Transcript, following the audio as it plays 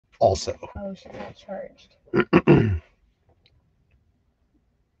also. Oh, she's not charged.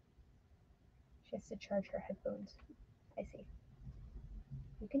 She has to charge her headphones. I see.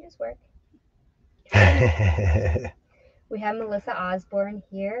 You can just work. We have Melissa Osborne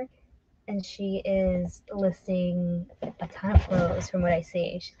here, and she is listing a ton of clothes from what I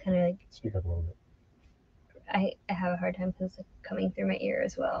see. She's kind of like... Speak up a little bit. I have a hard time because it's coming through my ear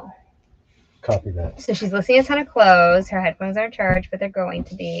as well. Copy that. So she's listing a ton of clothes. Her headphones aren't charged, but they're going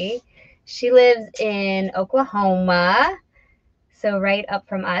to be. She lives in Oklahoma, so right up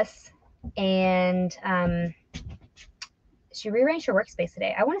from us. And she rearranged her workspace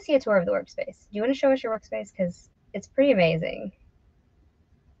today. I want to see a tour of the workspace. Do you want to show us your workspace? Because it's pretty amazing.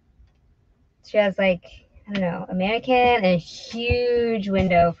 She has like, I don't know, a mannequin and a huge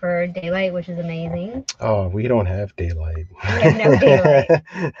window for daylight, which is amazing. Oh, we don't have daylight. We have no daylight.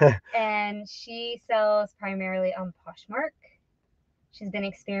 And she sells primarily on Poshmark. She's been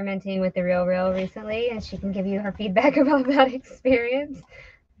experimenting with the RealReal recently, and she can give you her feedback about that experience.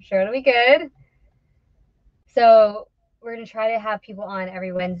 I'm sure it'll be good. So we're going to try to have people on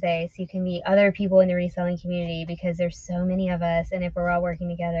every Wednesday so you can meet other people in the reselling community, because there's so many of us, and if we're all working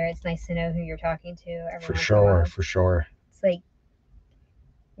together, it's nice to know who you're talking to every For once in a sure, while. for sure. It's like,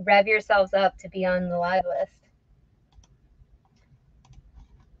 rev yourselves up to be on the live list.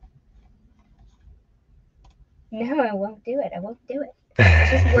 No, I won't do it. I won't do it.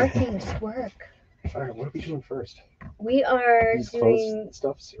 It's just working. Just work. All right, what are we doing first? We are These doing... clothes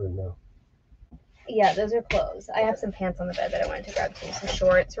stuffs or no? Yeah, those are clothes. I have some pants on the bed that I wanted to grab too, some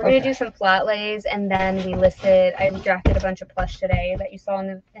shorts. We're gonna do some flat lays, and then we listed. I drafted a bunch of plush today that you saw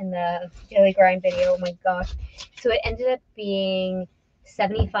in the daily grind video. Oh my gosh! So it ended up being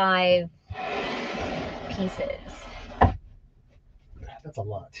 75 pieces. That's a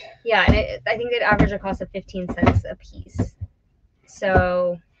lot. Yeah, and I think it averaged a cost of 15 cents a piece.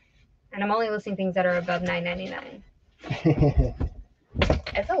 So, and I'm only listing things that are above $9.99.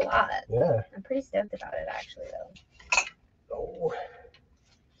 It's a lot. Yeah. I'm pretty stoked about it, actually, though. Oh.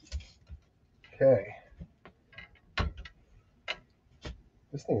 Okay.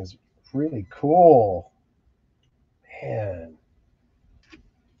 This thing is really cool. Man.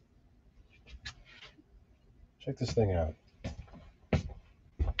 Check this thing out.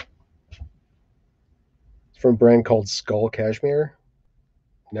 It's from a brand called Skull Cashmere.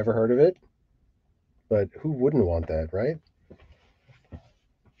 Never heard of it, but who wouldn't want that, right?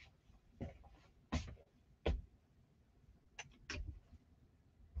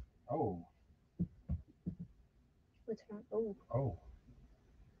 Oh. What's wrong? Oh. Oh.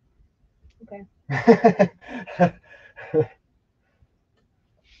 Okay.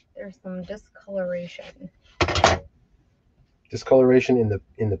 There's some discoloration. Discoloration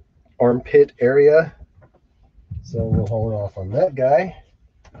in the armpit area. So we'll hold off on that guy.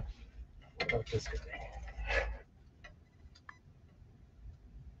 What about this guy?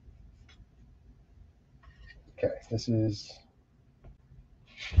 Okay, this is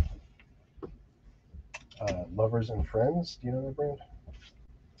Lovers and Friends. Do you know that brand?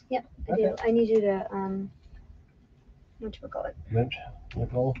 Yep, I do. I need you to what you call it? Lint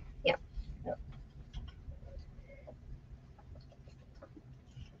roll. Yeah. Yep.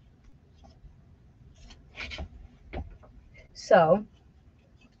 So,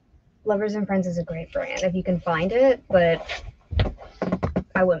 Lovers and Friends is a great brand if you can find it, but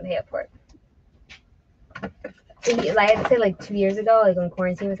I wouldn't pay up for it. I'd say like 2 years ago, like when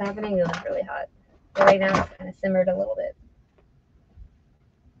quarantine was happening, it was really hot. But right now, it's kind of simmered a little bit.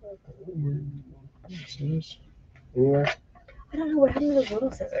 Scissors? Anywhere? I don't know what happened to those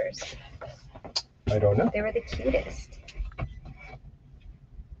little scissors. I don't know. They were the cutest.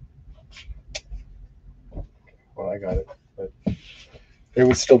 Well, I got it, but it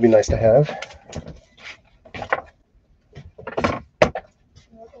would still be nice to have.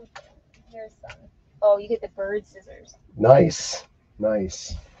 Here's some. Oh, you get the bird scissors. Nice,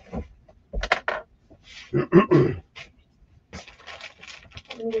 nice. Let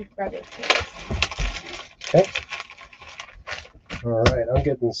me just grab it. Okay. All right, I'm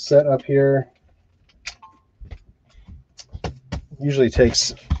getting set up here. Usually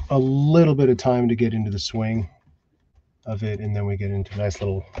takes a little bit of time to get into the swing of it, and then we get into a nice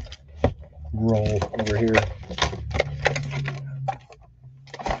little roll over here.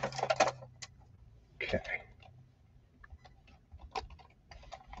 Okay.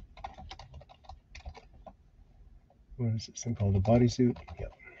 What is this thing called? A bodysuit?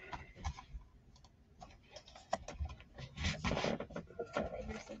 Yep.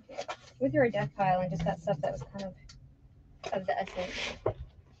 With your deck pile and just that stuff that was kind of the essence.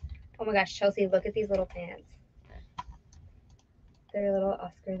 Oh my gosh, Chelsea, look at these little pants. They're little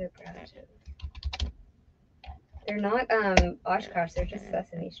Oscar the Groucho. They're not Oshkosh, they're just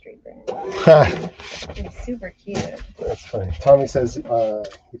Sesame Street brand. They're super cute. That's funny. Tommy says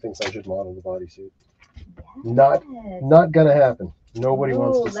he thinks I should model the bodysuit. Yes. Not gonna happen. Nobody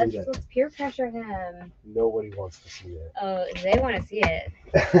wants to see that. Let's peer pressure him. Nobody wants to see that. Oh, they want to see it.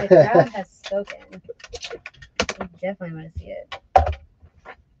 The crowd has spoken. They definitely want to see it.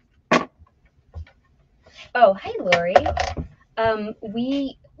 Oh, hi, Lori.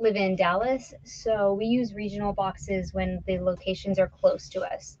 We live in Dallas, so we use regional boxes when the locations are close to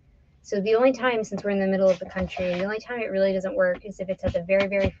us. So the only time, since we're in the middle of the country, the only time it really doesn't work is if it's at the very,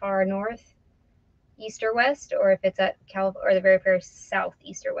 very far north, east or west, or if it's at or the very, very south,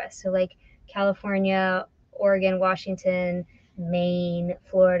 east or west. So like California, Oregon, Washington, Maine,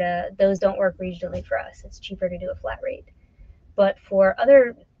 Florida, those don't work regionally for us. It's cheaper to do a flat rate. But for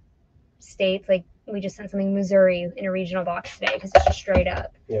other states, like we just sent something Missouri in a regional box today because it's just straight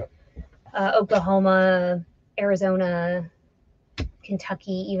up. Yeah. Oklahoma, Arizona,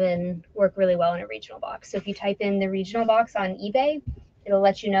 Kentucky even work really well in a regional box. So if you type in the regional box on eBay, it'll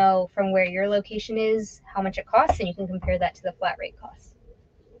let you know from where your location is, how much it costs, and you can compare that to the flat rate costs.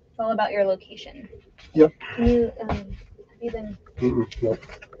 It's all about your location. Yep. Can you, have you been? Nope.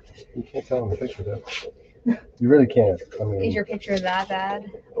 You can't tell in the picture though. You really can't. I mean, is your picture that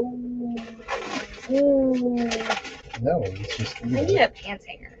bad? Ooh. No, it's just. I need a pants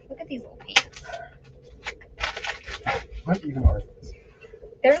hanger. Look at these little pants. What even are these?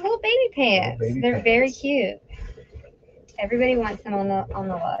 They're little baby pants. They're pants. very cute. Everybody wants them on the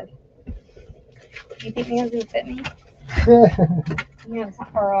log. Do you think these would fit me? Yeah, it's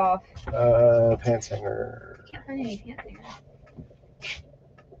not far off. Pants hanger. I can't find any pants hangers.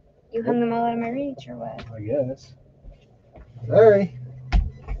 You hung them all out of my reach, or what? I guess. Sorry.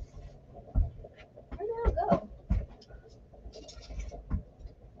 Where did it go?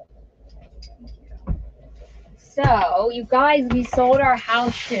 So, you guys, we sold our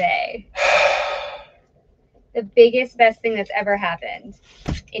house today. The biggest, best thing that's ever happened.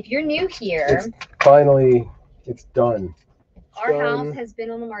 If you're new here, Finally, it's done. our house has been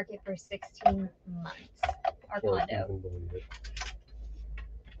on the market for 16 months. Our Can't condo. even believe it.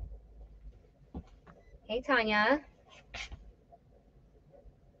 Hey, Tanya.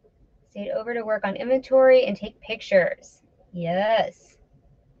 Stayed over to work on inventory and take pictures. Yes.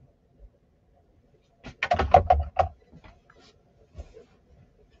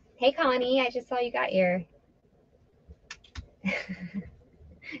 Hey, Connie. I just saw you got here.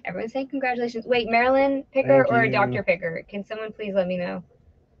 Everyone's saying congratulations. Wait, Marilyn Picker or Dr. Picker? Can someone please let me know?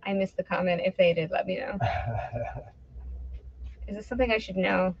 I missed the comment. If they did, let me know. Is this something I should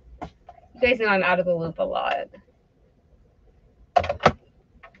know? You guys know I'm out of the loop a lot.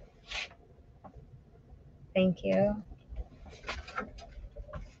 Thank you.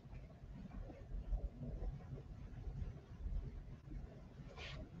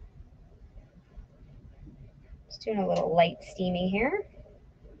 Just doing a little light steaming here.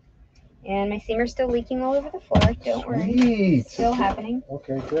 And my steamer's still leaking all over the floor. Don't worry. It's still happening.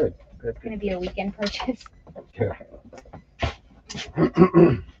 Okay, good. It's going to be a weekend purchase. Yeah.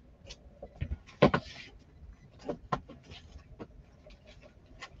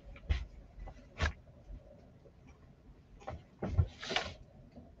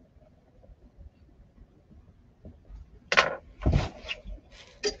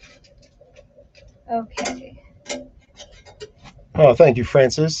 Okay. Oh, thank you,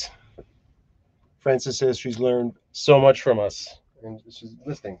 Francis. Francis says she's learned so much from us. And she's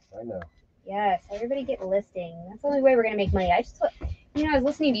listening. I know. Yes, everybody get listing. That's the only way we're going to make money. I was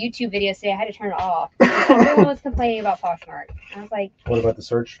listening to YouTube videos today. I had to turn it off. Everyone was complaining about Poshmark. I was like, what about the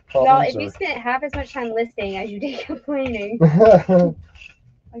search y'all, problems? if you spent half as much time listing as you did complaining,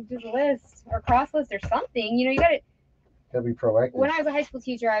 like just list or cross list or something. You know, you got to. Gotta be proactive. When I was a high school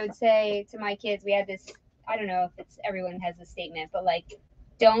teacher, I would say to my kids, we had this, I don't know if it's everyone has this statement, but like,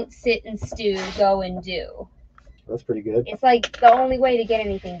 don't sit and stew, go and do. That's pretty good. It's like the only way to get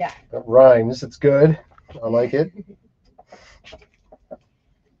anything done. That rhymes. It's good. I like it.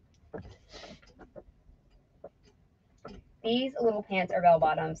 These little pants are bell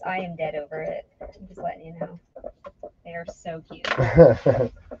bottoms. I am dead over it. I'm just letting you know. They are so cute.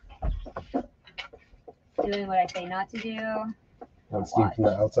 Doing what I say not to do. Not steam from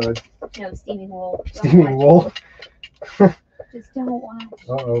the outside. No, steaming wool. Steaming wool. Just don't watch.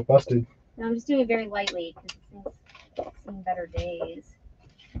 Uh-oh, busted. No, I'm just doing it very lightly because it's seen better days.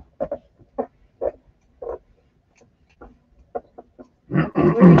 What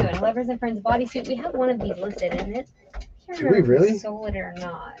are we doing? Lovers and Friends bodysuit. We have one of these listed, isn't it? I can't remember if we really sold it or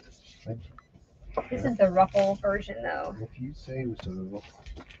not. This is the ruffle version, though. If you say so.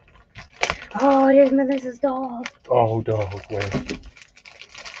 Oh, there's Melissa's dog. Oh, dog, wait.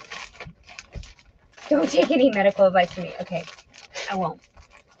 Don't take any medical advice from me. Okay, I won't.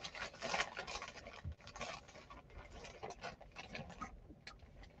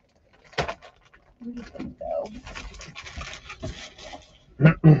 Where do you think, though?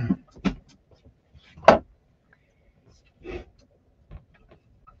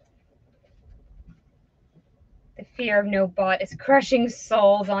 The fear of no bot is crushing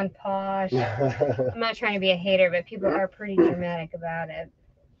souls on Posh. I'm not trying to be a hater, but people are pretty dramatic about it.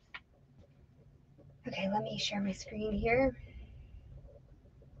 Okay, let me share my screen here.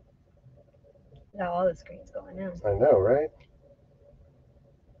 Got all the screens going now. I know, right?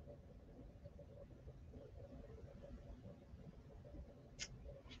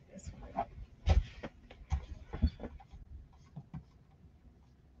 This one.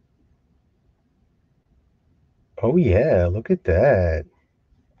 Oh, yeah, look at that.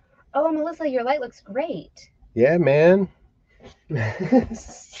 Oh, Melissa, your light looks great. Yeah, man.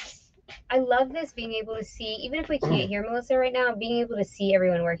 I love this, being able to see, even if we can't hear Melissa right now, being able to see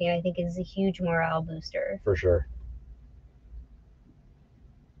everyone working, I think is a huge morale booster. For sure.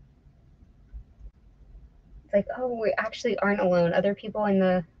 It's like, oh, we actually aren't alone. Other people in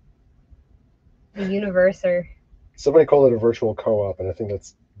the universe are... Somebody called it a virtual co-op, and I think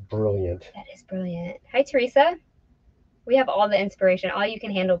that's brilliant. That is brilliant. Hi, Teresa. We have all the inspiration. All you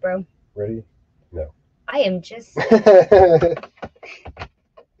can handle, bro. Ready? No. I am just...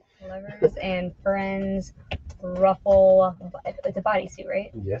 Lovers and friends, ruffle. It's a bodysuit,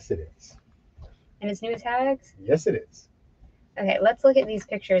 right? Yes, it is. And it's new tags? Yes, it is. Okay, let's look at these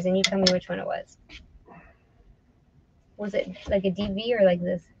pictures and you tell me which one it was. Was it like a DV or like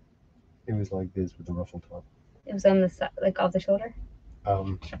this? It was like this with the ruffle top. It was on the side, like off the shoulder?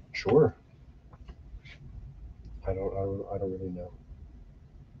 Sure. I don't really know.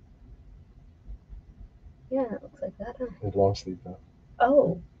 Yeah, it looks like that, huh? It's long sleeve though.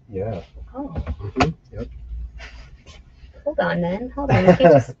 Oh. Yeah. Oh. Mm-hmm. Yep. Hold on then. Hold on. You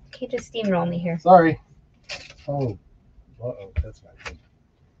can't just steamroll me here. Sorry. Oh. Uh-oh, that's not good.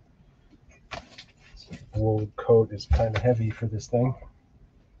 Wool coat is kind of heavy for this thing.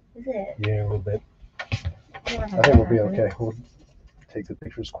 Is it? Yeah, a little bit. I I think we'll be okay. We'll take the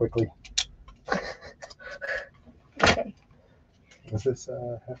pictures quickly. Okay. Is this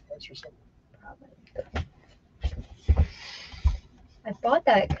half price or something? Probably. I bought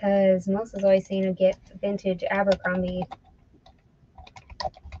that because Melissa's always saying to get vintage Abercrombie.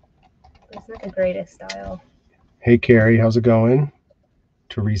 It's not the greatest style. Hey, Carrie, how's it going?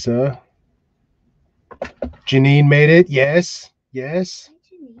 Teresa. Janine made it. Yes. Yes.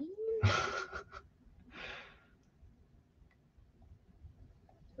 Hi, Janine.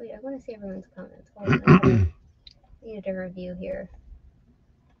 Wait, I want to see everyone's comments. Hold on. I need a different view here.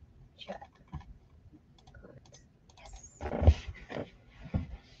 Chat. Comments. Yes.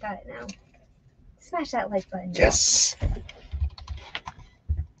 Got it now. Smash that like button. Yes.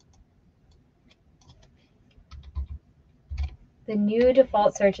 The new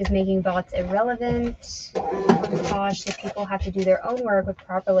default search is making bots irrelevant. Gosh, the people have to do their own work with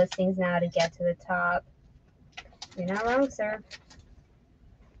proper listings now to get to the top. You're not wrong, sir.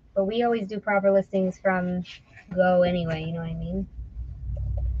 But we always do proper listings from go anyway, you know what I mean?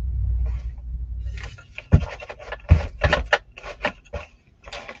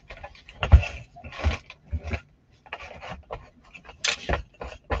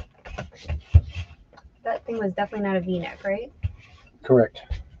 That thing was definitely not a V-neck, right? Correct.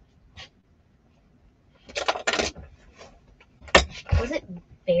 Was it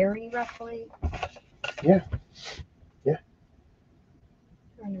very ruffly? Yeah. Yeah.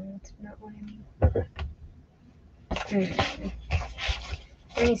 Oh no, that's not what I mean. Okay.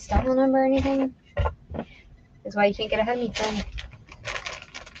 Any style number or anything? That's why you can't get ahead of me, friend.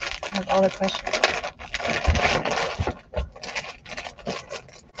 I have all the questions.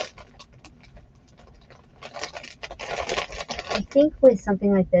 I think with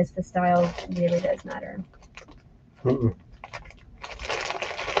something like this, the style really does matter.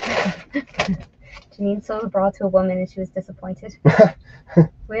 Janine sold a bra to a woman and she was disappointed.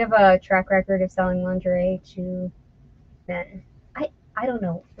 We have a track record of selling lingerie to men. I don't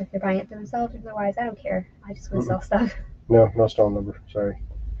know if they're buying it for themselves or otherwise. I don't care. I just want to sell stuff. No style number. Sorry.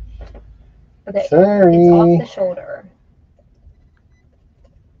 Okay. Sorry. It's off the shoulder.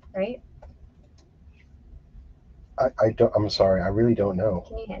 Right? I don't. I'm sorry. I really don't know.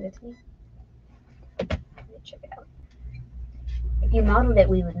 Can you hand it to me? Let me check it out. If you modeled it,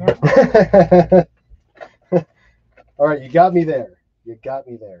 we would know. All right, you got me there. You got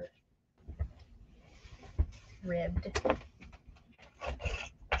me there. ribbed.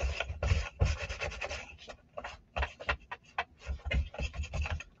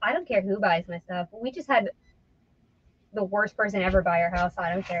 I don't care who buys my stuff. We just had the worst person ever buy our house.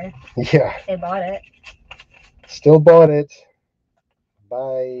 I don't care. Yeah. They bought it. Still bought it.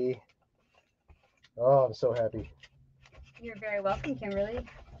 Bye. Oh, I'm so happy. You're very welcome, Kimberly.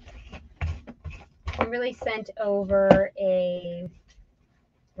 Kimberly sent over a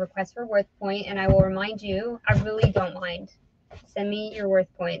request for worth point, and I will remind you, I really don't mind. Send me your worth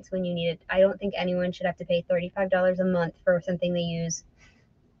points when you need it. I don't think anyone should have to pay $35 a month for something they use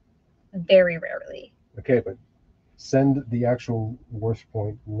very rarely. Okay, but send the actual worth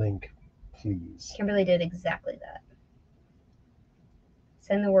point link, please. Kimberly did exactly that.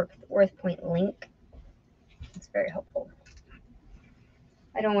 Send the worth point link. It's very helpful.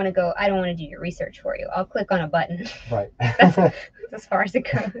 I don't want to do your research for you. I'll click on a button. Right. That's as far as it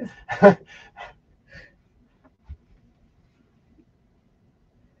goes.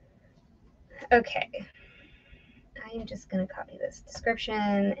 Okay. I am just going to copy this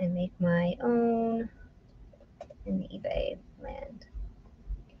description and make my own in the eBay land.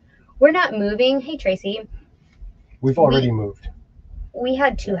 We're not moving. Hey, Tracy. We've already moved. We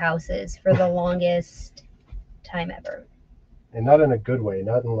had 2 houses for the longest time ever. And not in a good way.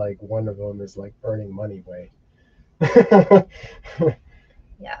 Not in like one of them is like earning money way.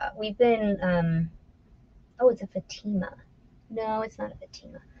 Yeah, we've been, oh, it's a Fatima. No, it's not a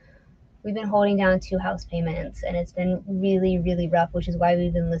Fatima. We've been holding down 2 house payments, and it's been really, really rough, which is why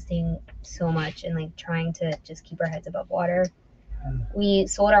we've been listing so much and like trying to just keep our heads above water. We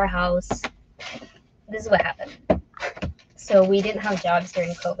sold our house. This is what happened. So we didn't have jobs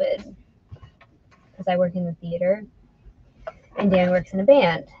during COVID because I work in the theater and Dan works in a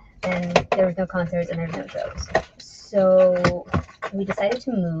band, and there was no concerts and there was no shows. So we decided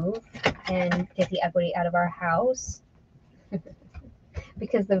to move and get the equity out of our house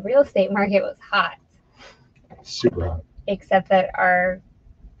because the real estate market was hot. Super hot. Except that our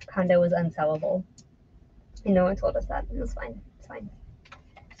condo was unsellable. And no one told us that. It was fine. It's fine.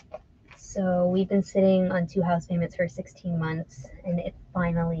 So we've been sitting on 2 house payments for 16 months, and it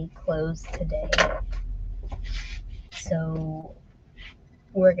finally closed today. So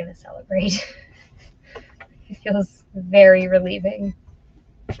we're going to celebrate. It feels very relieving.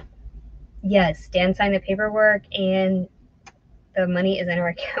 Yes, Dan signed the paperwork, and the money is in our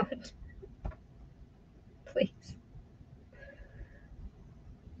account. Please.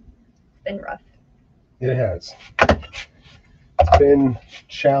 It's been rough. It has. It's been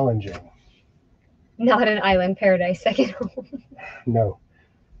challenging. Not an island paradise second home. No,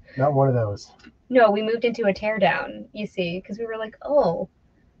 not one of those. No, we moved into a teardown, you see, because we were like, oh,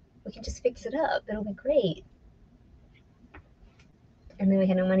 we can just fix it up. It'll be great. And then we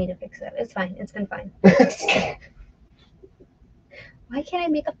had no money to fix it up. It's fine. It's been fine. Why can't I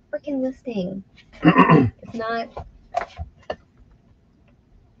make a freaking listing? It's not.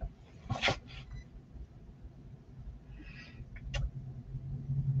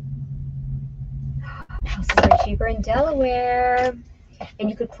 Houses are cheaper in Delaware.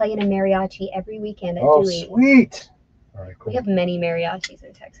 And you could play in a mariachi every weekend at Dewey. Sweet. All right, cool. We have many mariachis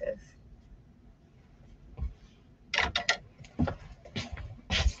in Texas.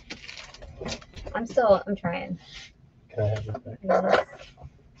 I'm trying. Can I have that back? Yes.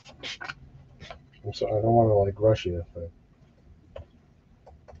 I'm sorry, I don't want to like rush you, but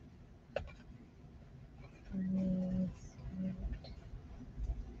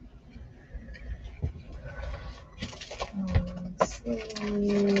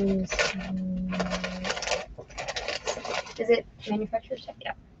Is it manufacturer's check?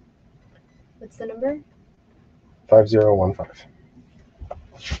 Yeah. What's the number? 5015.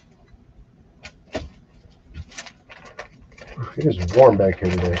 It is warm back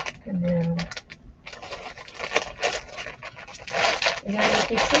here today. I know. Is there a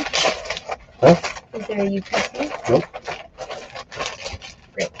UPC? Huh? Is there a UPC? Nope.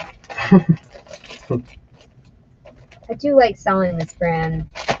 Great. I do like selling this brand,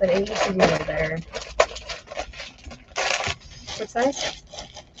 but it used to do a little better. What size?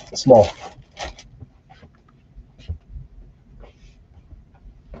 Small.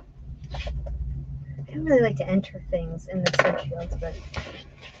 I don't really like to enter things in the search fields, but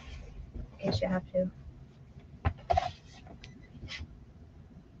I guess you have to.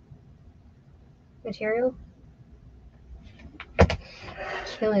 Material?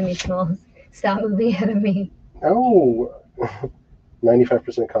 Killing me, Smalls. Stop moving ahead of me. Oh,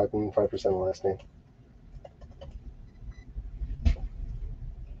 95% cotton, 5% elastane.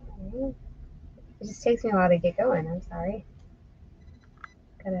 It just takes me a while to get going. I'm sorry.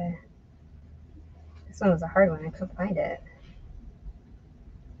 This This one was a hard one. I couldn't find it.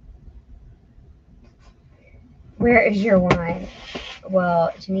 Where is your wine?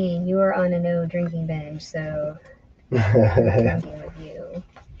 Well, Janine, you are on a no drinking binge, so I'm drinking with you.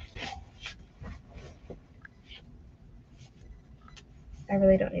 I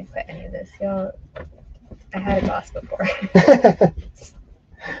really don't need to put any of this, y'all. I had a glass before.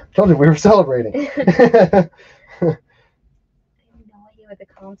 Told you we were celebrating. I have no idea what the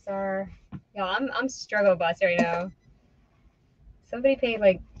comps are. Y'all, I'm struggle bus right now. Somebody paid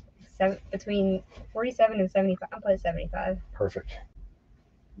like between 47 and 75. I'll put it 75. Perfect.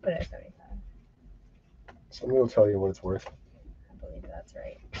 I'll put it at 75. Somebody will tell you what it's worth. I believe that's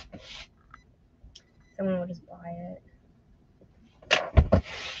right. Someone will just buy it.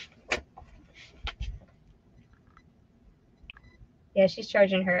 Yeah, she's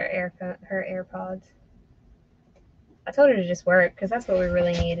charging her AirPods. I told her to just work because that's what we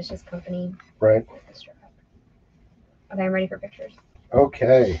really need. It's just company. Right. Okay, I'm ready for pictures.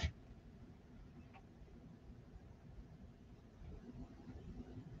 Okay.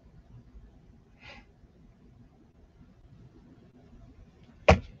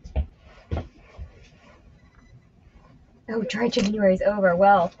 Oh, dry January's over.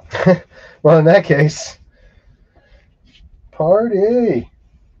 Well. Well, in that case, party.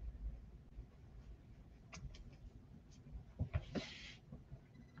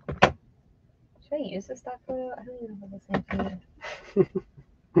 Should I use this stock photo? I don't even know if it's the same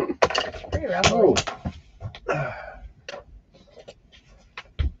thing. Pretty rough. Oh.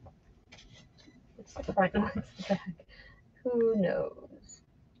 What's the front? What's the back? Who knows?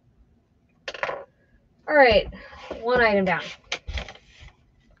 All right, one item down.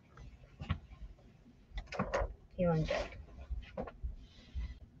 Feeling good.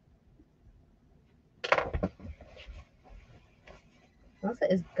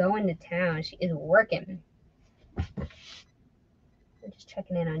 Melissa is going to town. She is working. I'm just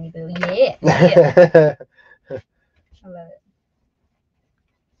checking in on you, boo. Yeah. Yeah. I love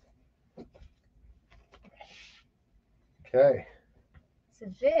it. Okay. So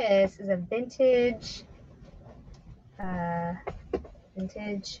this is a vintage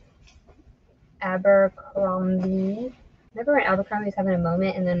Abercrombie. Remember when Abercrombie was having a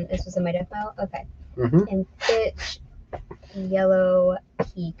moment and then this was in my death file? Okay. Mm-hmm. And Fitch yellow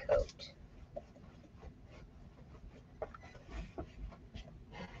key coat.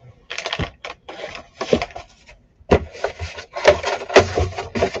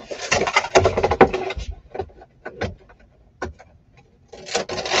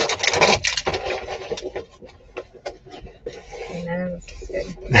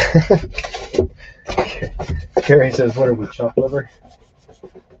 Carrie says, what are we, chop liver?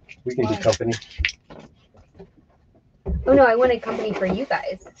 We can do company. Oh no, I wanted company for you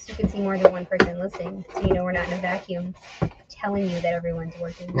guys, so you can see more than one person listening, so you know we're not in a vacuum telling you that everyone's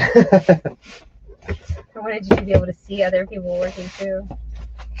working. I wanted you to be able to see other people working too,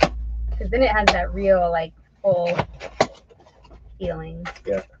 because then it has that real like full feeling.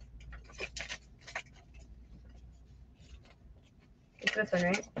 Yeah. It's this one,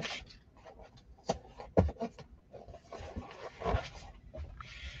 right?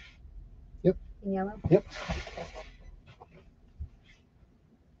 Yep. In yellow? Yep.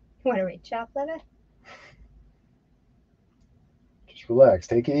 What are we, chopped liver? Just relax.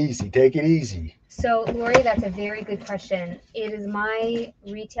 Take it easy. Take it easy. So, Lori, that's a very good question. It is my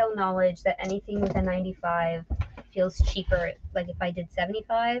retail knowledge that anything with a 95 feels cheaper. Like if I did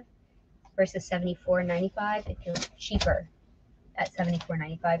 75 versus 74.95, it feels cheaper at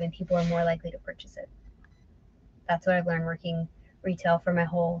 74.95, and people are more likely to purchase it. That's what I've learned working retail for my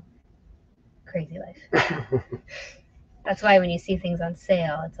whole crazy life. That's why when you see things on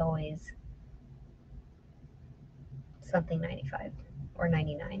sale, it's always something 95 or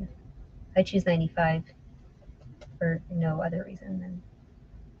 99. I choose 95 for no other reason than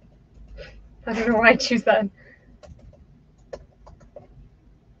I don't know why I choose that.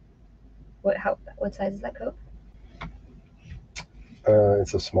 What size is that coat?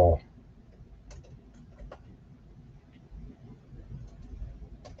 It's a small.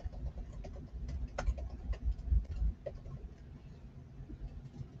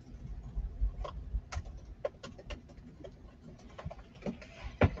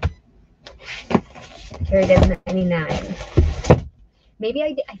 Carrie does 99. Maybe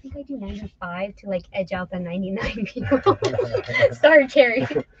I think I do 95 to like edge out the 99 people. Sorry, Carrie.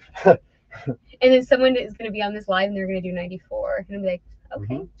 And then someone is going to be on this live and they're going to do 94. And I'm like,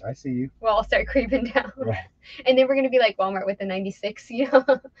 okay. Mm-hmm. I see you. Well, I'll start creeping down. Right. And then we're going to be like Walmart with the 96, you know?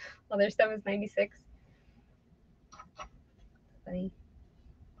 Well, their stuff is 96. Funny.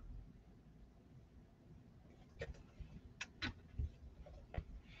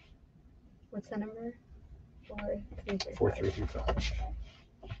 What's the number? 4335. 4335.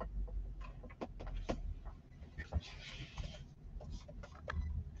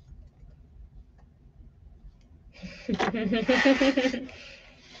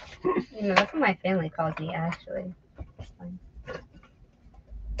 You know, that's what my family calls me, actually. It's fine.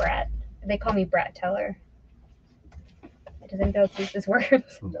 Brat. They call me Brat Teller. Does anybody else use this word?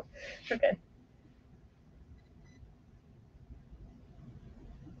 No. Okay.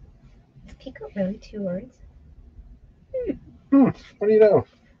 Is peacoat really 2 words? What do you know?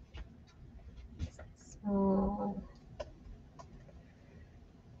 Small.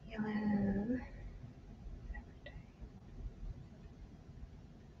 Yellow.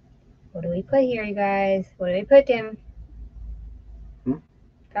 What do we put here, you guys? What do we put, Tim?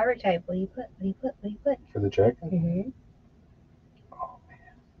 Fabric type. What do you put? What do you put? What do you put? For the jacket? Mm-hmm. Oh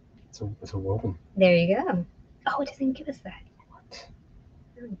man, it's a woven. There you go. Oh, it doesn't give us that. What?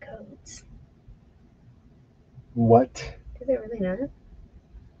 Coats. What? Does it really not?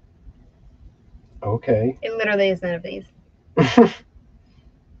 Okay. It literally is none of these.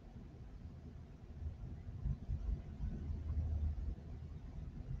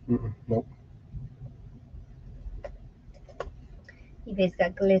 Nope. eBay's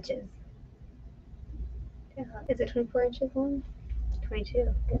got glitches. Is it 24 inches long?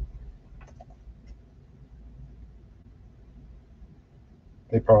 22.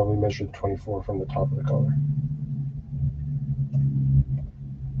 They probably measured 24 from the top of the collar.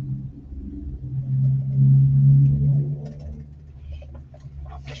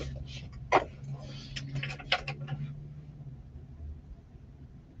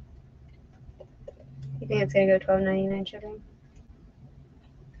 You think it's gonna go $12.99 shipping?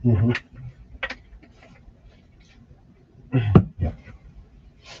 Mm-hmm. Yeah.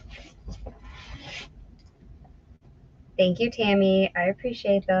 Thank you, Tammy. I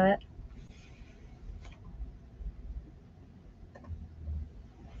appreciate that.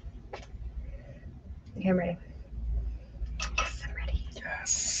 Okay, I'm ready. Yes, I'm ready.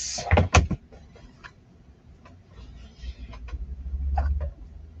 Yes.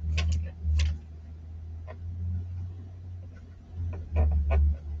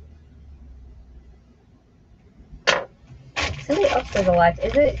 Somebody else does a live.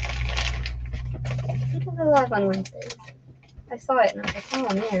 Is it? Who does a live on Wednesdays? I saw it and I was like,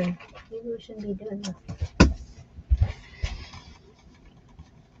 oh man, maybe we shouldn't be doing this.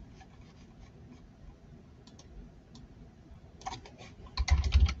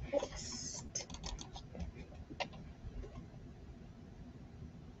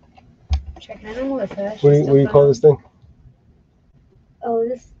 Checking in on Melissa. What do you call this thing? Oh,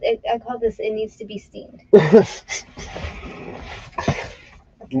 I call this, it needs to be steamed.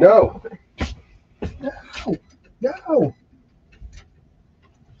 No. No.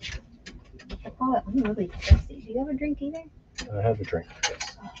 I call it, I'm really thirsty. Do you have a drink either? I have a drink.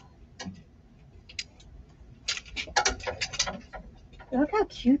 Yes. Look how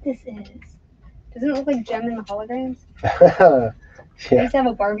cute this is. Doesn't it look like Gem in the holograms? Yeah. I used to have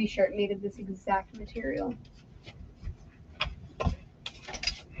a Barbie shirt made of this exact material. Oh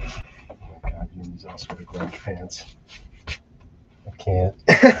God, you use also the grunge pants. I can't.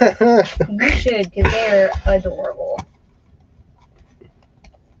 You should, because they're adorable.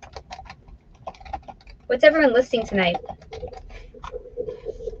 What's everyone listing tonight?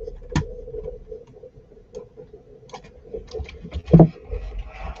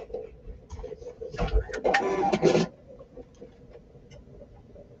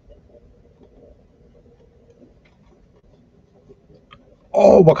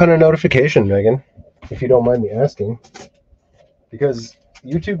 Oh, what kind of notification, Megan? If you don't mind me asking. Because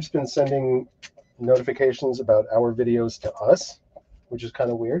YouTube's been sending notifications about our videos to us, which is kind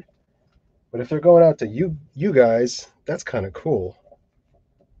of weird. But if they're going out to you guys, that's kind of cool.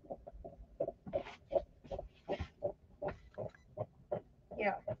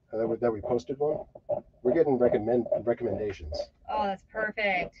 Yeah. That we posted one. We're getting recommendations. Oh, that's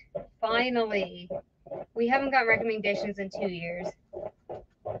perfect. Finally. We haven't got recommendations in 2 years.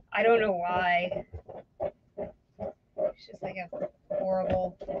 I don't know why. It's just like a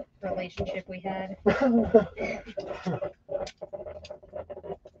horrible relationship we had.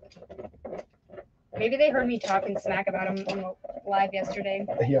 Maybe they heard me talking smack about him on the live yesterday.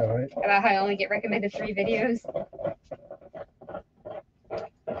 Yeah, right. About how I only get recommended 3 videos.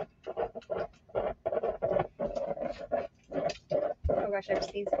 Oh gosh, I have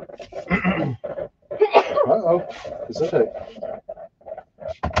sneezed. Uh-oh. Gesundheit.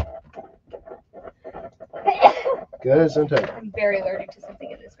 Gesundheit. I'm very allergic to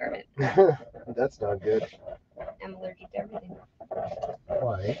something in this garment. That's not good. I'm allergic to everything.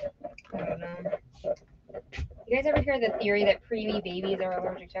 Why? I don't know. You guys ever hear the theory that preemie babies are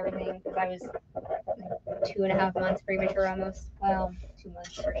allergic to everything? Because I was like 2.5 months premature almost. Well, 2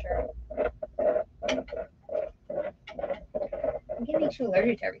 months for sure. I think it makes you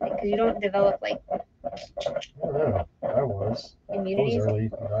allergic to everything because you don't develop like I don't know. I was. I was immunities.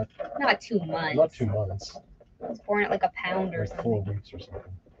 early, Not 2 months. not 2 months. I was born at like a pound or Like 4 something. weeks or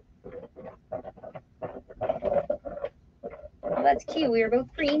something. Oh, that's cute. We were both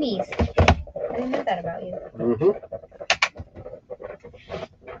preemies. I didn't know that about you. Mm-hmm.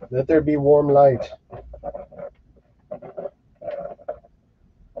 Let there be warm light.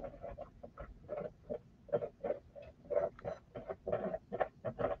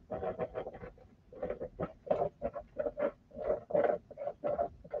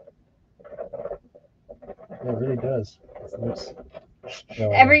 It really does. It looks...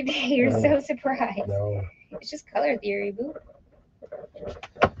 No, Every day you're no, so surprised. no. It's just color theory, boo.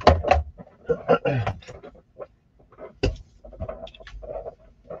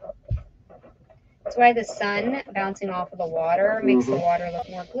 That's why the sun bouncing off of the water makes the water look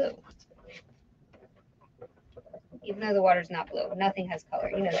more blue. Even though the water's not blue. Nothing has color.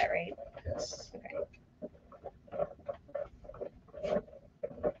 You know that, right? Yes. Okay.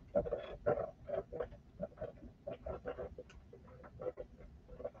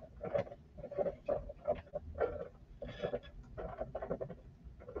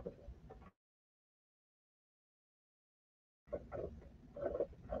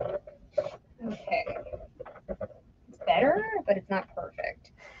 Okay. It's better, but it's not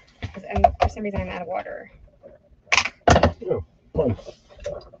perfect. Because for some reason I'm out of water. Oh, fun.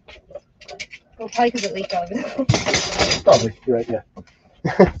 Well, probably because it leaked all over the place. Probably. You're right, yeah.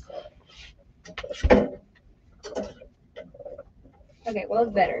 Okay, well,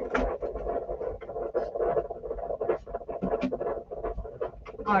 it's better.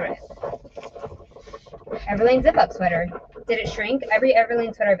 Alright. Everlane zip-up sweater. Did it shrink? Every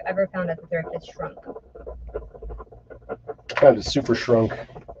Everlane sweater I've ever found at the thrift is shrunk. Found a super shrunk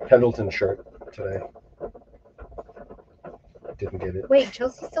Pendleton shirt today. Didn't get it. Wait,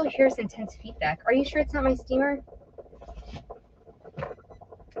 Chelsea still hears intense feedback. Are you sure it's not my steamer?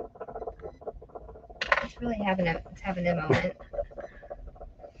 It's really having a moment.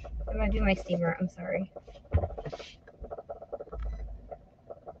 I'm gonna do my steamer. I'm sorry.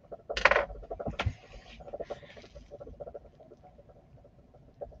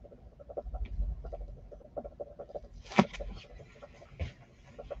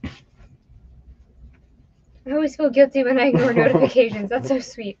 I always feel guilty when I ignore notifications. That's so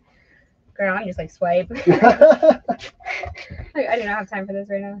sweet. Girl, I'm just like swipe. I do not have time for this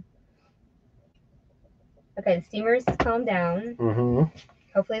right now. Okay, the steamer's calmed down. Mm-hmm.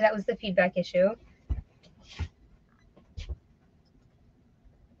 Hopefully that was the feedback issue.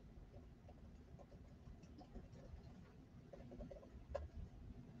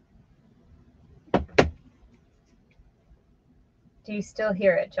 Do you still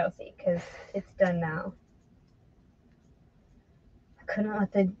hear it, Chelsea? Because it's done now. I couldn't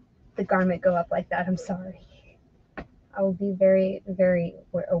let the garment go up like that. I'm sorry. I will be very, very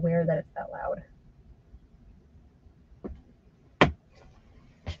aware that it's that loud.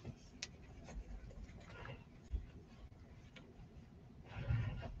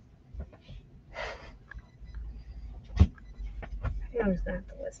 I'm just gonna have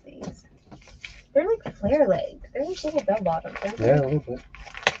to list these. They're like flare legs. They're like little bell bottoms, aren't they? Yeah, a little bit.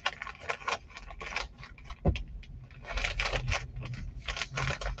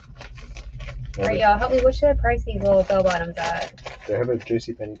 All right, y'all, help me. What should I price these little bell bottoms at? They have a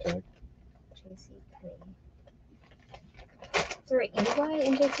JCPenney tag. JCPenney. Is there an EY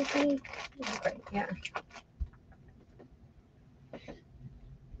in JCPenney? Okay, yeah.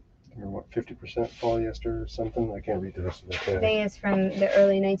 Or what, 50% polyester or something? I can't read the rest of the tag. They is from the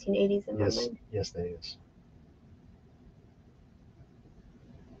early 1980s in my Yes, mind. yes, they is.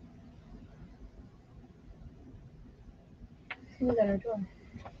 Who's at our door?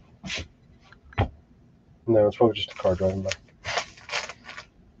 No, it's probably just a car driving by.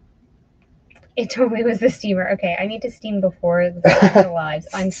 It totally was the steamer. Okay, I need to steam before the lives.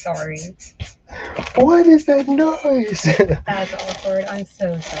 I'm sorry. What is that noise? That's awkward. I'm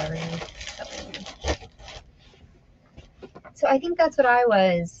so sorry. So I think that's what I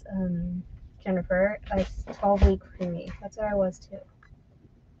was, Jennifer. A 12-week preemie. That's what I was too.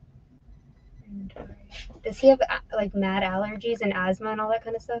 Does he have like mad allergies and asthma and all that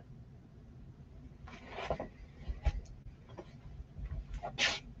kind of stuff?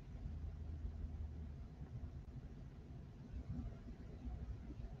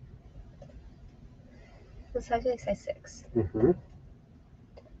 What size is size 6? Mm-hmm.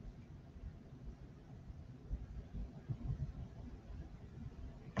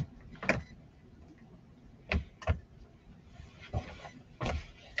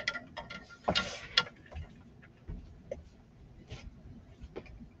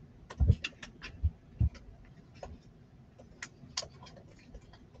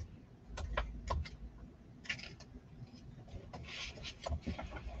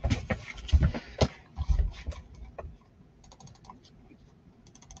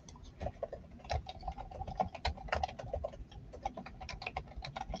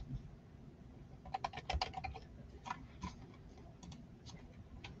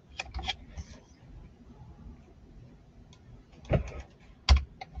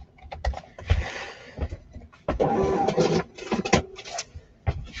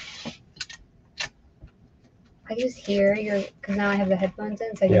 I just hear because now I have the headphones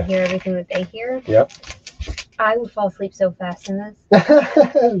in, so I can Yeah. hear everything that they hear. Yep. I would fall asleep so fast in this.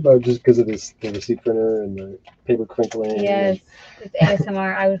 But just because of the receipt printer and the paper crinkling. Yes, it's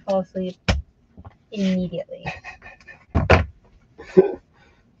ASMR. I would fall asleep immediately.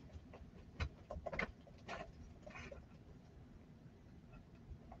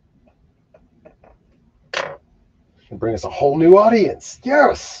 And bring us a whole new audience.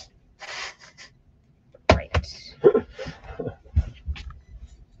 Yes. Right.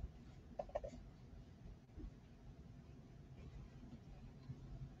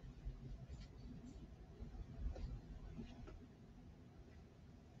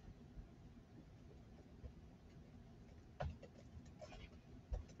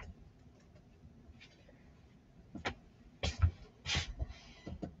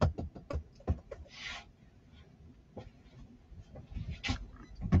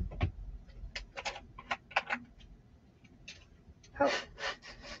 Oh.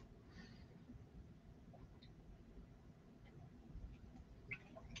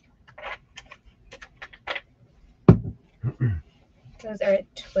 Those are a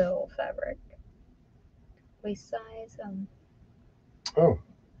twill fabric. Waist size. Oh.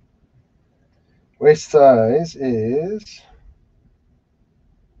 Waist size is.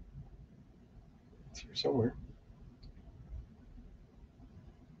 It's here somewhere.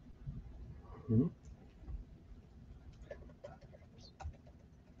 Hmm.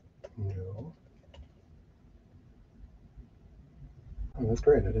 No. Oh, that's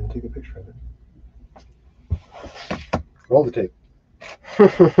great. I didn't take a picture of it. Roll the tape.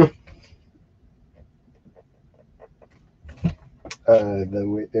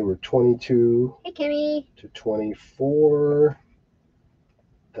 They were 22 Hey, Kimmy. to 24.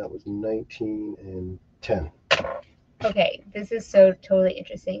 That was 19 and 10. Okay, this is so totally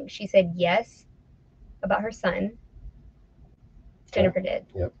interesting. She said yes about her son. Jennifer did.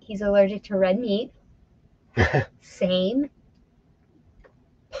 Yep. He's allergic to red meat. Same.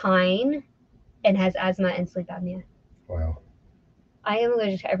 Pine. And has asthma and sleep apnea. Wow. I am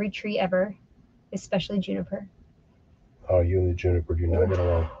allergic to every tree ever, especially juniper. Oh, you and the juniper do not get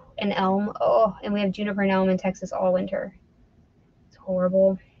along. And elm. Oh, and we have juniper and elm in Texas all winter. It's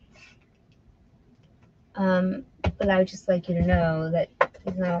horrible. But I would just like you to know that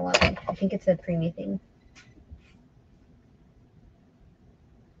he's not alone. I think it's a preemie thing.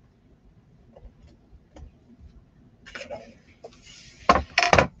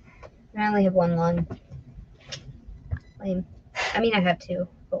 I only have one lung. Lame. I mean, I have two,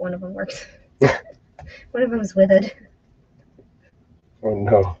 but one of them works. One of them's withered. Oh,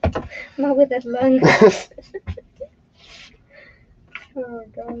 no. My withered lung. Oh,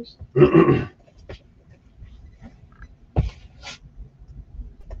 gosh.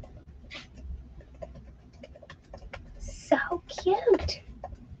 So cute.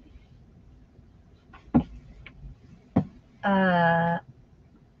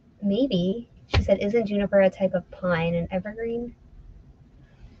 Maybe. She said, isn't juniper a type of pine and evergreen?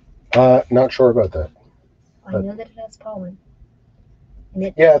 Not sure about that. I know that it has pollen.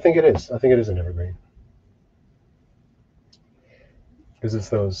 And Yeah, I think it is. I think it is an evergreen. Because it's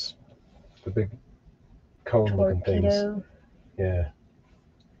the big cone-looking things. torpedo. Yeah.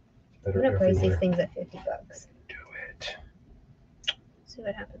 That I'm are gonna price these everywhere. things at $50. Do it. See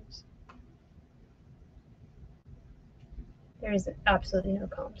what happens. There is absolutely no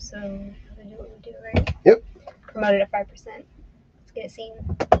comp, so we're gonna do what we do, right? Yep. Promote it at 5%. Let's get it seen.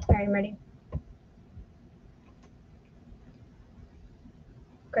 All right, I'm ready.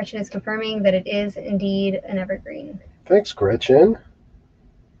 Gretchen is confirming that it is indeed an evergreen. Thanks, Gretchen.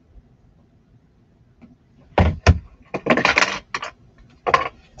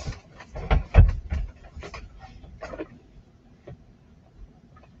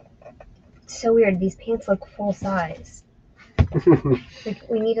 It's so weird. These pants look full size. Like,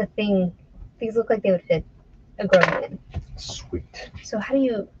 we need a thing. These look like they would fit a grown man. Sweet. So how do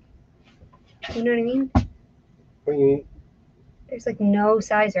you know what I mean? What do you mean? There's like no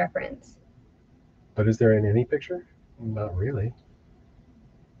size reference. But is there in any picture? Not really.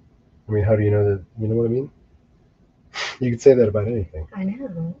 I mean, how do you know that? You know what I mean? You could say that about anything. I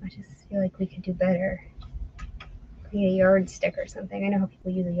know. I just feel like we could do better. We need a yardstick or something. I know how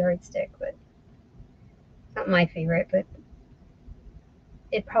people use a yardstick, but it's not my favorite, but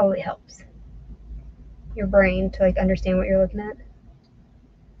it probably helps your brain to like understand what you're looking at.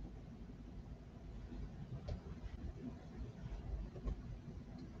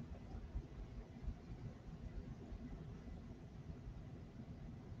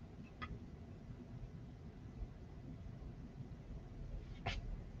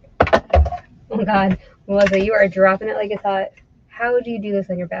 Oh Oh God, Melissa, you are dropping it like it's hot. How do you do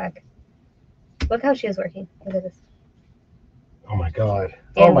this on your back? Look how she is working. Look at this. Oh my God.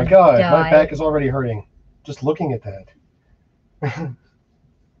 Oh my God. My back is already hurting. Just looking at that.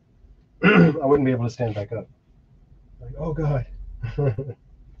 I wouldn't be able to stand back up. Like, oh God.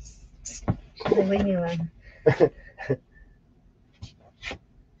 Leave me alone.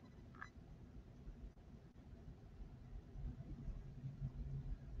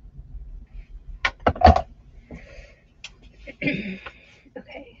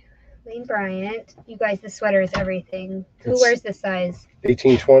 Okay. Lane Bryant. You guys, this sweater is everything. Who wears this size?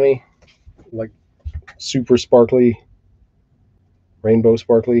 1820. Like super sparkly. Rainbow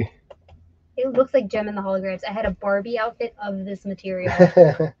sparkly. It looks like Gem and the Holograms. I had a Barbie outfit of this material.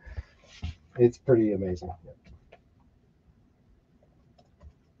 It's pretty amazing.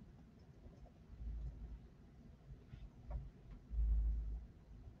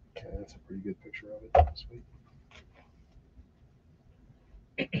 Okay, that's a pretty good picture of it. Sweet.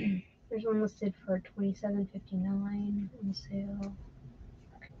 There's one listed for $27.59 on sale.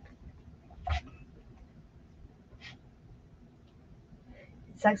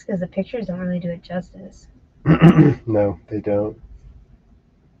 It sucks because the pictures don't really do it justice. No, they don't.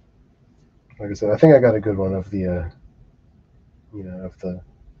 Like I said, I think I got a good one of the, of the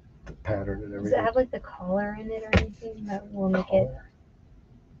pattern and everything. Does it have like the collar in it or anything that will make it?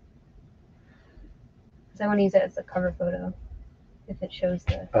 Because I want to use it as a cover photo. If it shows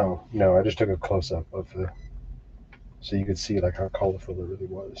the. Oh no, I just took a close up of the, so you could see like how colorful it really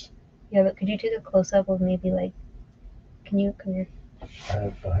was. Yeah, but could you take a close up of maybe like? Can you come here?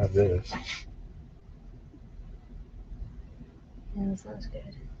 I have this. Yeah, that sounds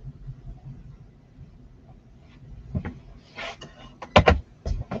good.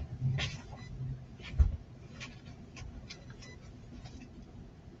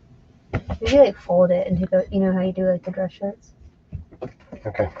 Maybe like fold it and take a, you know how you do like the dress shirts?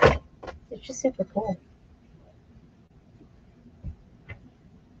 Okay. It's just super cool.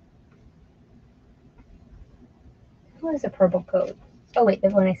 Who has a purple coat? Oh wait, the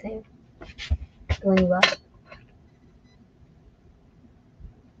one I saved. The one you love.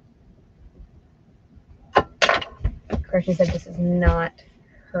 Christian said this is not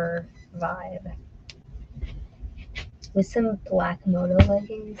her vibe. With some black moto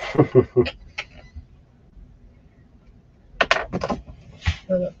leggings.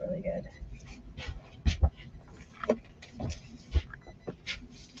 They look really good.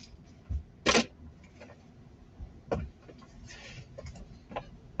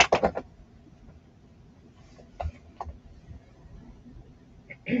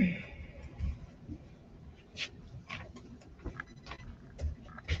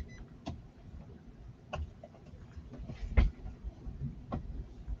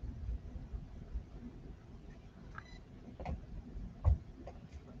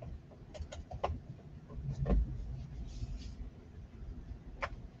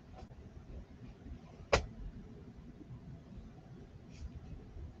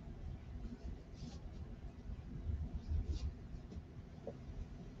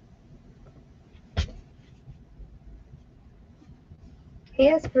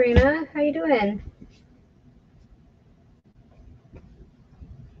 Hey Esperina, how you doing?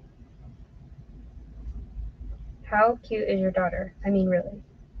 How cute is your daughter? I mean, really.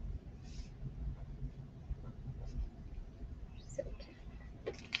 So cute.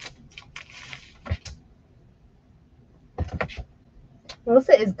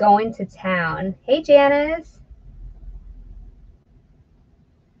 Melissa is going to town. Hey Janice.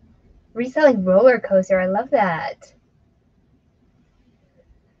 Reselling roller coaster. I love that.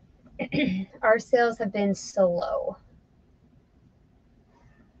 Our sales have been slow.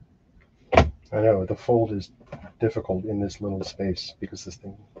 I know the fold is difficult in this little space because this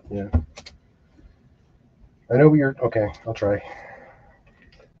thing, yeah. I know you're okay. I'll try.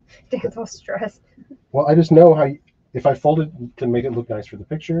 Dan's all stressed. Well, I just know how. If I fold it to make it look nice for the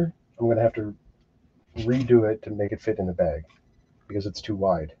picture, I'm gonna have to redo it to make it fit in the bag because it's too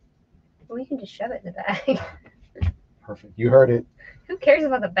wide. Well, you can just shove it in the bag. Perfect. You heard it. Who cares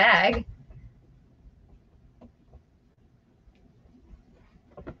about the bag?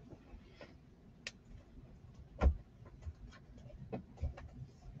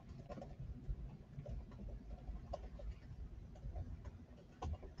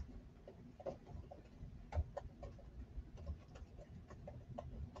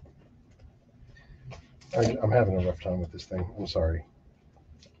 I'm having a rough time with this thing. I'm sorry.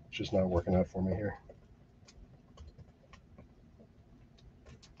 It's just not working out for me here.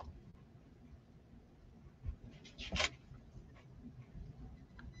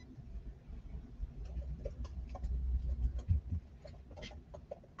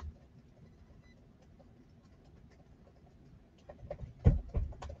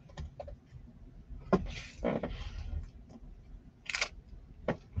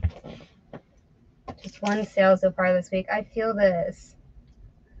 one sale so far this week. I feel this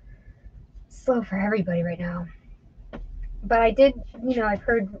slow for everybody right now. But I did, I've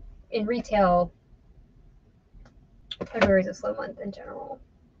heard in retail, February is a slow month in general.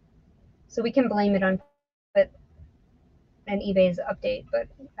 So we can blame it on and eBay's update, but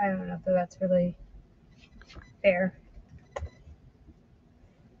I don't know if that's really fair.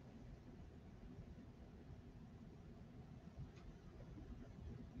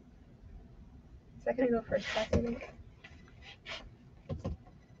 Is that going to go first class, I think?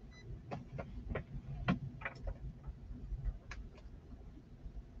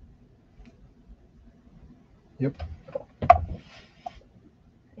 Yep. Cool.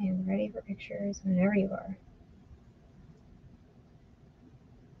 I am ready for pictures whenever you are.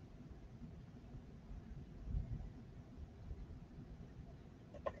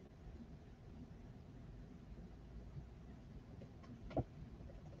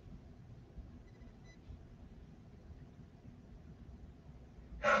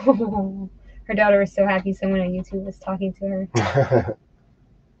 Her daughter was so happy someone on YouTube was talking to her.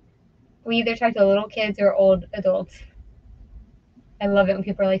 We either talk to little kids or old adults. I love it when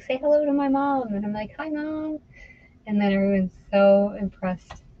people are like, say hello to my mom. And I'm like, hi, Mom. And then everyone's so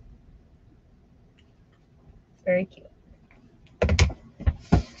impressed. It's very cute.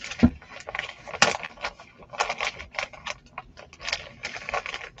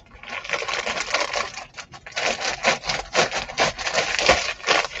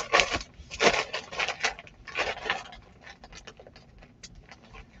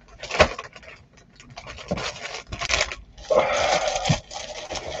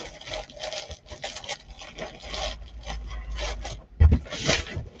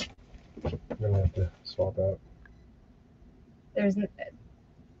 I'm gonna have to swap out. There's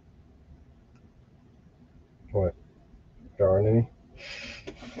What? There aren't any?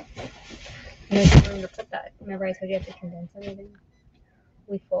 no room to put that. Remember I told you I have to condense everything?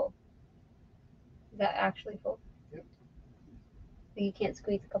 We full. Is that actually full? Yep. So you can't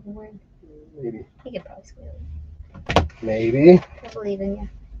squeeze a couple more in? Maybe. You could probably squeeze it. Maybe. I believe in you.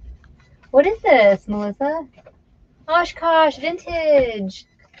 What is this, Melissa? Oshkosh vintage.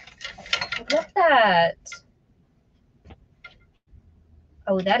 I love that.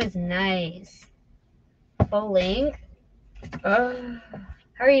 Oh, that is nice. Full length. How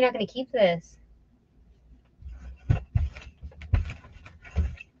are you not going to keep this? Oh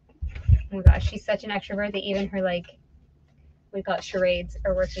my gosh, she's such an extrovert that even her, we call it charades,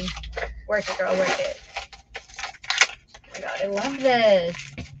 are working. Work it, girl, work it. Oh my god, I love this.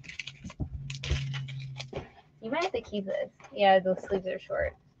 You might have to keep this. Yeah, those sleeves are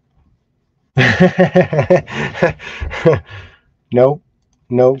short. No,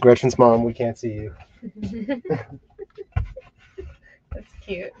 Gretchen's mom, we can't see you. That's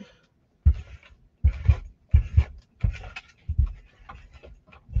cute.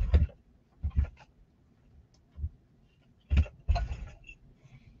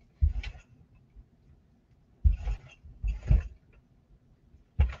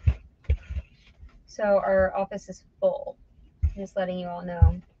 So our office is full. Just letting you all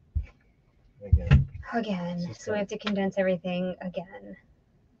know. Again. So we have to condense everything again.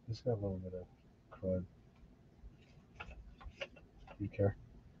 Just got a little bit of crud. Do you care?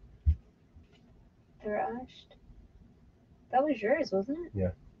 Thrashed. That was yours, wasn't it?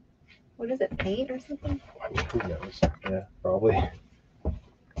 Yeah. What is it, paint or something? Who knows? Yeah, probably.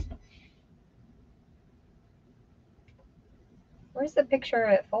 Where's the picture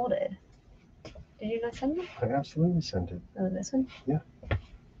of it folded? Did you not send me? I absolutely sent it. Oh, this one? Yeah.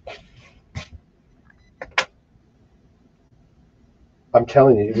 I'm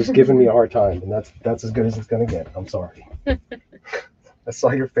telling you, it was giving me a hard time, and that's as good as it's gonna get. I'm sorry. I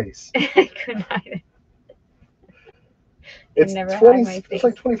saw your face. I couldn't hide it. It's never 20. hide my face. It's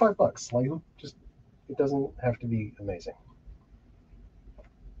like $25. Like, just it doesn't have to be amazing.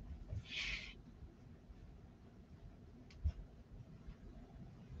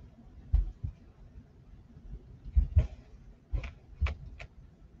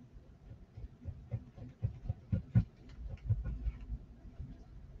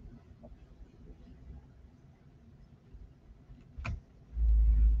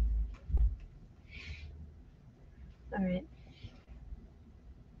 All right.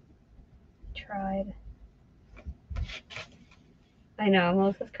 Tried. I know,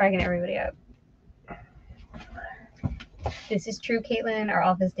 Melissa's cracking everybody up. This is true, Caitlin. Our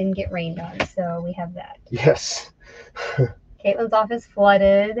office didn't get rained on, so we have that. Yes. Caitlin's office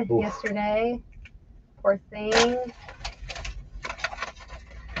flooded Oof. yesterday. Poor thing.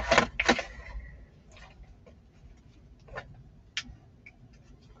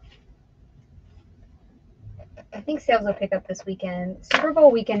 think sales will pick up this weekend. Super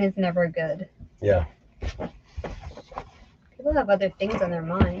Bowl weekend is never good. Yeah. People have other things on their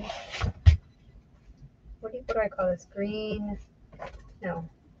mind. What do I call this? Green? No.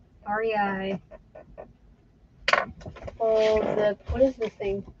 REI. Full zip. What is this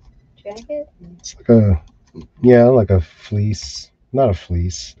thing? Jacket? It's like a fleece. Not a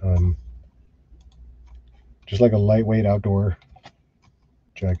fleece. Just like a lightweight outdoor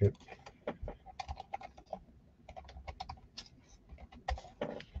jacket.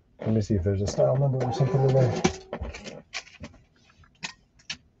 Let me see if there's a style number or something in there.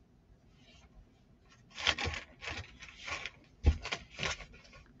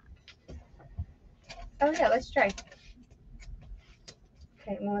 Oh yeah, let's try.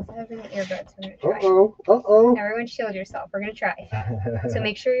 Okay, Melissa has any earbuds. We're gonna try. Uh-oh. Everyone shield yourself. We're gonna try. So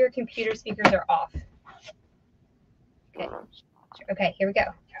make sure your computer speakers are off. Okay. Okay, here we go.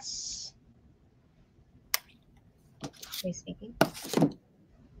 Yes. Are you speaking?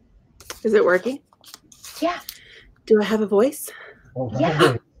 Is it working? Yeah. Do I have a voice? Oh,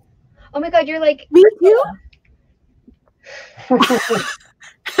 Yeah. Oh my God, you're like Me too.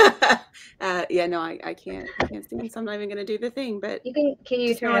 Yeah, no, I can't sing, so I'm not even gonna do the thing. But you can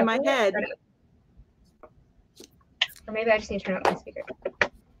you turn it in up my head? Or maybe I just need to turn up my speaker.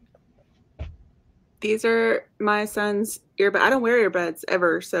 These are my son's earbuds. I don't wear earbuds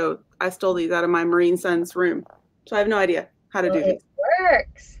ever, so I stole these out of my Marine son's room. So I have no idea how to do It these.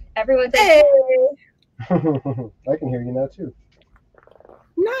 works. Everyone's like, Hey! I can hear you now too.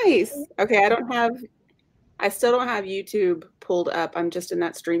 Nice. Okay, I still don't have YouTube pulled up. I'm just in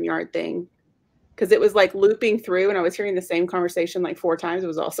that StreamYard thing. Because it was like looping through and I was hearing the same conversation like 4 times. It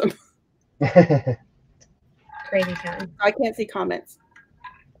was awesome. crazy time. I can't see comments.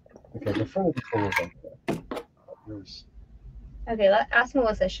 Okay, the front of the thing is like that. Yours. Okay, ask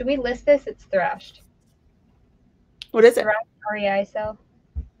Melissa. Should we list this? It's thrashed. What is it? Thrashed REI sale.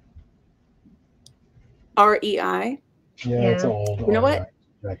 REI? Yeah, it's old. You know what?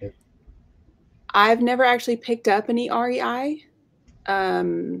 Jacket. I've never actually picked up any REI.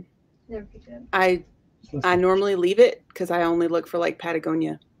 Never picked it up. I normally leave it because I only look for like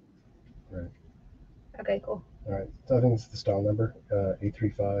Patagonia. Right. Okay, cool. All right. So I think it's the style number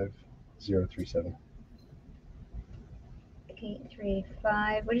 835037.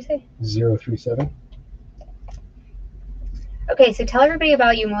 835. What did you say? 037. Okay, so tell everybody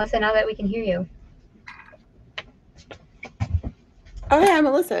about you, Melissa, now that we can hear you. Oh, yeah, I'm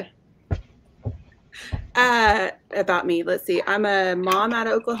Melissa. About me, let's see. I'm a mom out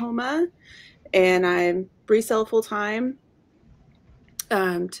of Oklahoma, and I resell full time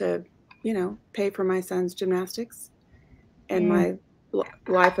to, pay for my son's gymnastics and my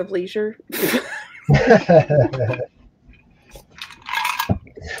life of leisure. I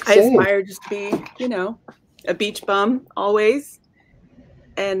aspire just to be, a beach bum always.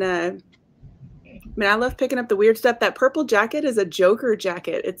 And I love picking up the weird stuff. That purple jacket is a Joker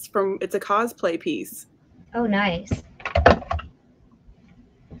jacket. It's a cosplay piece. Oh, nice.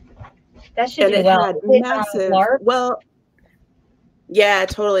 That should and do it well. had massive. Well, yeah,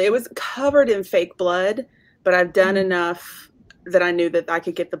 totally. It was covered in fake blood, but I've done enough that I knew that I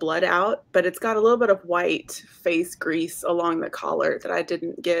could get the blood out. But it's got a little bit of white face grease along the collar that I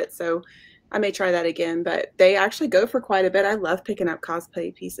didn't get, so I may try that again. But they actually go for quite a bit. I love picking up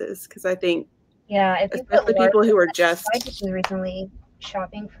cosplay pieces because I think, especially people who are just. I just was recently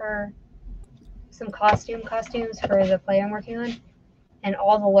shopping for some costumes for the play I'm working on, and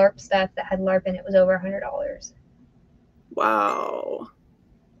all the LARP stuff that had LARP in it was over $100. Wow.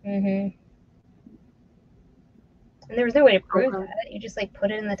 And there was no way to prove that. You just put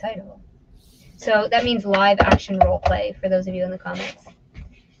it in the title. So that means live action role play for those of you in the comments.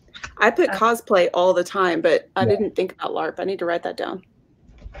 I put cosplay all the time, but I didn't think about LARP. I need to write that down.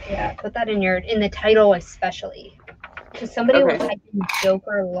 Yeah, put that in the title especially, because somebody will type in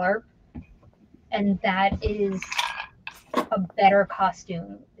Joker LARP, and that is a better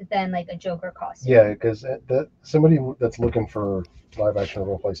costume than a Joker costume. Yeah, because somebody that's looking for live action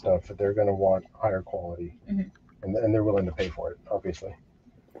roleplay stuff, they're going to want higher quality, and they're willing to pay for it, obviously.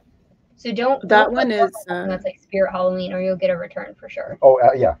 So don't. That one is that's Spirit Halloween, or you'll get a return for sure. Oh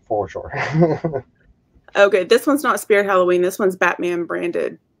yeah, for sure. Okay, this one's not Spirit Halloween. This one's Batman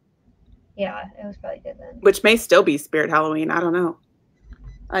branded. Yeah, it was probably good then. Which may still be Spirit Halloween. I don't know.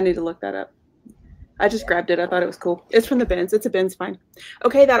 I need to look that up. I just grabbed it. I thought it was cool. It's from the bins. It's a bins fine.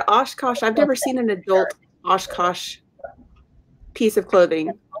 Okay, that Oshkosh. I've never seen an adult Oshkosh piece of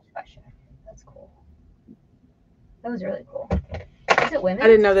clothing. That's cool. That was really cool. Is it women? I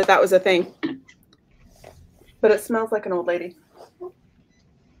didn't know that was a thing. But it smells like an old lady.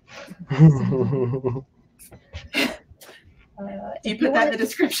 Do you put that in the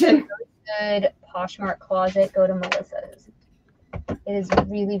description? Good Poshmark closet, go to Melissa's. It is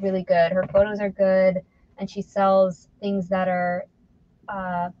really, really good. Her photos are good, and she sells things that are,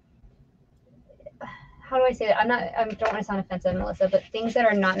 how do I say that? I don't want to sound offensive, Melissa, but things that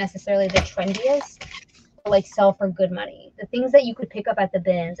are not necessarily the trendiest, but like sell for good money. The things that you could pick up at the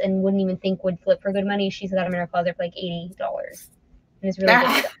bins and wouldn't even think would flip for good money, she's got them in her closet for like $80. And it's really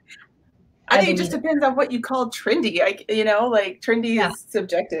good stuff. I think it just depends on what you call trendy. Like trendy is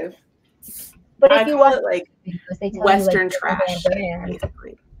subjective. But I call it like Western trash,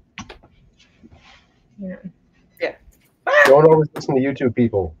 basically. Yeah. Yeah. Don't always listen to YouTube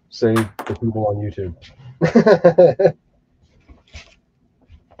people. Say the people on YouTube.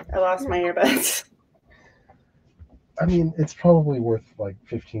 I lost my earbuds. I mean, it's probably worth like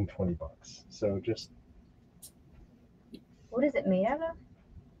 $15-20. So just. What is it made out of?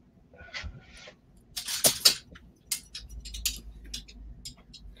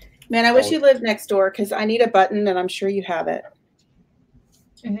 Man, I wish you lived next door because I need a button and I'm sure you have it.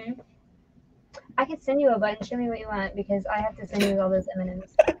 Mm-hmm. I could send you a button. Show me what you want because I have to send you all those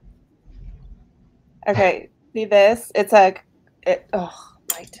M&Ms. Okay, see this? It's like, light. Oh,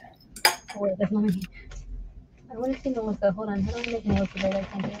 wait, let me. I want to see Melissa. Hold on. How do I make Melissa better? I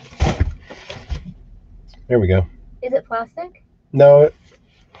can't do it. There we go. Is it plastic? No.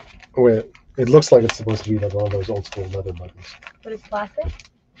 Wait. It looks like it's supposed to be like one of those old school leather buttons. But it's plastic?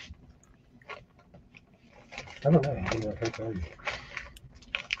 I don't know. I can't tell you.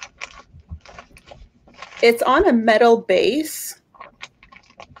 It's on a metal base.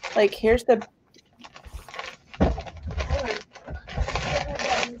 Like, here's the...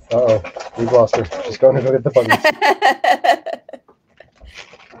 Uh-oh. We've lost her. She's going to go get the buttons.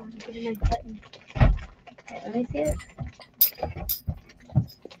 Give me my button. Okay, let me see it.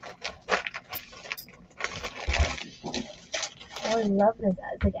 Oh, I love this.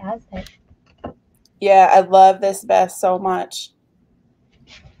 It's like Aztec. Yeah, I love this vest so much.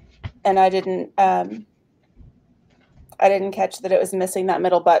 And I didn't catch that it was missing that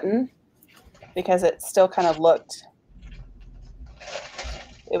middle button because it still kind of looked,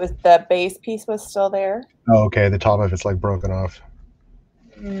 the base piece was still there. Oh, okay. The top of it's like broken off.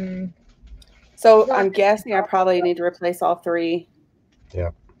 Mm. So I'm guessing I probably need to replace all three.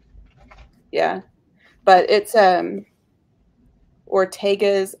 Yeah. Yeah. But it's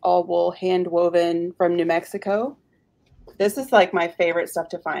Ortega's all wool hand woven from New Mexico. This is like my favorite stuff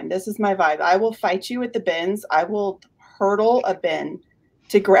to find. This is my vibe. I will fight you at the bins. I will hurdle a bin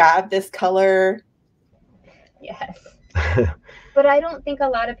to grab this color. Yes. But I don't think a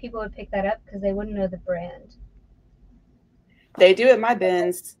lot of people would pick that up because they wouldn't know the brand. They do at my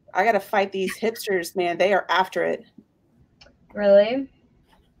bins. I got to fight these hipsters, man. They are after it. Really?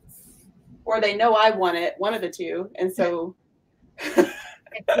 Or they know I want it, one of the two. And so...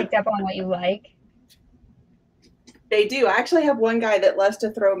 It picked up on what you like. They do. I actually have one guy that loves to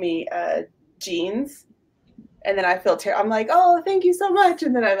throw me jeans. And then I feel terrible. I'm like, oh, thank you so much.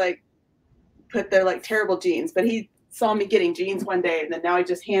 And then I like put their like terrible jeans. But he saw me getting jeans one day. And then now he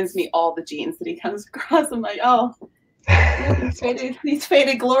just hands me all the jeans that he comes across. I'm like, oh, these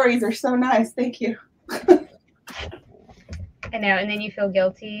faded glories are so nice. Thank you. I know. And then you feel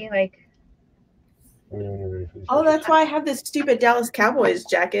guilty. Like, oh, that's why I have this stupid Dallas Cowboys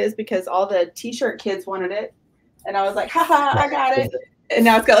jacket, is because all the t-shirt kids wanted it. And I was like, haha, I got it. And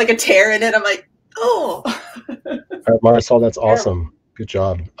now it's got like a tear in it. I'm like, oh. All right, Marisol, that's awesome. Good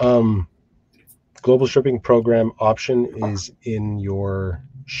job. Global shipping program option is in your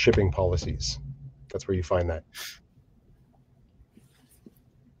shipping policies. That's where you find that.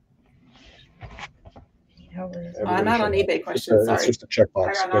 I'm not on eBay questions. Sorry. It's just a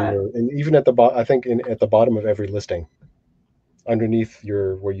checkbox. And even at the bottom, I think at the bottom of every listing, underneath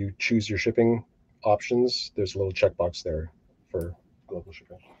where you choose your shipping options, there's a little checkbox there for global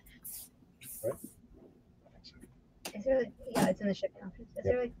shipping. Right? Is there like, yeah, it's in the shipping options. Is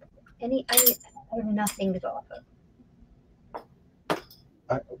there like any? I have nothing to go off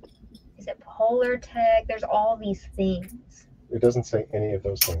of. Is it Polar Tech? There's all these things. It doesn't say any of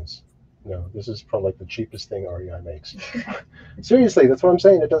those things. No, this is probably like the cheapest thing REI makes. Seriously, that's what I'm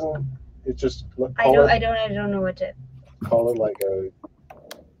saying. It doesn't. It just. I don't know what to. Call it like a.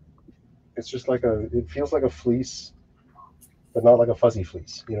 It's just like a. It feels like a fleece, but not like a fuzzy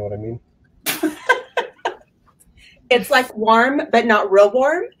fleece. You know what I mean? It's like warm, but not real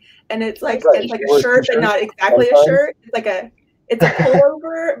warm, and it's like right. It's like a shirt, but not exactly a shirt. It's a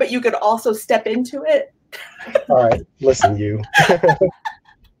pullover, but you could also step into it. All right, listen, you.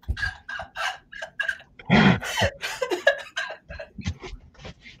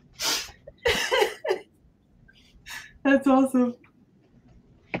 That's awesome.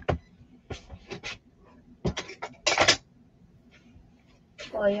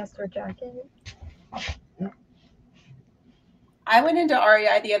 Polyester jacket. I went into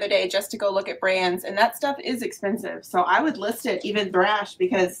REI the other day just to go look at brands, and that stuff is expensive. So I would list it, even thrash,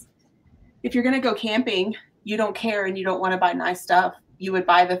 because if you're going to go camping, you don't care and you don't want to buy nice stuff, you would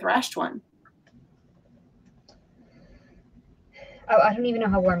buy the thrashed one. Oh, I don't even know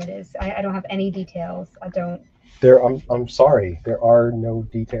how warm it is. I don't have any details. I don't. I'm sorry. There are no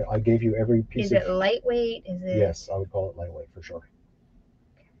details. I gave you every piece. Is it lightweight? Is it? Yes, I would call it lightweight for sure.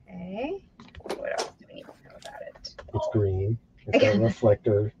 Okay. What else do we need to know about it? It's green. It's got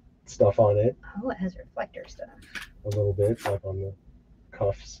reflector stuff on it. Oh, it has reflector stuff. A little bit, like on the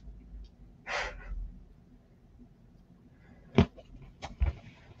cuffs.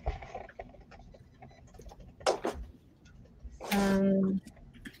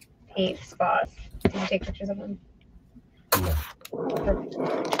 Paint spots. Did you take pictures of them? No. Perfect.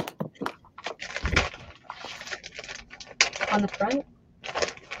 On the front?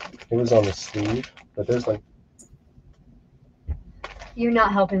 It was on the sleeve, but there's like. You're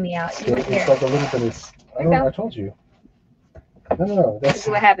not helping me out. It's like a little bit of. I told you. No. This is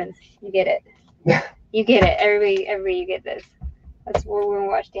what happens. You get it. You get it. Everybody, you get this. That's where we're gonna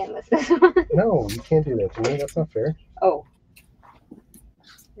watch Dan list this one. No, you can't do that to me. That's not fair. Oh.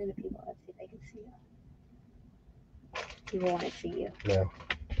 Where are the people? Let's see if they can see you. People want to see you. No.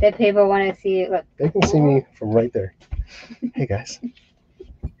 The people want to see you. Look. They can see me from right there. Hey guys.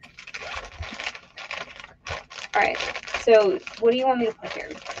 All right. So, what do you want me to put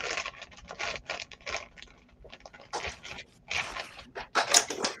here?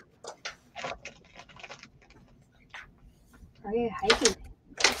 Are you hiking?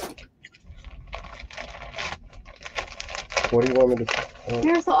 What do you want me to?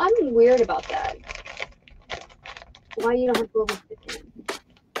 Marisol, I'm weird about that. Why you don't have global 15?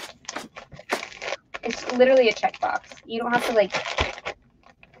 It's literally a checkbox. You don't have to like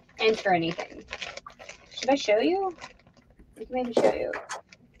enter anything. Should I show you? I can maybe show you,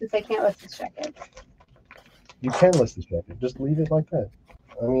 since I can't list this jacket. You can list this jacket. Just leave it like that.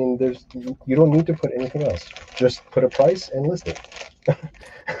 I mean, you don't need to put anything else. Just put a price and list it.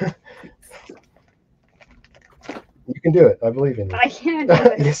 You can do it. I believe in you. I can't do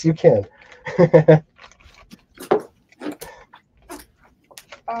it. Yes, you can.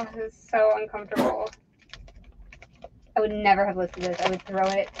 Oh, this is so uncomfortable. I would never have listed this. I would throw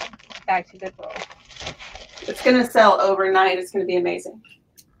it back to Goodwill. It's going to sell overnight. It's going to be amazing.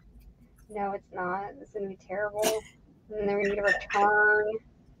 No, it's not. It's going to be terrible. And then we need a return.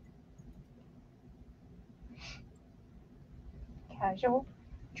 Casual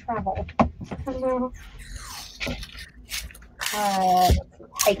travel.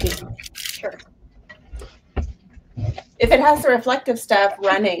 Hiking. Sure. If it has the reflective stuff,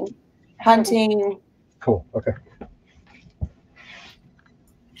 running, hunting. Cool. Okay.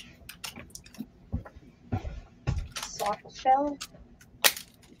 Soft shell.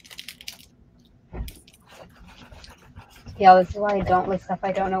 Yeah, this is why I don't list stuff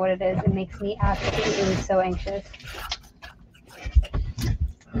I don't know what it is. It makes me absolutely so anxious.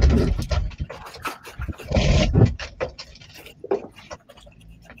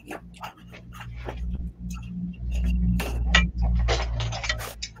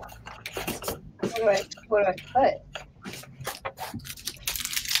 What do I put?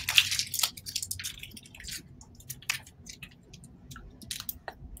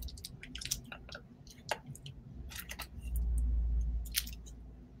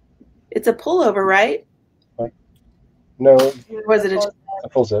 It's a pullover, right? No. Was it a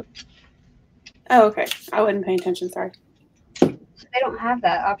full zip? Oh, okay. I wasn't paying attention. Sorry. They don't have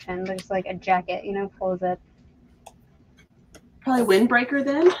that option. There's like a jacket, you know, full zip. Probably windbreaker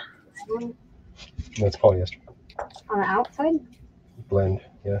then. That's polyester. On the outside? Blend,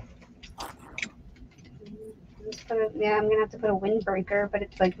 yeah. Yeah, I'm gonna have to put a windbreaker, but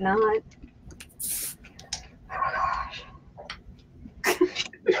it's like not. Oh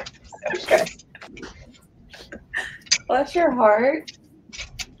gosh. Bless your heart.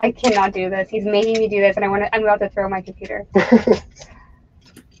 I cannot do this. He's making me do this, and I'm about to throw my computer. Do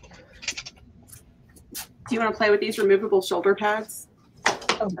you want to play with these removable shoulder pads?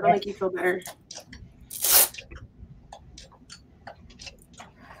 Oh, That'll make you feel better.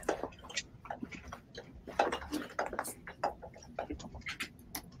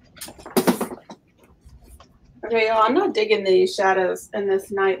 Okay, y'all, I'm not digging these shadows in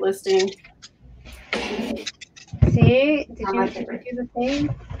this night listing. See? Did you do the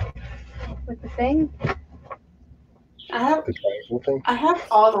thing? With the thing? I have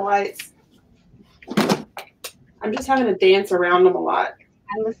all the lights. I'm just having to dance around them a lot.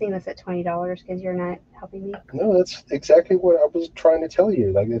 I'm listing this at $20 because you're not helping me. No, that's exactly what I was trying to tell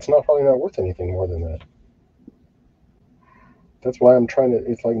you. Like, it's probably not worth anything more than that. That's why I'm trying to.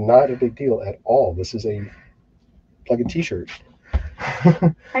 It's like not a big deal at all. This is like a T-shirt.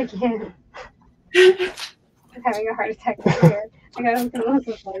 I can't. I'm having a heart attack over here. I got open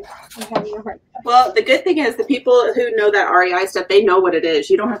Melissa's place. I'm having a heart attack. Well, the good thing is the people who know that REI stuff, they know what it is.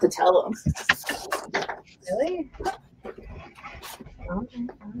 You don't have to tell them. Really?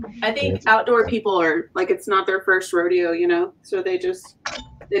 I think outdoor people are like, it's not their first rodeo, you know, so they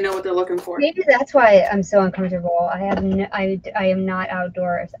know what they're looking for. Maybe that's why I'm so uncomfortable. I am not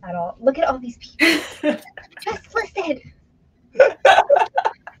outdoors at all. Look at all these people. Just listed.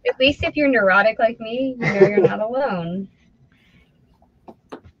 At least if you're neurotic like me, you know you're not alone.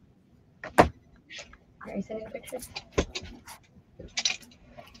 Are you sending pictures?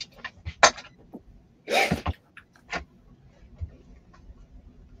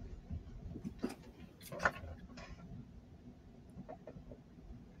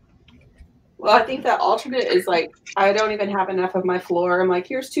 Well, I think that alternate is like, I don't even have enough of my floor. I'm like,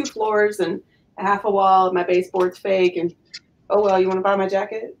 here's 2 floors and a half a wall, and my baseboard's fake, and oh well, you want to buy my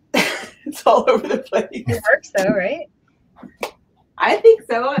jacket? It's all over the place. It works though, right? I think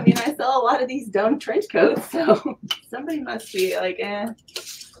so. I mean, I sell a lot of these dumb trench coats, so somebody must be like,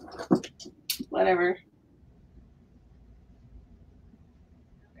 whatever.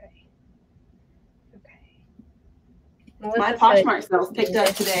 Okay. My Poshmark sales picked up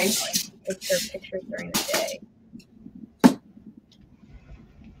today. Take their pictures during the day.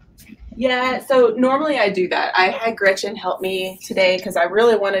 Yeah, so normally I do that. I had Gretchen help me today because I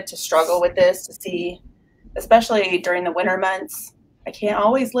really wanted to struggle with this to see, especially during the winter months. I can't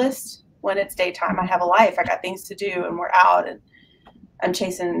always list when it's daytime. I have a life. I got things to do, and we're out, and I'm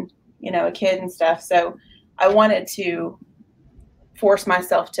chasing, you know, a kid and stuff. So I wanted to force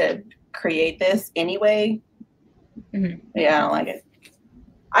myself to create this anyway. Mm-hmm. Yeah, I don't like it.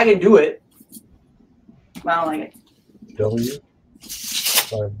 I can do it, but I don't like it. W508DSX.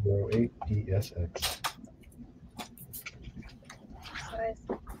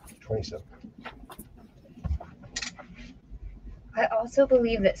 27. I also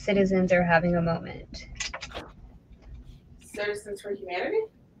believe that citizens are having a moment. Citizens for Humanity?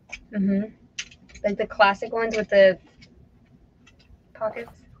 Mm-hmm. Like the classic ones with the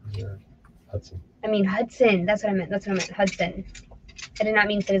pockets. Yeah, Hudson. I mean Hudson. That's what I meant. Hudson. I did not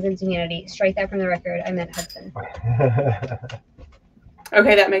mean Citizens Humanity. Strike that from the record. I meant Hudson.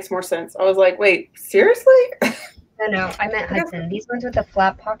 Okay, that makes more sense. I was like, wait, seriously? No, I meant Hudson. These ones with the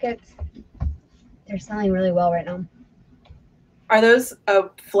flat pockets, they're selling really well right now. Are those a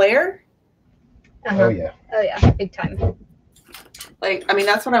flare? Uh-huh. Oh, yeah. Oh, yeah. Big time. Like, I mean,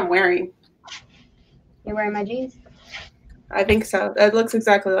 that's what I'm wearing. You're wearing my jeans? I think so. It looks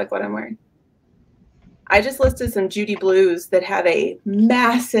exactly like what I'm wearing. I just listed some Judy Blues that have a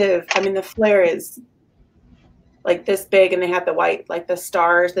massive, I mean, the flare is like this big, and they have the white, like the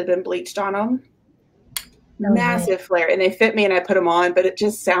stars that have been bleached on them. Oh, massive nice. Flare. And they fit me, and I put them on, but it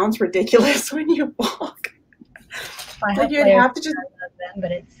just sounds ridiculous when you walk. Like you'd have to just them,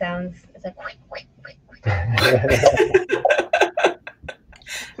 but it sounds, it's like quick, quick, quick, quick.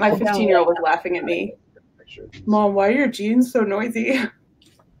 My 15-year-old was laughing at me. Mom, why are your jeans so noisy?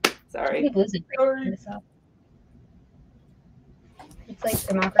 Sorry. Sorry. It's like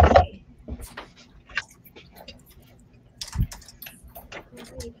democracy.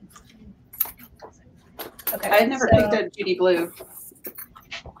 Okay. I had never picked up Judy Blue.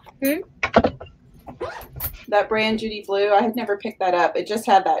 That brand Judy Blue, I had never picked that up. It just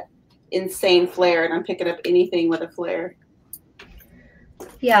had that insane flare, and I'm picking up anything with a flare.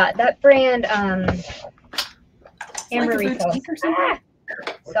 Yeah, that brand, Amber Retail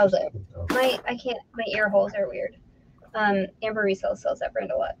sells it. My ear holes are weird. Amber Retail sells that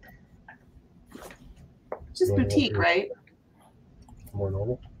brand a lot. Just boutique, right? More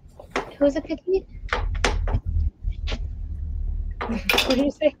normal. Who's a picky? What did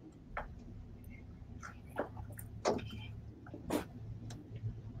you say?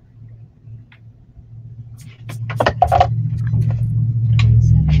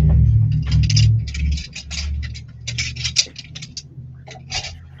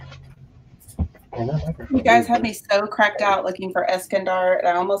 You guys had me so cracked out looking for Eskandar, and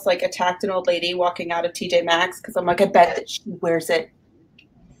I almost like attacked an old lady walking out of TJ Maxx because I'm like, I bet that she wears it.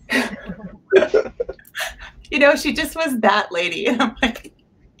 You know, she just was that lady, and I'm like,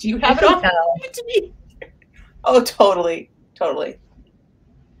 do you have it on? Oh, totally, totally.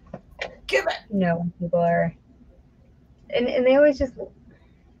 Give it. No, people are, and they always just.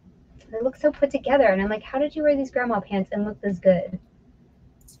 They look so put together. And I'm like, how did you wear these grandma pants and look this good?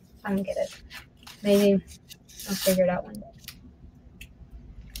 I don't get it. Maybe I'll figure it out one day.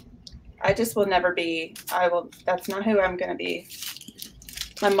 I just will never be. That's not who I'm going to be.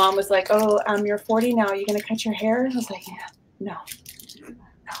 My mom was like, oh, you're 40 now. Are you going to cut your hair? I was like, yeah, no,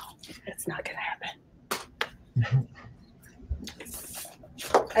 it's not going to happen.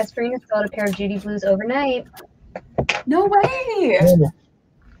 Esperina sold a pair of Judy Blues overnight. No way.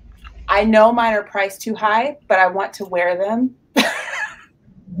 I know mine are priced too high, but I want to wear them.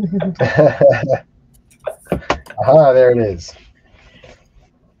 Aha, there it is.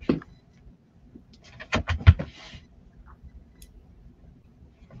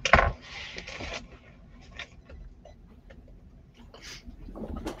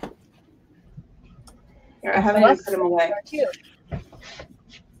 Here, I haven't even put them away.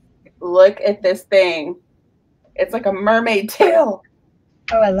 Look at this thing. It's like a mermaid tail.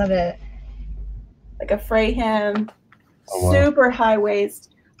 Oh, I love it. Like a fray hem. Oh, wow. Super high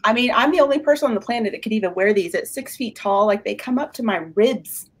waist. I mean, I'm the only person on the planet that could even wear these at 6 feet tall. Like, they come up to my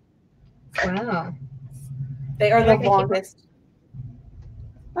ribs. Wow. They are the longest.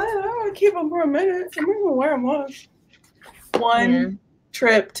 I don't want to keep them for a minute. I'm going to wear them once. One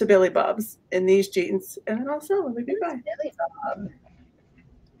trip to Billy Bob's in these jeans, and then I'll sell them. Goodbye. Billy Bob.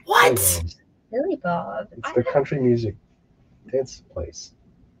 What? Billy Bob. It's the country music dance place.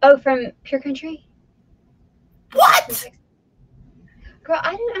 Oh, from Pure Country? What? Girl,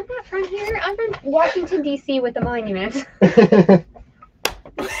 I'm not from here. I'm from Washington, D.C. with the monument. I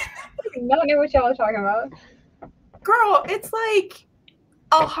don't know what y'all are talking about. Girl, it's like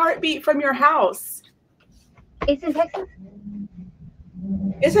a heartbeat from your house. It's in Texas?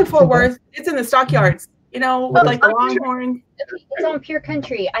 It's in Fort Worth. It's in the stockyards. You know, like the Longhorn. It's on Pure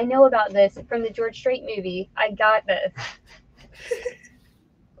Country. I know about this from the George Strait movie. I got this.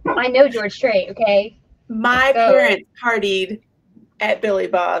 I know George Strait, okay? My parents partied at Billy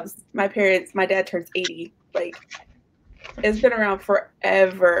Bob's. My dad turns 80. Like, it's been around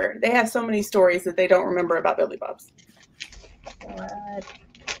forever. They have so many stories that they don't remember about Billy Bob's. What?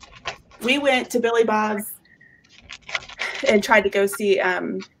 We went to Billy Bob's and tried to go see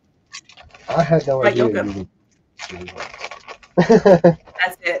I had no idea.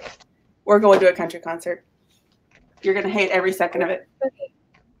 That's it. We're going to a country concert. You're going to hate every second of it.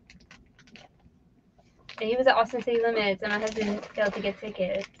 And he was at Austin City Limits, and my husband failed to get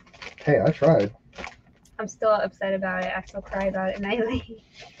tickets. Hey, I tried. I'm still upset about it. I still cry about it nightly.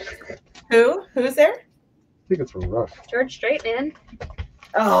 Who's there? Tickets were rough. George Strait, man.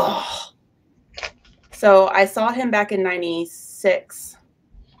 Oh. So I saw him back in 96,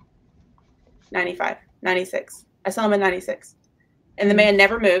 95, 96. I saw him in 96. And the man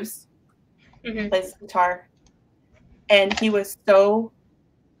never moves. Plays guitar. And he was so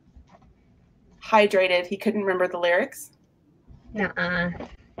hydrated, he couldn't remember the lyrics. Nuh-uh.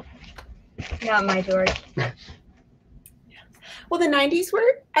 Not my George. Well, the 90s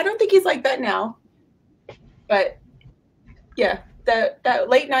were, I don't think he's like that now. But, yeah, that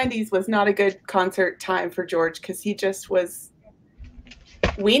late 90s was not a good concert time for George because he just was,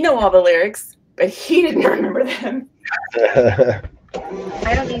 we know all the lyrics, but he didn't remember them. I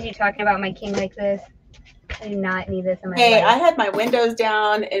don't need you talking about my king like this. I do not need this in my Hey, life. I had my windows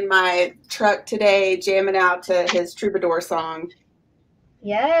down in my truck today, jamming out to his Troubadour song.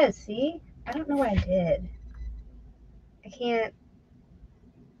 Yes, see? I don't know what I did. I can't.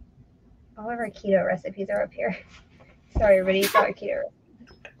 All of our keto recipes are up here. Sorry, everybody. Saw our keto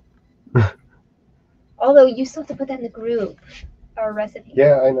recipes. Although, you still have to put that in the group. Our recipe.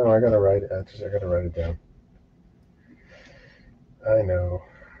 Yeah, I know. I gotta write it. I gotta write it down. I know.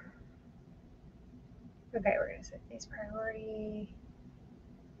 Okay, we're gonna set these priority.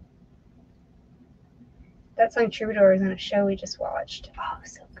 That song Troubadour is in a show we just watched. Oh,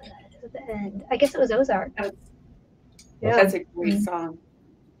 so good at the end. I guess it was Ozark. That's a great song.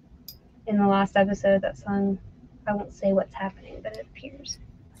 In the last episode, that song, I won't say what's happening, but it appears.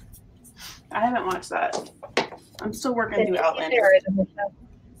 I haven't watched that. I'm still working through Outlander.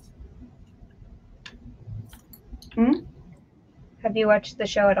 Have you watched the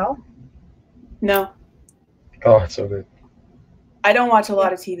show at all? No. Oh, it's so good. I don't watch a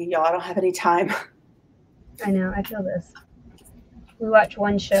lot of TV, y'all. I don't have any time. I know. I feel this. We watch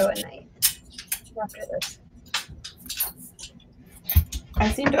one show a night after this.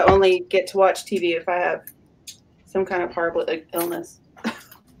 I seem to only get to watch TV if I have some kind of horrible illness.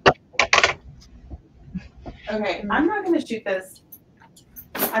 Okay, I'm not going to shoot this.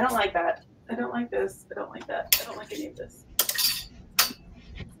 I don't like that. I don't like this. I don't like that. I don't like any of this.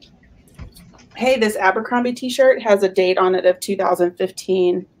 Hey, this Abercrombie t-shirt has a date on it of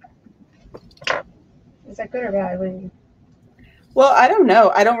 2015. Is that good or bad? What do you mean? Well, I don't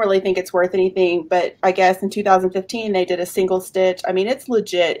know. I don't really think it's worth anything, but I guess in 2015 they did a single stitch. I mean, it's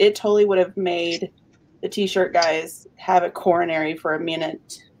legit. It totally would have made the t-shirt guys have a coronary for a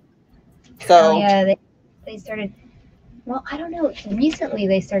minute. So oh, yeah, they started. Well, I don't know. Recently,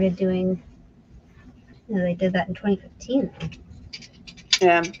 they started doing. They did that in 2015.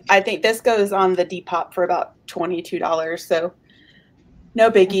 yeah, I think this goes on the Depop for about $22. So no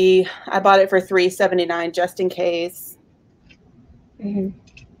biggie. I bought it for $3.79 just in case. Mm-hmm.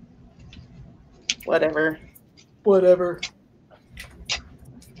 Whatever.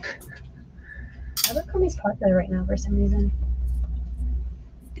 Abercrombie's popular right now for some reason.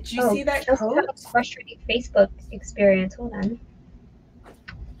 Did you see that Chelsea had coat? a frustrating Facebook experience. Hold on.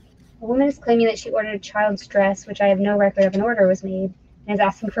 A woman is claiming that she ordered a child's dress, which I have no record of an order was made, and is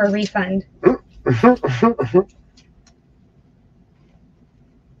asking for a refund.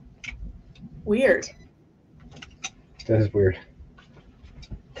 Weird. That is weird.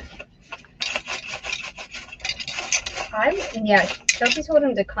 Chelsea told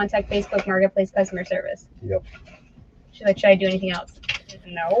him to contact Facebook Marketplace customer service. Yep. She's like, should I do anything else?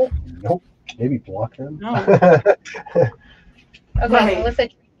 No. Nope. Maybe block them. No. Okay, Right. Melissa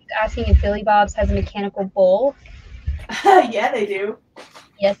is asking if Billy Bob's has a mechanical bull. Yeah, they do.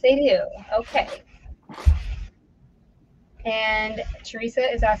 Yes, they do. Okay. And Teresa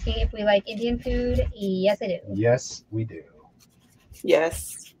is asking if we like Indian food. Yes, I do. Yes, we do.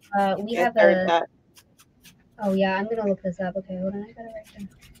 Yes. We I have heard that. Oh, yeah, I'm going to look this up. Okay, hold on. I got it right there.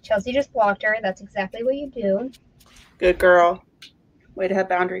 Chelsea just blocked her. That's exactly what you do. Good girl. Way to have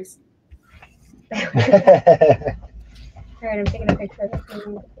boundaries. All right, I'm taking a picture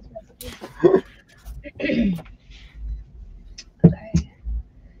of it. Okay.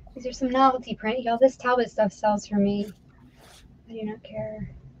 These are some novelty print. Y'all, this Talbot stuff sells for me. I do not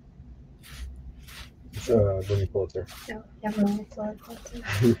care. Let me pull it there. No, never mind. It's all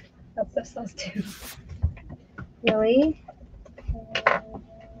too. That stuff sells too. Really?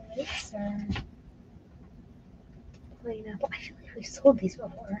 Sir. Pineapple. I feel like we've sold these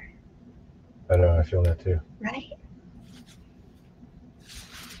before. I know, I feel that too. Right?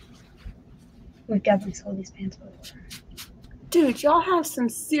 We've definitely sold these pants before. Dude, y'all have some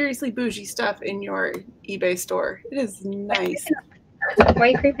seriously bougie stuff in your eBay store. It is nice. Why are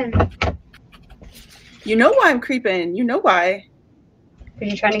you creeping? You know why I'm creeping. You know why. Are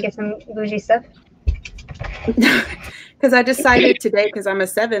you trying to get some bougie stuff? Because I decided today, because I'm a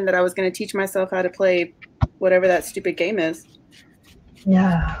 7, that I was going to teach myself how to play whatever that stupid game is.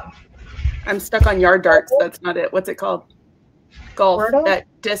 No. I'm stuck on yard darts. That's not it. What's it called? Golf. Wordle? That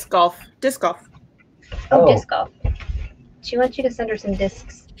disc golf. Disc golf. Oh, Oh. disc golf. She wants you to send her some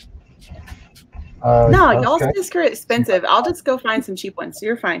discs. No, okay. y'all's discs are expensive. I'll just go find some cheap ones.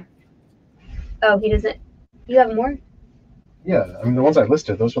 You're fine. Oh, he doesn't. You have more? Yeah, I mean, the ones I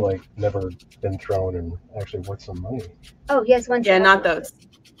listed, those are like never been thrown and actually worth some money. Oh, he has one. Yeah, not those.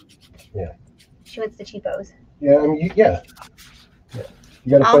 Yeah. She wants the cheapos. Yeah, I mean, yeah.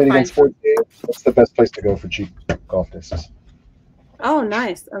 You got to I'll play it find against sports games. That's the best place to go for cheap golf discs. Oh,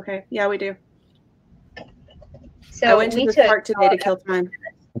 nice. Okay. Yeah, we do. So I went to we the took park today to kill time.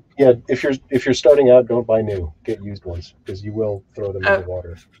 Yeah, if you're starting out, don't buy new. Get used ones because you will throw them in the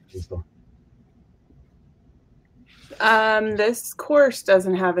water. Use them. This course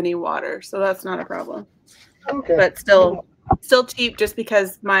doesn't have any water, so that's not a problem. Okay. But still cheap just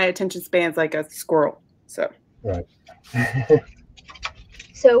because my attention span's like a squirrel. So Right.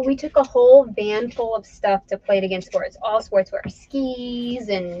 So we took a whole van full of stuff to play it against sports. All sportswear, skis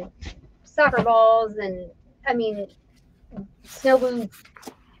and soccer balls, and I mean, snow boots.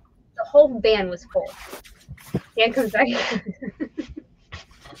 The whole van was full. Dan comes back.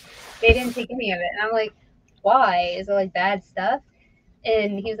 They didn't take any of it, and I'm like, why? Is it like bad stuff?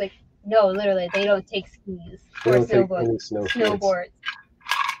 And he was like, no, literally, they don't take skis They or don't take any snowboards.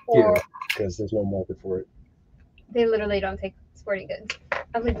 Yeah, Or because there's no market for it. they literally don't take sporting goods.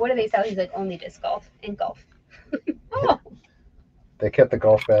 I was like, what do they sell? He's like, only disc golf and golf. Oh. They kept the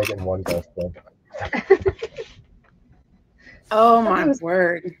golf bag in one golf club. oh my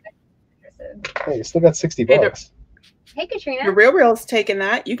word. Hey, you still got $60. Hey, Katrina. The Real Real's taking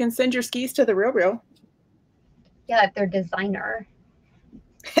that. You can send your skis to the Real Real. Yeah, if they're designer.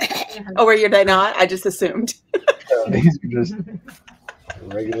 Oh, were they not? I just assumed. These are just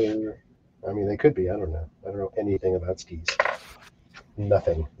regular. I mean, they could be. I don't know. I don't know anything about skis.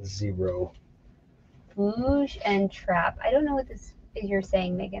 Nothing. Zero. Bouge and trap. I don't know what this is you're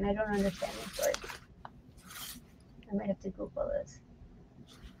saying, Megan. I don't understand this word. I might have to Google this.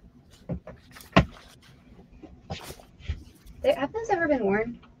 Have those ever been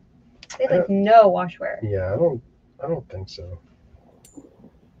worn? They have like no washwear. Yeah, I don't think so.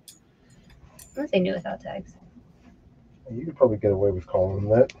 Unless they knew without tags. You could probably get away with calling them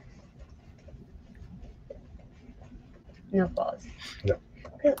that. No flaws. No.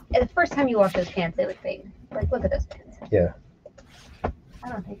 Because the first time you wash those pants, they look fake. Like, look at those pants. Yeah. I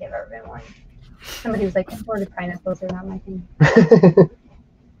don't think they've ever been worn. Somebody was like, imported pineapples are not my thing.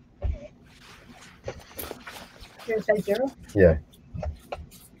 You're a size 0? Yeah.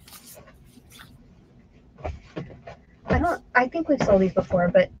 I think we've sold these before,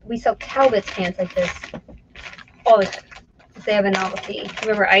 but we sell Calvet's pants like this all the time. They have a novelty.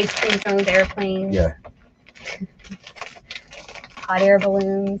 Remember ice cream zones, airplanes? Yeah. Hot air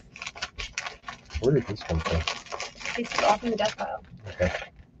balloons. Where did this come from? This is all from the death pile. Okay.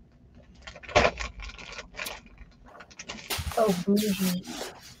 Oh, bougie.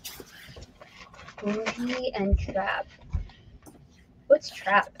 Bougie and trap. What's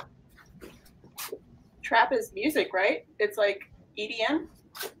trap? Trap is music, right? It's like EDM,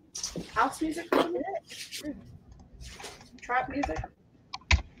 house music. Trap music.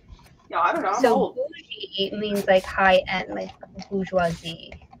 No, I don't know. I'm So old. bougie means like high end, like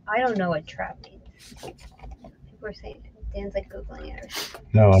bourgeoisie. I don't know what trap means. People are saying Dan's like Googling it or something.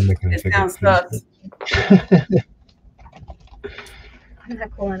 No, I'm making It sounds sus. I'm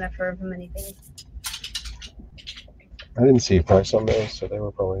not cool enough for many things. I didn't see a price on those, so they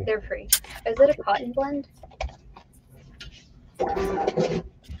were probably. They're free. Is it a cotton blend?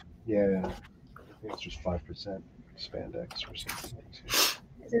 Yeah. I think it's just 5% spandex or something.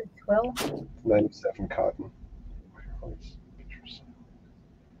 Is it twill? 97 cotton.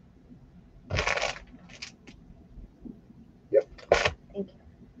 Yep. Thank you.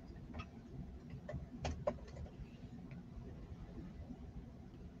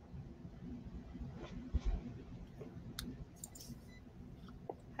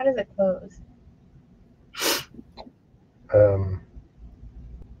 How does it close?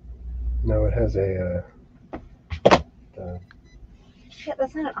 No, it has a. Yeah,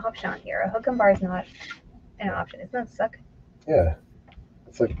 that's not an option on here. A hook and bar is not an option. Isn't that suck? Yeah,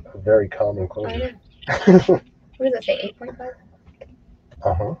 it's like a very common I closure. know. What does it say? 8.5?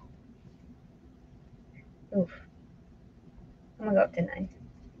 Uh-huh. Oof. I'm gonna go up to 9.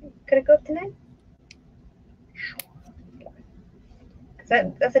 Could it go up to 9?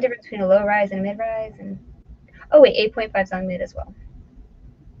 Because that's the difference between a low rise and a mid rise. And oh wait, 8.5 is on mid as well.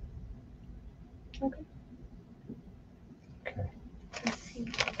 Okay. Okay. Let's see.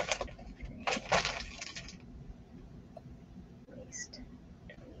 Waist.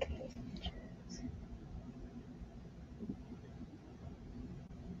 28 inches.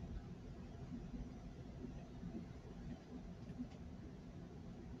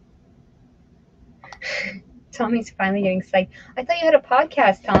 Tommy's finally getting psyched. I thought you had a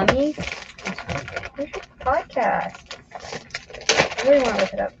podcast, Tommy. Where's your podcast? I really want to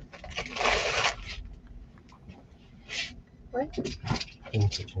look it up. What? I'm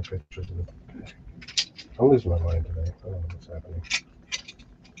taking pictures of it. I'm losing my mind today. I don't know what's happening.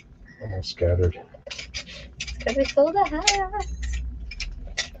 I'm all scattered. It's because we sold a hat.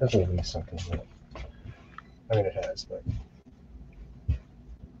 Hasn't really sunk in yet. I mean, it has, but.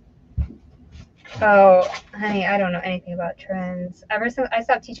 Oh, honey, I don't know anything about trends. Ever since I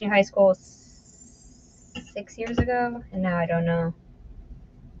stopped teaching high school 6 years ago, and now I don't know.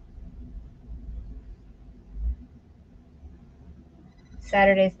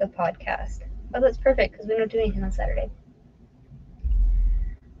 Saturday's the podcast. Oh, that's perfect because we don't do anything on Saturday.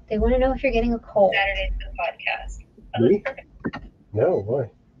 They want to know if you're getting a cold. Saturday's the podcast. Oh, Me? No, why?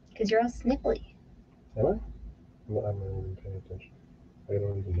 Because you're all sniffly. Am I? I'm not even paying attention. I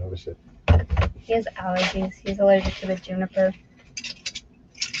don't even notice it. He has allergies. He's allergic to the juniper.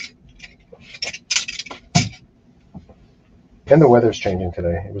 And the weather's changing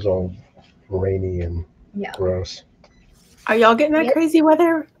today. It was all rainy and Yeah. gross. Are y'all getting that Yep. crazy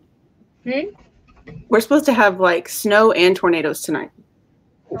weather? We're supposed to have like snow and tornadoes tonight.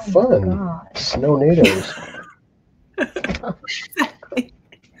 Oh, fun. God. Snow-nados. Exactly.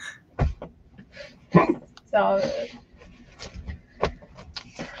 So,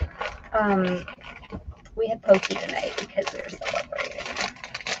 we had pokey tonight because we were celebrating.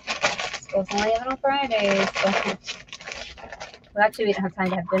 School's only having on Fridays. So. Well, actually, we didn't have time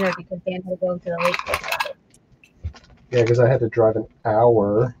to have dinner because Dan had to go to the lake. Yeah, because I had to drive an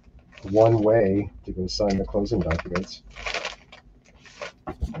hour one way to go sign the closing documents.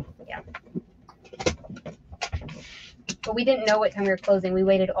 Yeah. But we didn't know what time we were closing. We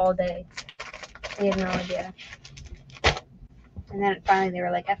waited all day. We had no idea. And then finally they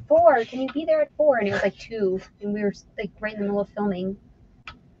were like, at 4, can you be there at 4? And it was like 2. And we were like right in the middle of filming.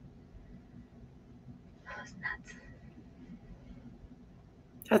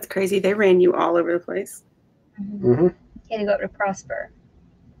 That's crazy. They ran you all over the place. Mm-hmm. You had to go up to Prosper.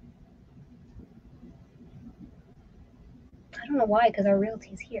 I don't know why, because our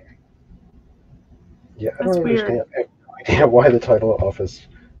realty's here. Yeah, I That's don't weird. understand. I have no idea why the title office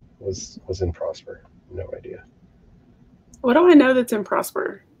was in Prosper. No idea. What do I know that's in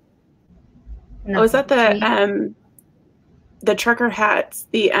Prosper? Oh, is that the trucker hats?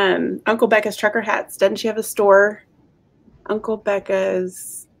 The Uncle Becca's trucker hats. Doesn't she have a store? Uncle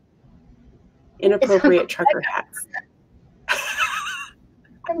Becca's inappropriate trucker hats.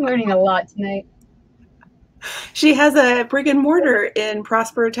 I'm learning a lot tonight. She has a brick and mortar in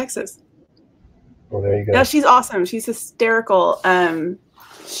Prosper, Texas. Well, there you go. No, she's awesome. She's hysterical.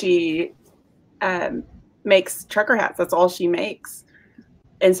 She makes trucker hats. That's all she makes.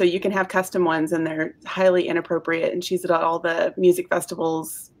 And so you can have custom ones, and they're highly inappropriate. And she's at all the music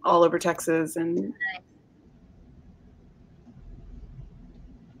festivals all over Texas. And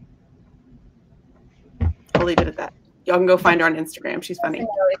I'll leave it at that. Y'all can go find her on Instagram. She's funny.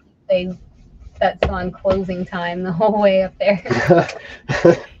 That's on closing time the whole way up there.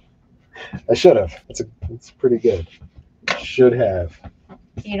 I should have. It's pretty good. Should have.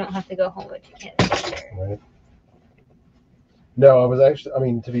 You don't have to go home if you can't. Right. No, I was actually. I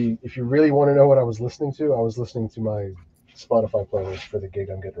mean, if you really want to know what I was listening to, I was listening to my Spotify playlist for the gig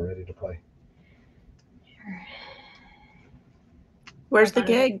I'm getting ready to play. Sure. Where's the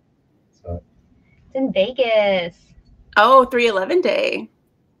gig? It's in Vegas. Oh, 311 Day.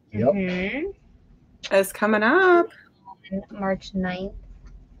 Yep. Mm-hmm. It's coming up. On March 9th.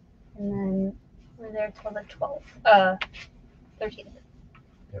 And then we're there till the 12th. 13th.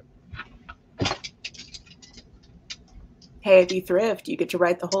 Yep. Hey, if you thrift, you get to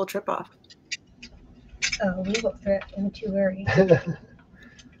write the whole trip off. Oh, we will thrift. I'm too worried. I don't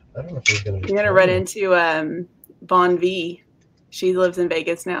know if he's going to. You're going to run into Von V. She lives in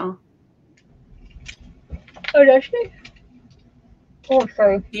Vegas now. Oh, does she? Oh,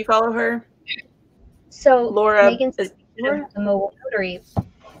 sorry. Do you follow her? So Laura Megan's is the mobile notary,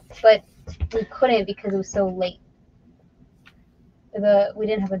 but we couldn't because it was so late. We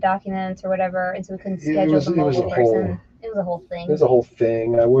didn't have the documents or whatever, and so we couldn't schedule the mobile person. It was a whole thing. It was a whole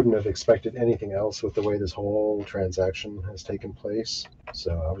thing. I wouldn't have expected anything else with the way this whole transaction has taken place.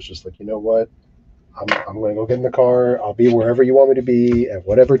 So I was just like, you know what? I'm going to go get in the car. I'll be wherever you want me to be at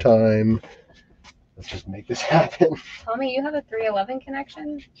whatever time. Let's just make this happen. Tommy, you have a 311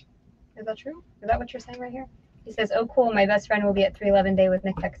 connection? Is that true? Is that what you're saying right here? He says, oh, cool. My best friend will be at 311 Day with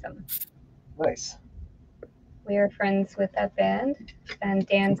Nick Hexum. Nice. We are friends with that band. And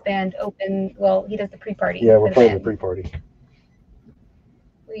Dan's band he does the pre-party. Yeah, we're playing the pre-party.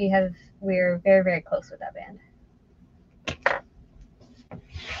 We're very, very close with that band.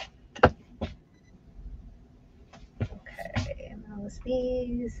 Okay, I'm gonna list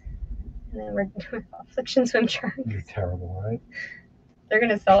these. And then we're doing Affliction swim trunks. You're terrible, right? They're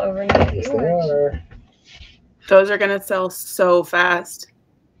gonna sell overnight. Yes, they are. Those are going to sell so fast.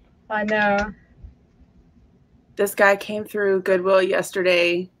 I know. This guy came through Goodwill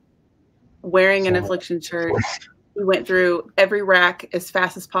yesterday wearing an Affliction shirt. We went through every rack as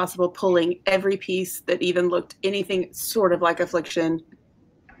fast as possible, pulling every piece that even looked anything sort of like Affliction.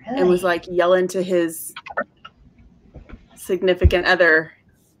 Really? And was like yelling to his significant other.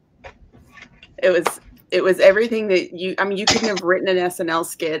 It was everything that you couldn't have written an SNL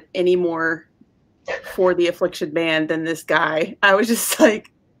skit anymore for the Affliction band than this guy. I was just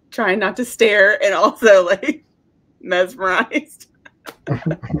like trying not to stare and also like mesmerized.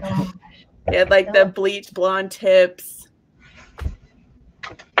 He had like the bleach blonde tips.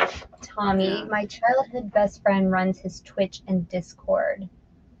 Tommy, my childhood best friend runs his Twitch and Discord.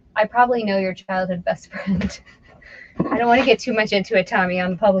 I probably know your childhood best friend. I don't want to get too much into it, Tommy,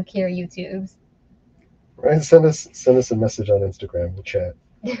 on public here YouTubes. Right, send us a message on Instagram. We'll chat.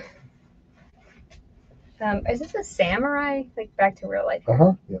 Is this a samurai? Like back to real life?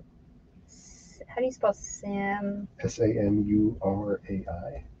 Uh-huh. Yep. How do you spell Sam?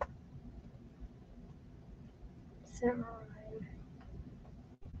 SAMURAI. Samurai.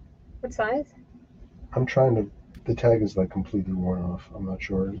 What size? The tag is like completely worn off. I'm not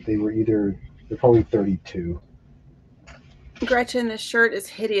sure. They're probably 32. Gretchen, this shirt is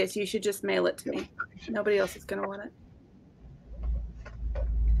hideous. You should just mail it to me. Nobody else is going to want it.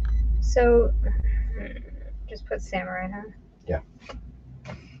 So, just put samurai, huh? Yeah.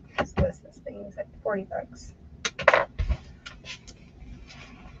 Just list this thing. It's like $40.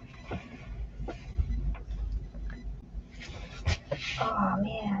 Oh,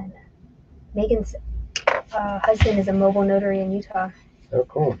 man. Megan's husband is a mobile notary in Utah. Oh,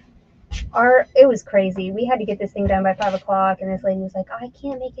 cool. It was crazy. We had to get this thing done by 5 o'clock, and this lady was like, I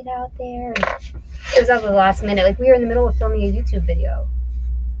can't make it out there. And it was at the last minute. Like, we were in the middle of filming a YouTube video.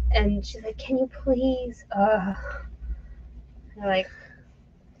 And she's like, can you please? Like,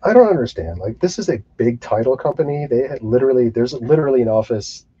 I don't understand. Like, this is a big title company. There's literally an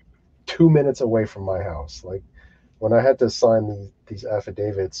office 2 minutes away from my house. Like, when I had to sign these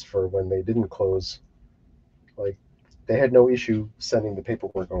affidavits for when they didn't close, like, they had no issue sending the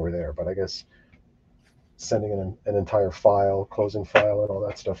paperwork over there. But I guess sending an entire file, closing file, and all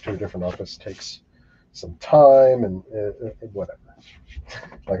that stuff to a different office takes some time and whatever.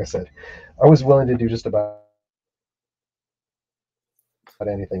 Like I said, I was willing to do just about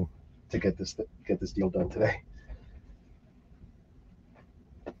anything to get this deal done today.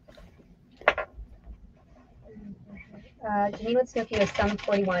 Janine wants to know if you have Sum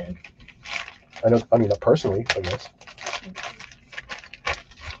 41. I mean, personally, I guess.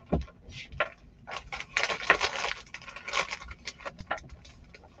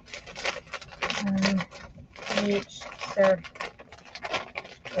 Each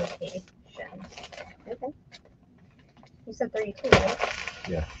certification. Okay. You said 32, right?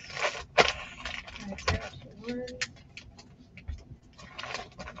 Yeah.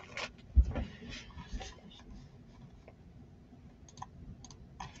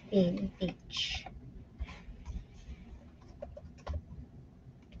 Beach.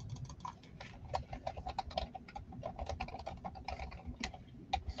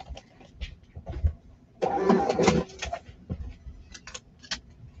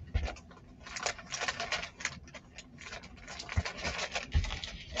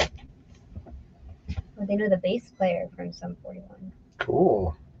 Oh, they know the bass player from Sum 41.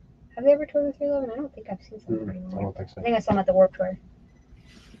 Cool. Have they ever toured with 311? I don't think I've seen Sum 41. I don't think so. I think I saw them at the Warped Tour.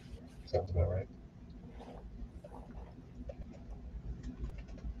 Sounds about right.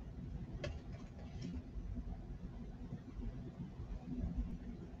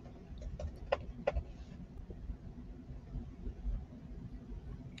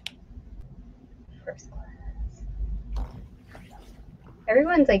 First class.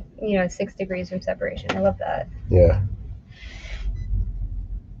 Everyone's like, 6 degrees from separation. I love that. Yeah.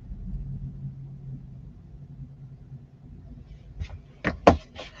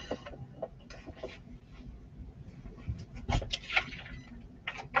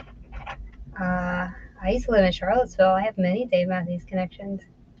 I used to live in Charlottesville. I have many Dave Matthews connections.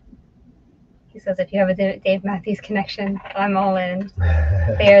 He says if you have a Dave Matthews connection, I'm all in.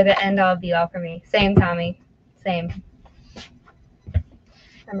 They are the end all be all for me. Same, Tommy. Same.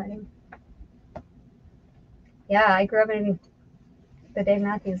 I'm ready. Yeah, I grew up in the Dave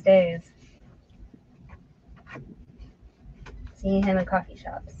Matthews days. Seeing him in coffee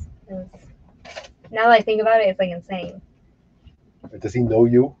shops. Now that I think about it, it's like insane. Does he know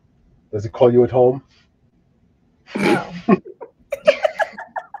you? Does he call you at home? No.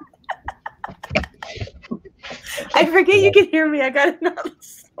 I forget you can hear me. I got another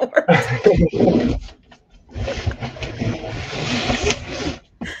sword.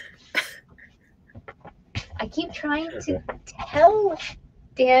 I keep trying to tell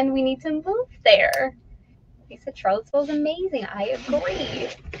Dan we need to move there. He said Charlottesville's amazing. I agree.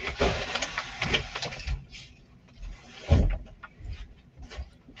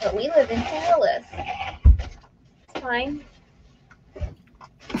 But we live in Dallas. It's fine.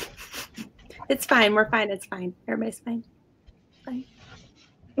 It's fine. We're fine. It's fine. Everybody's fine. Fine.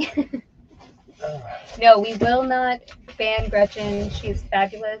 No, we will not ban Gretchen. She's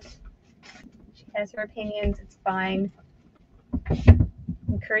fabulous. She has her opinions. It's fine.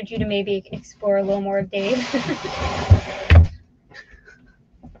 Encourage you to maybe explore a little more of Dave.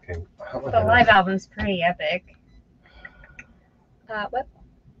 Okay. The live album's pretty epic. What?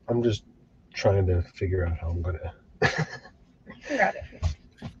 I'm just trying to figure out how I'm gonna. I forgot it.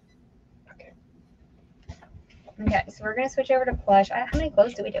 Okay, so we're gonna switch over to plush. How many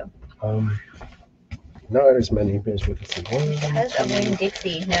clothes do we do? Not as many as we can see. Because of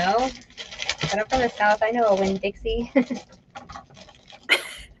Winn-Dixie, no? But I'm from the South. I know a Winn-Dixie.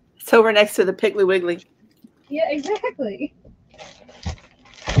 So we're next to the Piggly Wiggly. Yeah, exactly.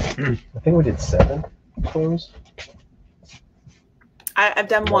 I think we did 7 clothes. I've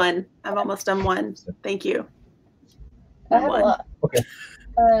done one. I've almost done one. Thank you. I have a lot. Okay.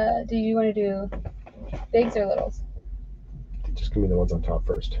 Do you want to do bigs or littles? Just give me the ones on top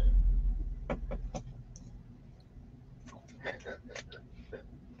first.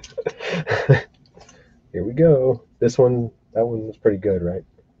 Here we go. That one was pretty good, right?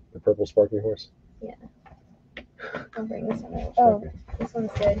 The purple sparkly horse. Yeah. I'll bring this one out. Oh, okay. This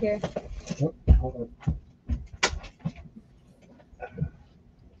one's good here. Oh, hold on.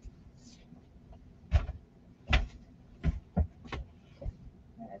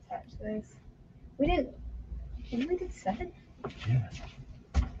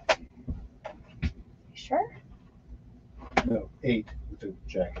 No, 8 with the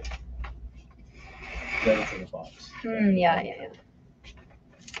jacket. Then it's in the box. Yeah.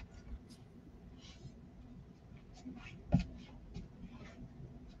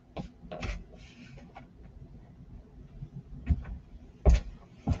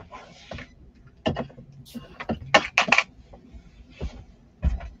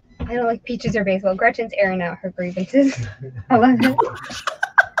 I don't like peaches or basil. Gretchen's airing out her grievances. I love it.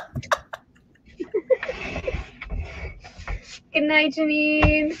 Good night,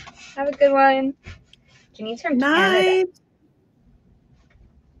 Janine. Have a good one. Janine's from Canada.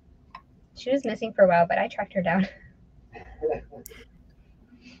 She was missing for a while, but I tracked her down.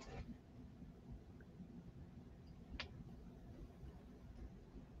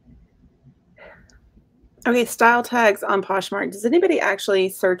 Okay, style tags on Poshmark. Does anybody actually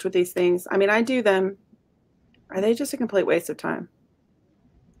search with these things? I mean, I do them. Are they just a complete waste of time?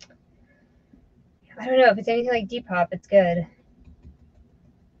 I don't know. If it's anything like Depop, it's good.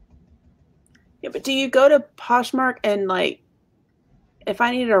 Yeah, but do you go to Poshmark and, like, if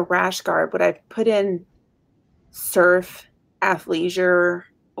I needed a rash guard, would I put in surf, athleisure,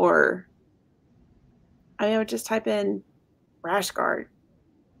 or I would just type in rash guard.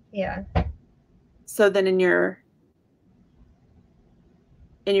 Yeah. So then in your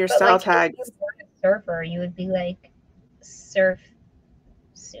style tags, if you were a surfer, you would be like surf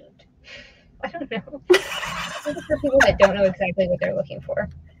suit. I don't know. It's for people that don't know exactly what they're looking for.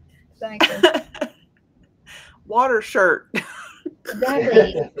 Does that make sense? Water shirt.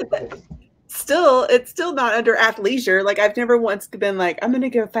 Exactly. It's still not under athleisure. Like, I've never once been like, I'm gonna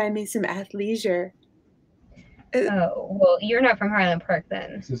go find me some athleisure. Oh, well, you're not from Highland Park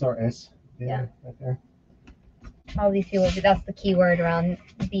then. This is our S. Yeah. Right there. All these people, that's the key word around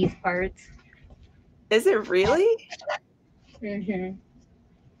these parts. Is it really? Mm-hmm.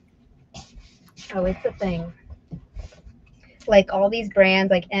 Oh, it's a thing. Like all these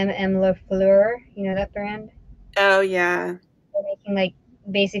brands, like M. Le Fleur, you know that brand? Oh, yeah. They're making like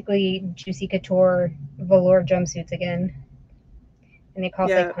basically Juicy Couture velour jumpsuits again. And they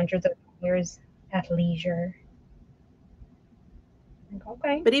cost like hundreds of dollars athleisure. Like,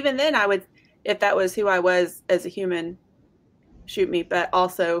 okay. But even then, I would, if that was who I was as a human, shoot me. But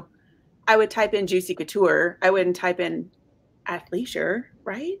also, I would type in Juicy Couture. I wouldn't type in athleisure,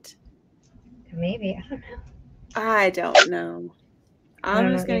 right? Maybe. I don't know.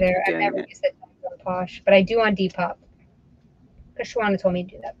 I'm just going to keep doing I've never it. used it on Posh, but I do on Depop. Because Shawana told me to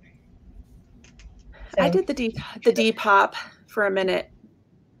do that. So, I did the Depop for a minute,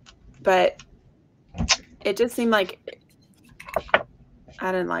 but it just seemed like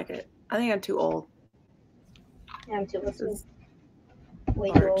I didn't like it. I think I'm too old. Yeah, I'm too old.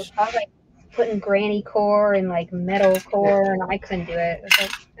 Way too old. I was like putting granny core and like metal core, and I couldn't do it. It was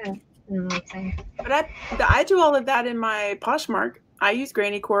like, didn't make sense. But I do all of that in my Poshmark. I use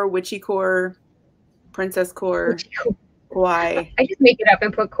granny core, witchy core, princess core. Why? I just make it up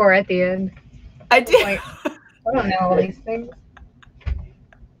and put core at the end. I do. Like, I don't know all these things.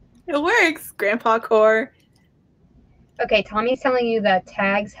 It works. Grandpa core. Okay, Tommy's telling you that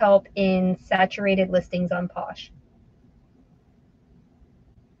tags help in saturated listings on Posh.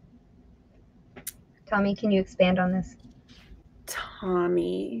 Tommy, can you expand on this?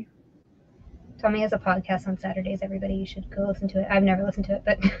 Tommy has a podcast on Saturdays, everybody. You should go listen to it. I've never listened to it,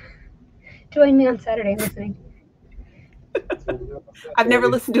 but join me on Saturday listening. I've never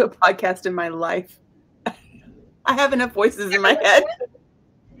listened to a podcast in my life. I have enough voices in my head.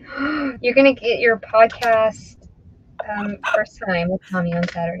 You're going to get your podcast first time with Tommy on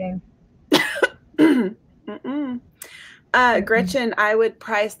Saturday. Gretchen, I would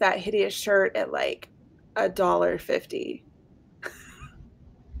price that hideous shirt at like $1.50.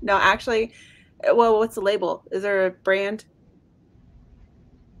 No, actually, well, what's the label? Is there a brand?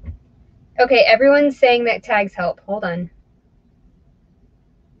 Okay, everyone's saying that tags help. Hold on.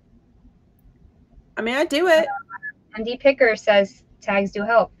 I mean, I do it. Andy Picker says tags do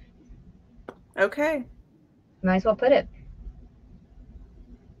help. Okay. Might as well put it.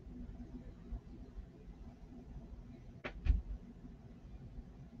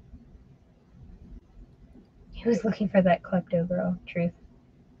 He was looking for that klepto girl. Truth.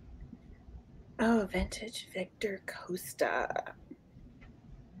 Oh, vintage Victor Costa.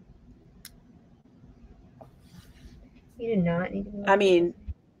 You do not need to. I mean,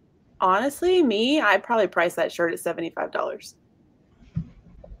 honestly, I'd probably price that shirt at $75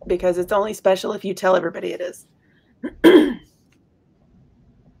 because it's only special if you tell everybody it is.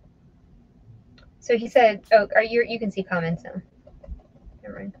 So he said, "Oh, you can see comments now."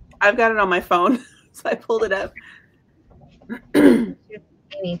 Never mind. I've got it on my phone, so I pulled it up. I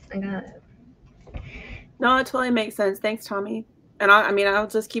got it. No, it totally makes sense. Thanks, Tommy. And I mean, I'll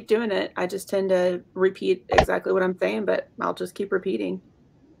just keep doing it. I just tend to repeat exactly what I'm saying, but I'll just keep repeating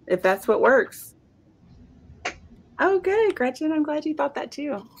if that's what works. Oh, good, Gretchen. I'm glad you thought that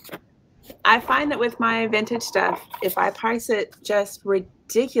too. I find that with my vintage stuff, if I price it just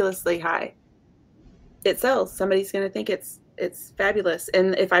ridiculously high, it sells. Somebody's going to think it's fabulous.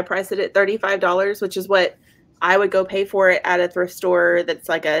 And if I price it at $35, which is what I would go pay for it at a thrift store that's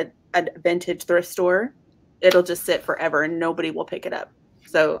like a vintage thrift store, it'll just sit forever and nobody will pick it up.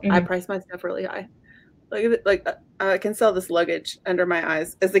 So I price my stuff really high. Like I can sell this luggage under my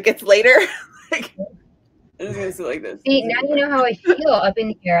eyes as it gets later. Like, I'm just gonna sit like this. See, now you know how I feel up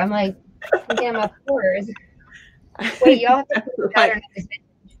in here. I'm like, thinking my pores. Wait, y'all have to put the pattern of this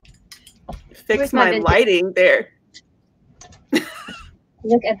vintage. Fix my lighting there.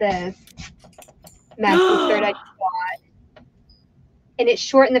 Look at this. Maxi skirt I just bought. And it's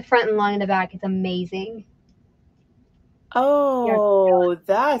short in the front and long in the back. It's amazing. Oh,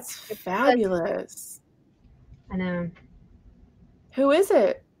 that's fabulous. I know. Who is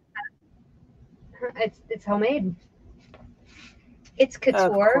it? It's homemade. It's couture.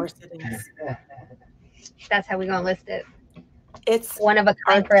 Of course it is. That's how we're gonna list it. It's one of a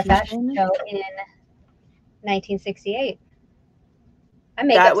kind for a fashion show in 1968. I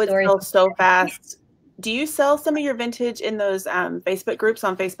make that up would stories sell so fast. Do you sell some of your vintage in those Facebook groups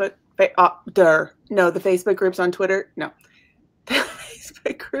on Facebook? No, the Facebook groups on Twitter. No, the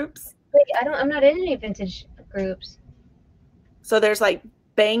Facebook groups. Wait, I'm not in any vintage groups. So there's like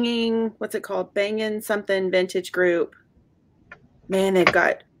banging. What's it called? Banging something vintage group. Man, they've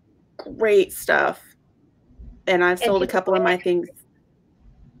got great stuff. And I've sold a couple of my things.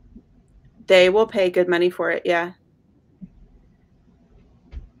 They will pay good money for it. Yeah.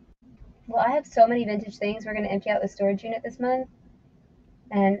 Well, I have so many vintage things. We're going to empty out the storage unit this month.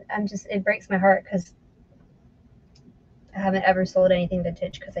 And it breaks my heart because I haven't ever sold anything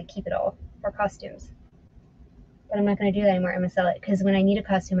vintage because I keep it all for costumes. But I'm not going to do that anymore. I'm going to sell it because when I need a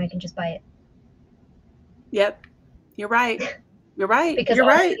costume, I can just buy it. Yep. You're right. You're right. Because you're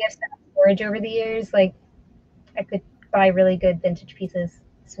right. I've set up storage over the years. Like, I could buy really good vintage pieces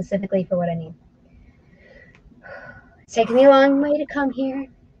specifically for what I need. It's taken me a long way to come here.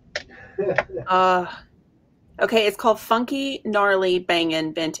 Okay, it's called Funky Gnarly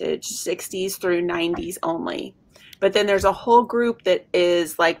Bangin' Vintage, 60s through 90s only. But then there's a whole group that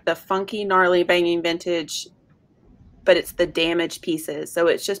is like the Funky Gnarly Banging Vintage, but it's the damaged pieces. So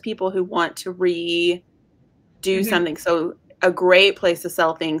it's just people who want to redo something. So a great place to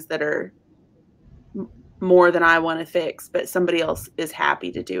sell things that are more than I want to fix, but somebody else is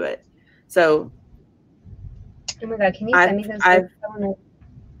happy to do it. So oh my God, can you send me those?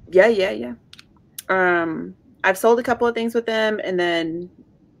 Yeah. I've sold a couple of things with them, and then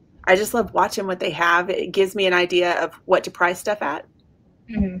I just love watching what they have. It gives me an idea of what to price stuff at,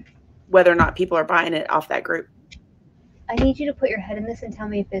 whether or not people are buying it off that group. I need you to put your head in this and tell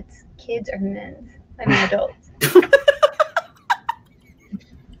me if it's kids or men's. I mean adults.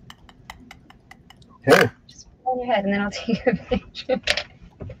 Okay. Just put it on your head and then I'll take a picture.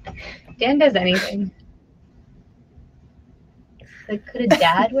 Dan does anything. Like, could a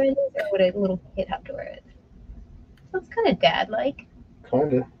dad wear this, or would a little kid have to wear it? Sounds kind of dad-like.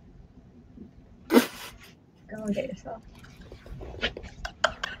 Kinda. Go and get yourself.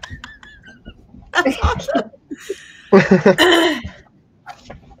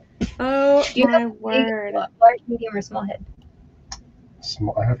 Oh my word! Large, medium, or small head?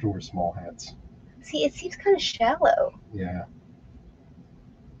 Small. I have to wear small hats. See, it seems kind of shallow. Yeah.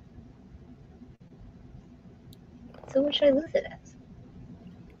 So what should I lose it as?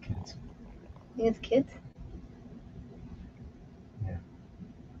 Kids. I think it's kids? Yeah.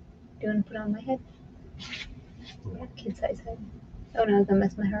 Do you want to put it on my head? Yeah. I have kid size head. Oh no, I'm gonna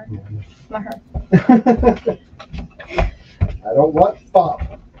mess my hair. Yeah. My hair. I don't want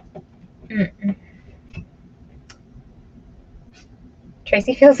fop.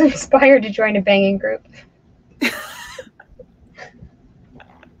 Tracy feels inspired to join a banging group.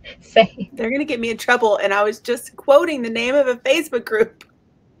 Say. They're going to get me in trouble, and I was just quoting the name of a Facebook group.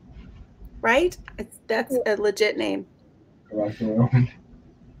 Right? That's a legit name.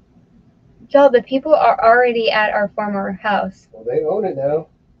 Y'all, the people are already at our former house. Well, they own it now.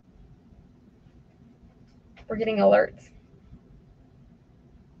 We're getting alerts.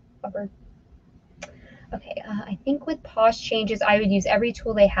 Okay, I think with Posh changes, I would use every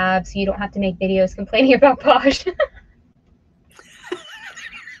tool they have so you don't have to make videos complaining about Posh.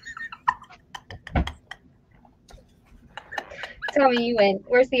 Tell me you win.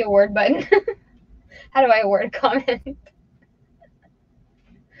 Where's the award button? How do I award a comment?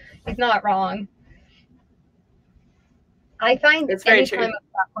 He's not wrong. I find It's very anytime true.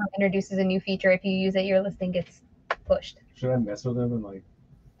 a platform introduces a new feature, if you use it, your listing gets pushed. Should I mess with them and like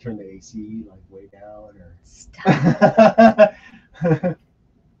turn the AC like way down or? Stop.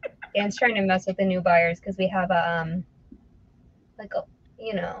 Dan's trying to mess with the new buyers because we have a like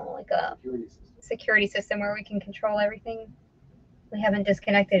a security system where we can control everything. We haven't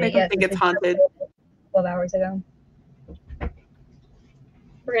disconnected Make it yet. them think since it's we haunted. 12 hours ago.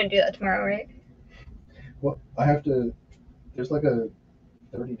 We're gonna do that tomorrow, right? Well, I have to. There's like a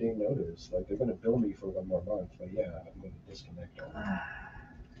 30-day notice. Like they're gonna bill me for 1 more month. But yeah, I'm gonna disconnect all.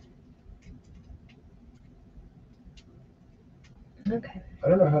 Okay. I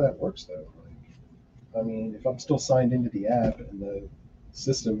don't know how that works though. Like, I mean, if I'm still signed into the app and the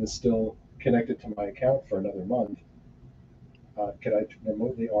system is still connected to my account for another month, could I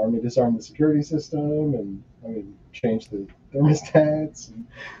remotely arm and disarm the security system and change the thermostats?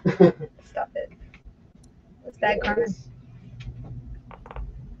 Stop it. It's bad karma.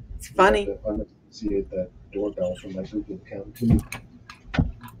 It's funny. I'm going to see that doorbell from my Google account too.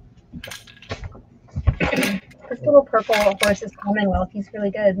 This little purple horse is Commonwealth. He's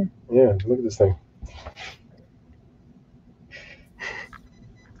really good. Yeah, look at this thing.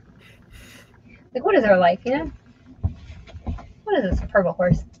 Like, what is our life, you know? What is this purple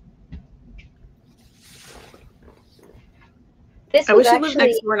horse? This I was wish you lived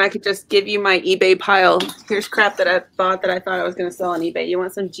next door and I could just give you my eBay pile. Here's crap that I bought that I thought I was going to sell on eBay. You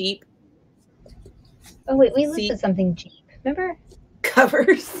want some Jeep Oh, wait, we listed something Jeep. Remember?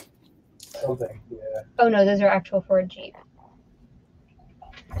 covers? Something, yeah. Oh, no, those are actual Ford Jeep.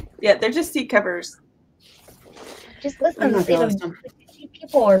 Yeah, they're just seat covers. Just listen I'm to not them. gonna list them.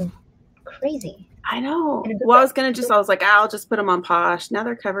 People are crazy. I know. Well, I was like, I'll just put them on Posh. Now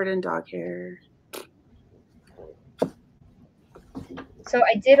they're covered in dog hair. So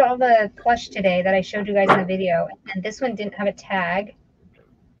I did all the plush today that I showed you guys in the video, and this one didn't have a tag.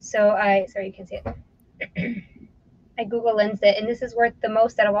 So sorry, you can see it. I Google Lensed it, and this is worth the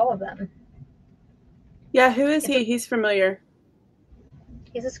most out of all of them. Yeah, who is he? He's familiar.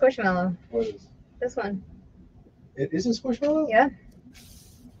 He's a Squishmallow. What is This one. it? Is it Squishmallow? Yeah.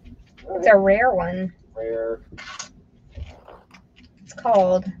 All It's right. a rare one. Rare. It's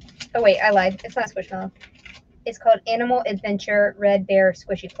called, oh wait, I lied. It's not Squishmallow. It's called Animal Adventure Red Bear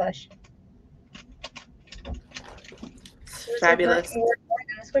Squishy Plush. Fabulous. More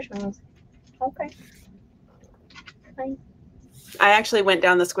than the Squishmallows. Okay. Fine. I actually went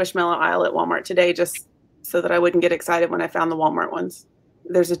down the Squishmallow aisle at Walmart today just so that I wouldn't get excited when I found the Walmart ones.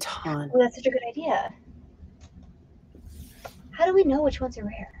 There's a ton. Oh, that's such a good idea. How do we know which ones are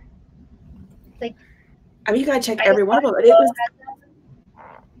rare? Like, I mean, you gotta check every one of them. It was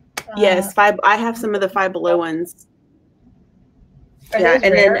yes, I have some of the Five Below ones. Yeah,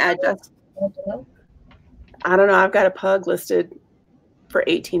 and rare? then I don't know. I've got a pug listed for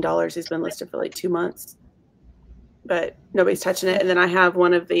 $18. He's been listed for like 2 months, but nobody's touching it. And then I have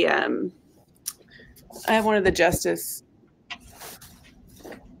one of the Justice.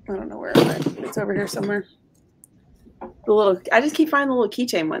 I don't know where, but it's over here somewhere. I just keep finding the little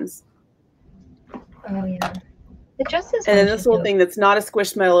keychain ones. Oh yeah, the Justice. And then this little thing that's not a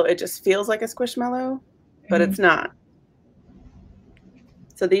Squishmallow, it just feels like a Squishmallow, but it's not.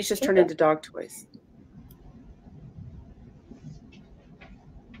 So these just turn into dog toys.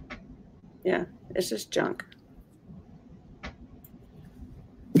 Yeah, it's just junk.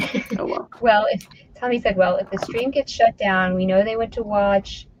 Oh well. Well, Tommy said, if the stream gets shut down, we know they went to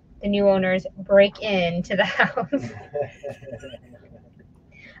watch the new owners break into the house.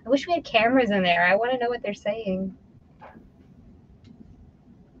 I wish we had cameras in there. I want to know what they're saying.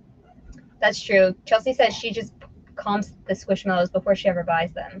 That's true. Chelsea says she just calms the Squishmallows before she ever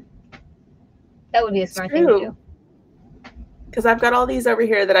buys them. That would be a smart thing to do. Because I've got all these over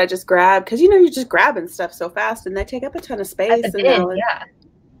here that I just grab. Because, you're just grabbing stuff so fast and they take up a ton of space. At the bin, yeah.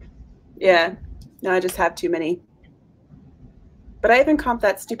 Yeah. No, I just have too many. But I even comped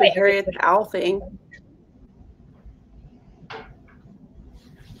that stupid Harriet the Owl thing.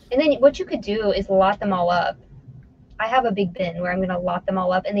 And then what you could do is lot them all up. I have a big bin where I'm going to lot them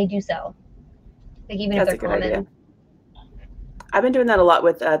all up, and they do sell. Like, even if they're common. Idea. I've been doing that a lot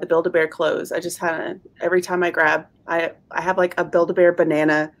with the Build-A-Bear clothes. I just every time I grab, I have like a Build-A-Bear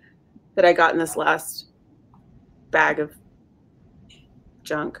banana that I got in this last bag of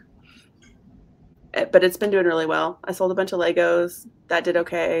junk. But it's been doing really well. I sold a bunch of Legos. That did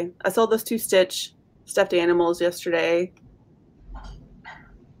okay. I sold those 2 Stitch stuffed animals yesterday.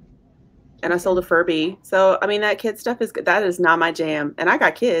 And I sold a Furby. So, I mean, that kid stuff is good. That is not my jam. And I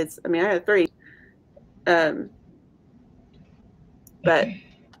got kids. I mean, I have 3. But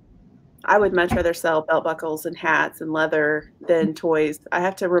I would much rather sell belt buckles and hats and leather than toys. I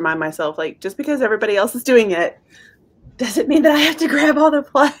have to remind myself, like, just because everybody else is doing it doesn't mean that I have to grab all the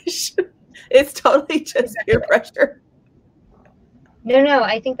plush. It's totally just peer pressure. No,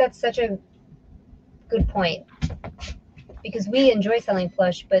 I think that's such a good point. Because we enjoy selling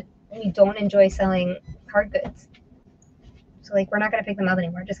plush, but we don't enjoy selling hard goods. So, like, we're not going to pick them up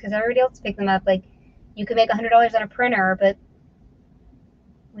anymore just because everybody else picked them up. Like, you can make $100 on a printer, but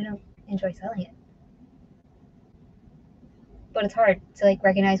we don't enjoy selling it. But it's hard to, like,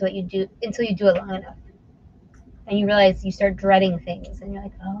 recognize what you do until you do it long enough. And you realize you start dreading things, and you're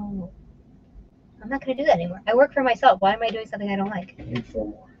like, oh, I'm not going to do that anymore. I work for myself. Why am I doing something I don't like? I need 4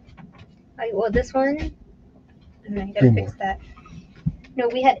 more. Well, this one, I don't know, you got to fix that. No,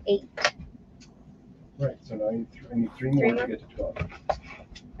 we had 8. Right, so now I need 3 more to get to 12.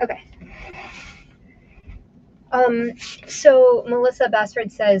 Okay. So Melissa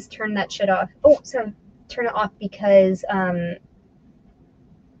Bassford says, turn that shit off. Oh, so turn it off because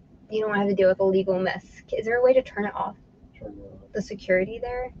you don't have to deal with a legal mess. Is there a way to turn it off? Turn it off. The security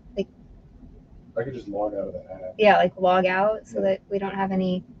there? Like, I could just log out of the app. yeah, like log out so that we don't have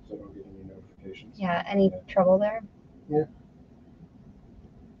any, So I don't get any notifications. yeah, any trouble there. Yeah.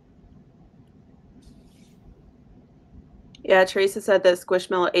 Yeah, Teresa said the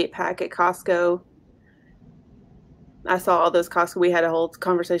Squishmallow 8-pack at Costco. I saw all those Costco. We had a whole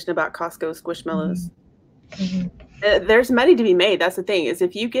conversation about Costco Squishmallows. Mm-hmm. There's money to be made. That's the thing, is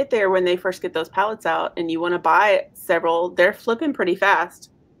if you get there when they first get those pallets out and you want to buy several, they're flipping pretty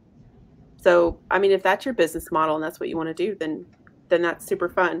fast. So, I mean, if that's your business model and that's what you want to do, then that's super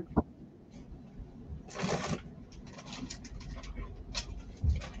fun.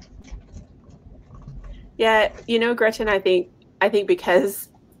 Yeah, you know, Gretchen, I think because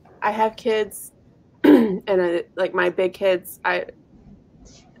I have kids and like my big kids,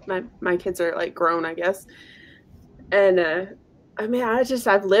 my kids are like grown, I guess. And I mean,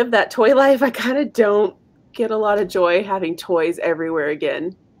 I've lived that toy life. I kind of don't get a lot of joy having toys everywhere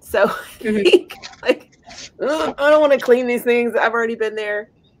again. So I think, like, I don't want to clean these things. I've already been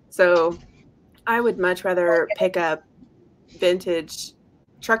there. So I would much rather pick up vintage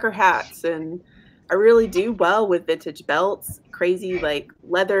trucker hats, and I really do well with vintage belts, crazy like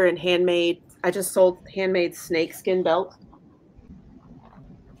leather and handmade. I just sold handmade snakeskin belt.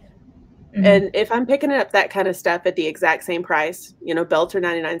 And if I'm picking up that kind of stuff at the exact same price, you know, belts are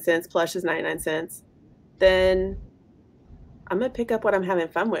 99 cents, plush is 99 cents, then I'm going to pick up what I'm having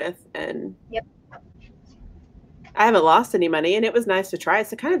fun with. And yep. I haven't lost any money, and it was nice to try.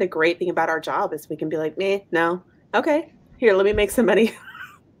 So kind of the great thing about our job is we can be like, meh, no, okay, here, let me make some money.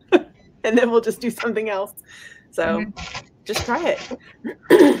 And then we'll just do something else. So just try it.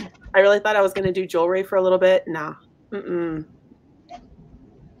 I really thought I was going to do jewelry for a little bit. Nah. No.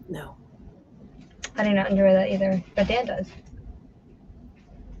 I do not enjoy that either, but Dan does.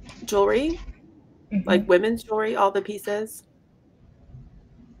 Jewelry? Like women's jewelry, all the pieces?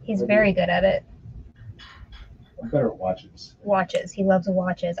 He's very good at it. I'm better at watches. Watches. He loves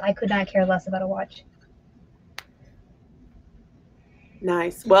watches. I could not care less about a watch.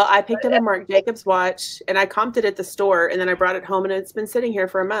 Nice. Well, I picked up a Marc Jacobs watch, and I comped it at the store, and then I brought it home, and it's been sitting here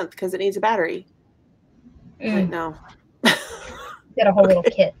for a month because it needs a battery. Like, no. Get a whole little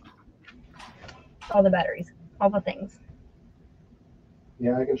kit. All the batteries. All the things.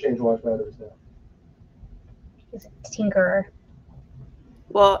 Yeah, I can change watch batteries now. He's a tinkerer.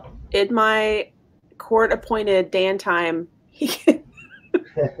 Well, in my court-appointed Dan time, he can...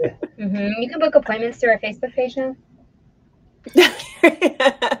 You can book appointments through our Facebook page now.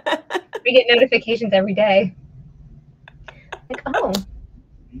 We get notifications every day. Like, oh.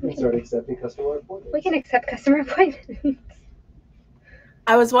 You can start accepting customer appointments. We can accept customer appointments.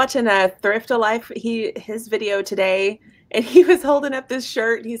 I was watching a Thrift Alive, his video today, and he was holding up this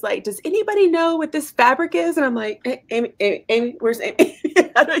shirt. He's like, does anybody know what this fabric is? And I'm like, Amy, where's Amy?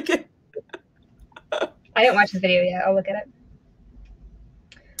 How do I get... I didn't watch this video yet. I'll look at it.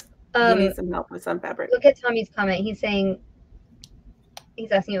 You need some help with some fabric. Look at Tommy's comment. He's saying,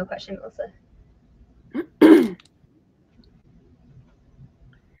 he's asking you a question, Melissa.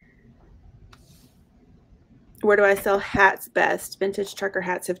 Where do I sell hats best? Vintage trucker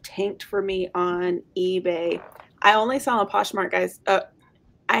hats have tanked for me on eBay. I only sell on Poshmark, guys.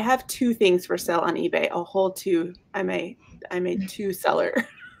 I have 2 things for sale on eBay. A whole 2. I'm a 2 seller.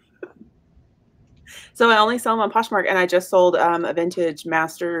 So I only sell them on Poshmark, and I just sold a vintage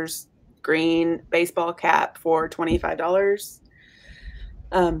Masters green baseball cap for $25.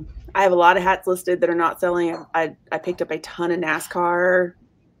 I have a lot of hats listed that are not selling. I picked up a ton of NASCAR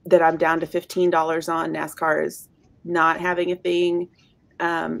that I'm down to $15 on. NASCAR is not having a thing.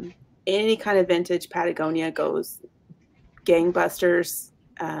 any kind of vintage Patagonia goes gangbusters,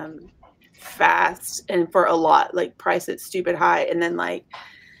 fast, and for a lot, like price it stupid high. And then like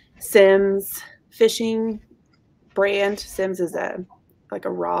Sims fishing brand, Sims is like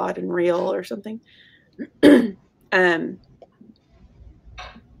a rod and reel or something. They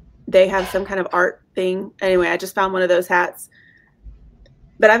have some kind of art thing. Anyway, I just found one of those hats.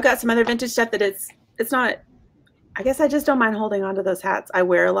 But I've got some other vintage stuff that it's not, I guess I just don't mind holding on to those hats. I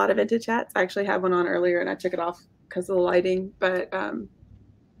wear a lot of vintage hats. I actually had one on earlier and I took it off because of the lighting, but I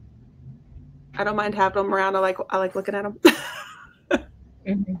don't mind having them around. I like looking at them.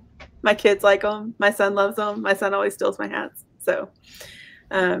 Mm-hmm. My kids like them. My son loves them. My son always steals my hats. So,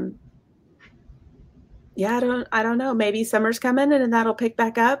 yeah, I don't know. Maybe summer's coming and then that'll pick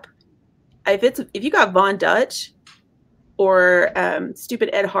back up. If you got Von Dutch or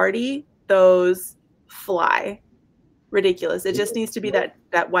stupid Ed Hardy, those fly. Ridiculous. It just needs to be that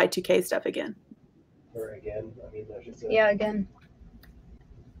Y2K stuff again. Or again, I mean, that's just Yeah, again.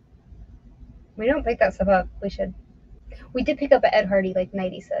 We don't pick that stuff up. We should. We did pick up an Ed Hardy like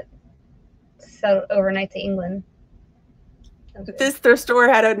 90 set. So overnight to England. This thrift store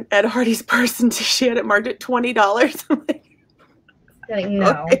had an Ed Hardy's purse and she had it marked at $20. I'm like,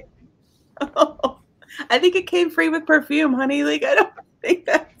 no. Okay. Oh, I think it came free with perfume, honey. Like, I don't think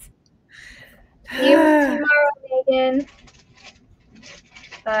that's. See you tomorrow, Megan.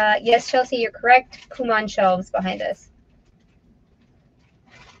 Yes, Chelsea, you're correct. Kumon shelves behind us.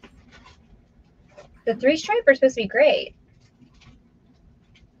 The 3-stripe are supposed to be great.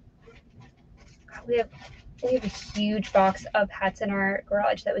 We have a huge box of hats in our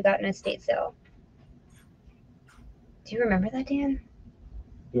garage that we got in a estate sale. Do you remember that, Dan?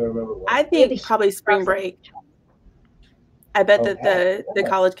 Do you remember what? I think probably spring break. I bet that the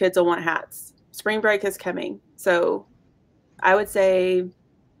college kids will want hats. Spring break is coming. So I would say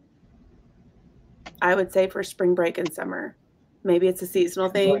for spring break and summer. Maybe it's a seasonal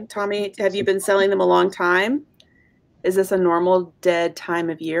thing. Tommy, have you been selling them a long time? Is this a normal dead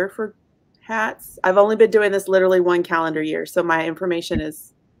time of year for hats? I've only been doing this literally 1 calendar year, so my information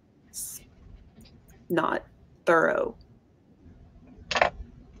is not thorough.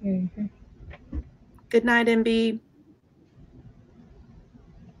 Mm-hmm. Good night, MB.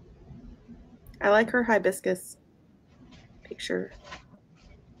 I like her hibiscus picture.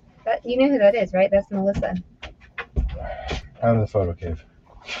 You know who that is, right? That's Melissa. Out of the photo cave.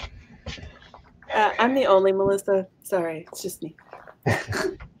 I'm the only Melissa. Sorry, it's just me.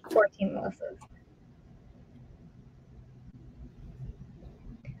 14 Melissas.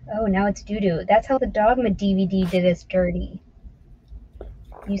 Oh, now it's doo-doo. That's how the Dogma DVD did us dirty.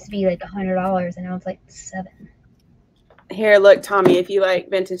 It used to be like $100 and now it's like $7. Here, look, Tommy, if you like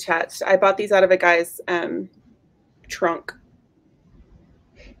vintage hats, I bought these out of a guy's trunk.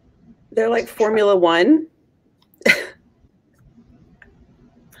 They're like Formula One.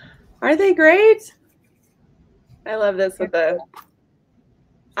 Are they great? I love this with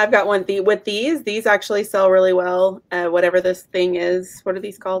I've got one with these. These actually sell really well. Whatever this thing is. What are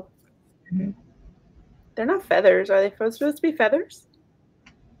these called? Mm-hmm. They're not feathers. Are they supposed to be feathers?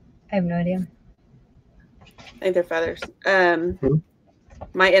 I have no idea. I think they're feathers.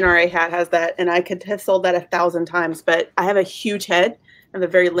 My NRA hat has that, and I could have sold that 1,000 times, but I have a huge head. I have a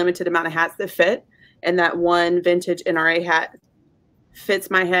very limited amount of hats that fit, and that one vintage NRA hat fits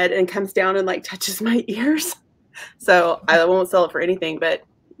my head and comes down and like touches my ears. So I won't sell it for anything, but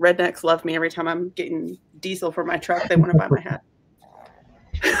rednecks love me. Every time I'm getting diesel for my truck, they want to buy my hat.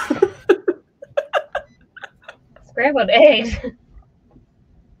 Scrambled eggs.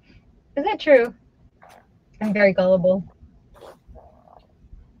 Is that true? I'm very gullible.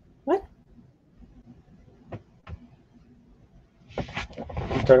 What?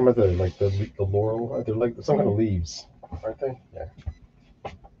 You're talking about the laurel? They're like some kind of leaves, aren't they? Yeah.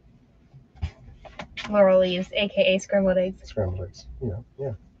 Laurel leaves, aka scrambled eggs. Scrambled eggs.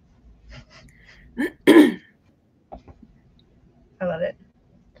 Yeah. I love it.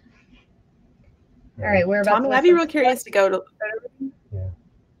 All right, we're about Tommy, I'd be real curious to go to.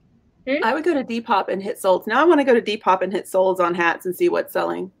 Yeah. I would go to Depop and hit solds. Now I want to go to Depop and hit solds on hats and see what's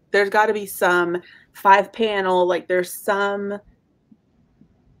selling. There's got to be some 5-panel. Like there's some.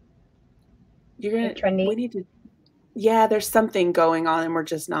 You're gonna trendy. We need to. Yeah, there's something going on, and we're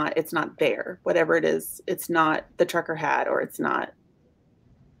just not. It's not there. Whatever it is, it's not the trucker hat, or it's not.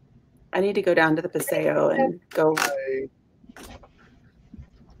 I need to go down to the Paseo and go.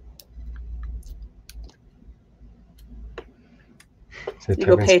 You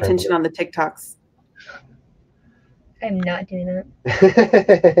go pay attention on the TikToks. I'm not doing that.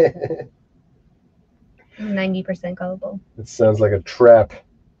 I'm 90% gullible. It sounds like a trap.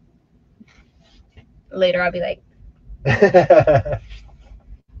 later I'll be like,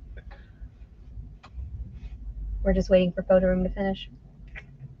 we're just waiting for photo room to finish.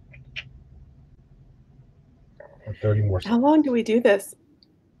 30 more How long do we do this?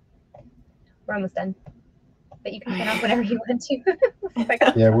 We're almost done. But you can turn off whenever you want to.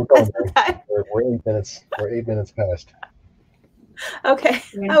 Yeah, we're going. We're 8 minutes. We're 8 minutes past. Okay.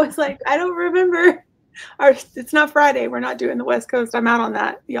 I was like, I don't remember. It's not Friday. We're not doing the West Coast. I'm out on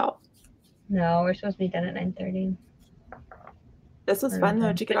that, y'all. No, we're supposed to be done at 9:30. This was fun, though.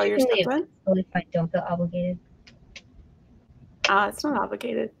 Did you get all your stuff done? Totally fine. Don't feel obligated. It's not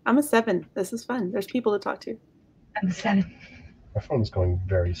obligated. I'm a 7. This is fun. There's people to talk to. I'm a 7. My phone's going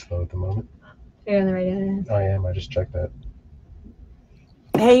very slow at the moment. You're on the right end. I am. I just checked that.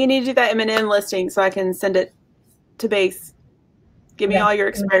 Hey, you need to do that M&M listing so I can send it to base. Give me all your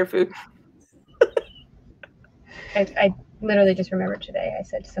expired food. I literally just remembered today. I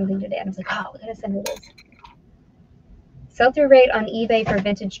said something today, and I was like, oh, we gotta send her this. Sell-through rate on eBay for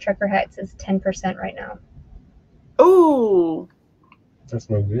vintage trucker hats is 10% right now. Ooh. That's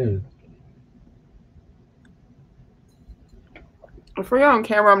no good. If we're on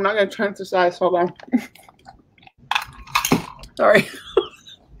camera, I'm not going to transvestite. Hold on. Sorry.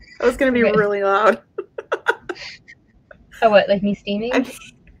 That was going to be really loud. Oh, what? Like me steaming? I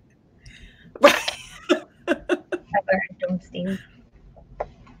don't steam.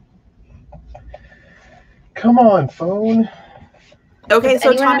 Come on, phone. Okay,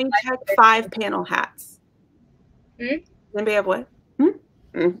 so Tommy, check 5-panel hats. Anybody have what?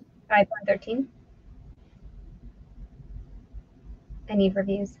 5/13. I need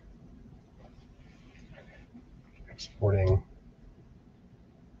reviews. Exporting.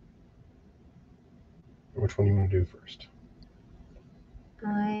 Which one do you want to do first?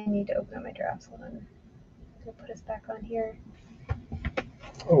 I need to open up my drafts. Hold on. It'll put us back on here.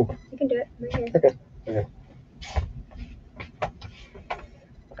 Oh. You can do it right here. Okay. Okay.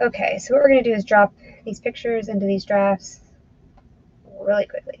 Okay, so what we're going to do is drop these pictures into these drafts really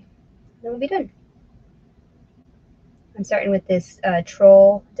quickly. Then we'll be done. I'm starting with this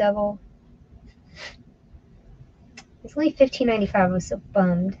troll devil. It's only $15.95. I was so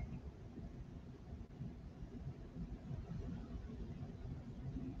bummed.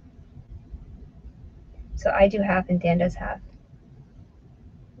 So I do half and Dan does half.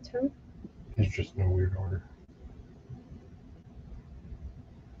 What's wrong? It's just in a weird order.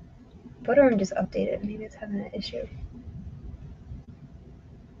 Photo room just updated. Maybe it's having an issue.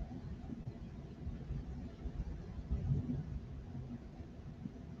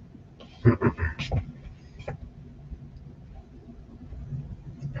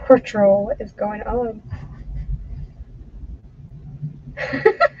 Poor troll. What is going on?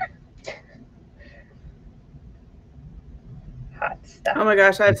 Hot stuff. Oh my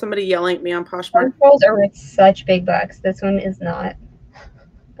gosh, I have somebody yelling at me on Poshmark. Trolls are with such big bucks. This one is not.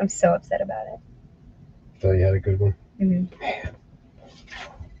 I'm so upset about it. Thought you had a good one. Mm-hmm.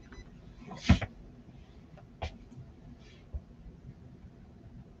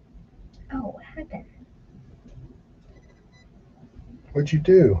 Oh, what happened? What'd you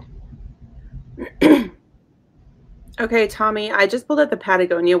do? Okay, Tommy, I just pulled up the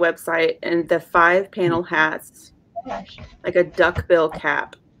Patagonia website and the 5-panel hats, Gosh. like a duckbill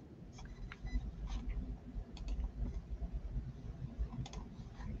cap.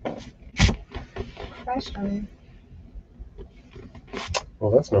 Gosh,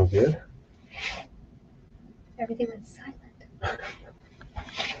 Well, that's no good. everything went silent.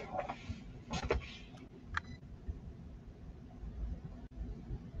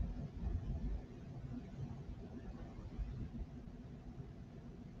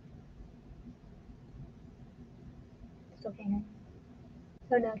 Still can't hear.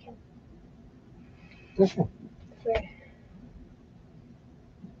 Oh, no, I can't. Okay.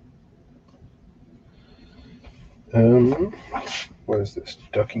 Weird. What is this?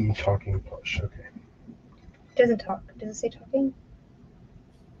 Ducky talking plush. Okay. It doesn't talk. Does it say talking?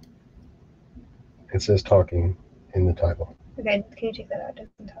 It says talking in the title. Okay, can you check that out? It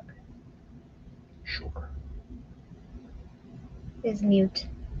doesn't talk. Sure. It is mute.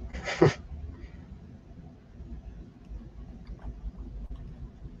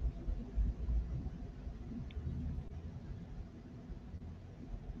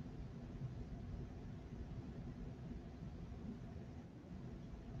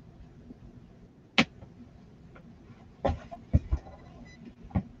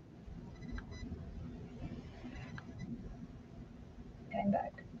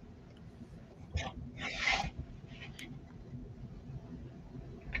 Handbag.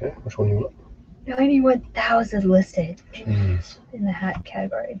 Okay, which one do you want? 91,000 listed Jeez. in the hat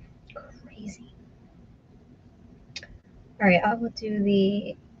category. Crazy. All right, I will do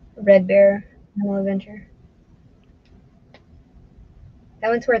the Red Bear Animal Adventure. That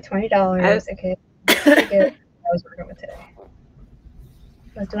one's worth $20. Okay, pretty good. I was working with today.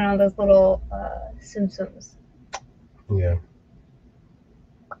 I was doing all those little Tsum Tsums. Yeah.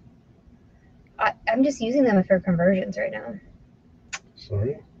 I'm just using them for conversions right now.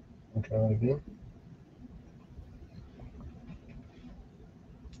 Sorry. I'll try that again.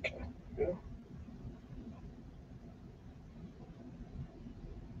 Okay. Yeah.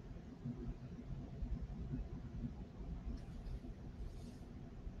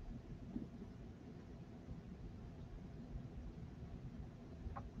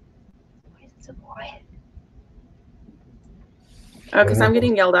 Why is it so quiet? Oh, because I'm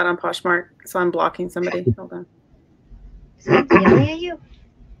getting yelled at on Poshmark, so I'm blocking somebody. Hold on. Someone's yelling at you?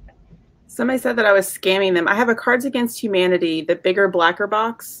 Somebody said that I was scamming them. I have a Cards Against Humanity, the bigger, blacker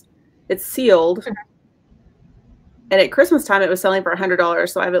box. It's sealed. And at Christmas time, it was selling for $100,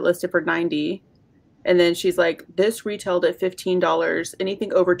 so I have it listed for $90. And then she's like, this retailed at $15.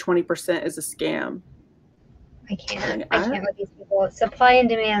 Anything over 20% is a scam. I can't with these people. It's supply and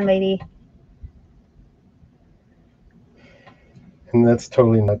demand, lady. And that's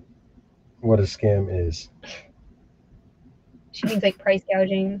totally not what a scam is. She means like price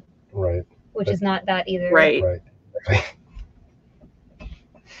gouging. Right. Which is not that either. Right. Right.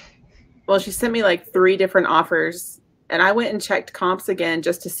 Well, she sent me like 3 different offers, and I went and checked comps again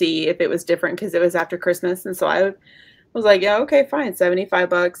just to see if it was different because it was after Christmas. And so I was like, yeah, okay, fine,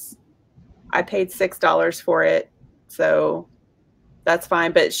 $75. I paid $6 for it, so that's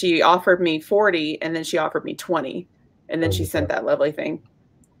fine. But she offered me $40, and then she offered me $20, and then she sent that lovely thing.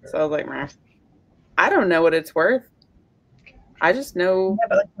 So I was like, meh. I don't know what it's worth. I just know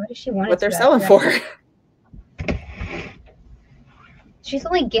why does she want what they're selling for. She's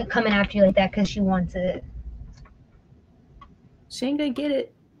only coming after you like that because she wants it. She ain't gonna get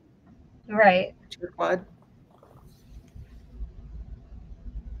it. Right. Quad.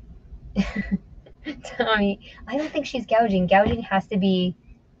 Tommy, I don't think she's gouging. Gouging has to be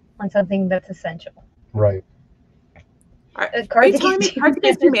on something that's essential. Right. Cards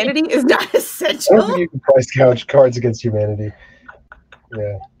Against Humanity is not essential. I don't think you can price gouge Cards Against Humanity.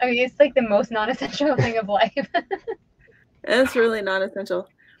 Yeah. I mean, it's like the most non-essential thing of life. It's really non-essential.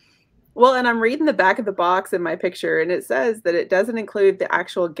 Well, and I'm reading the back of the box in my picture, and it says that it doesn't include the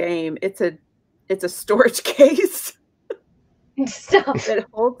actual game. It's a storage case. Stop. That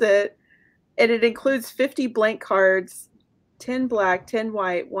holds it, and it includes 50 blank cards, 10 black, 10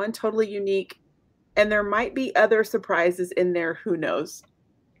 white, 1 totally unique, and there might be other surprises in there. Who knows?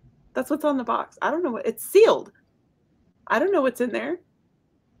 That's what's on the box. I don't know what it's sealed. I don't know what's in there.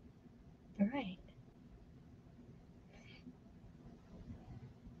 All right.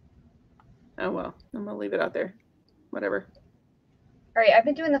 Oh well, I'm gonna leave it out there. Whatever. All right, I've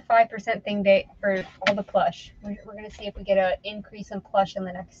been doing the 5% thing date for all the plush. We're gonna see if we get an increase in plush in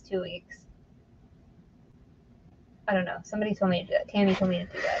the next 2 weeks. I don't know. Somebody told me to do that. Tammy told me to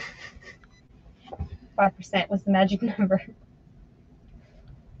do that. 5% was the magic number.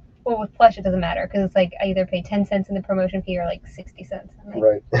 Well, with plush, it doesn't matter because it's like I either pay 10 cents in the promotion fee or like 60 cents. I'm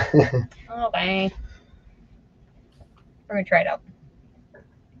like, right. Okay. We're gonna try it out.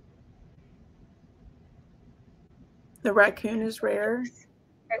 The raccoon is rare. All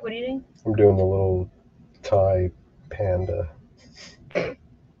right, what are you doing? I'm doing the little Thai panda. Okay,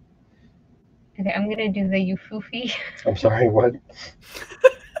 I'm gonna do the Yufufi. I'm sorry, what?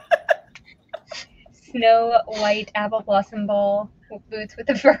 Snow White apple blossom ball boots with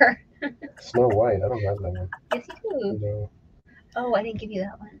the fur. Snow White. I don't have that one. Yes, you do. No. Oh, I didn't give you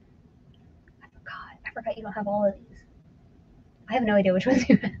that one. I forgot you don't have all of these. I have no idea which ones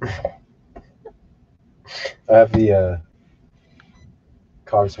you have. I have the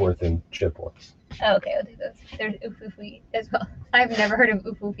Cogsworth and Chip ones. Oh, okay, I'll do those. There's Ufufi as well. I've never heard of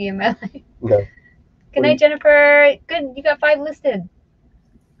Ufufi in my life. No. Good night, Jennifer. Good, you got 5 listed.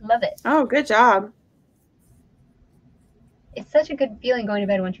 Love it. Oh, good job. It's such a good feeling going to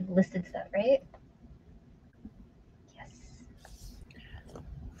bed once you've listed stuff, right? Yes.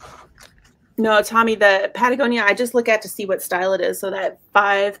 No, Tommy, the Patagonia, I just look at to see what style it is. So that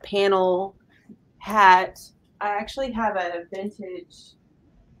 5-panel hat, I actually have a vintage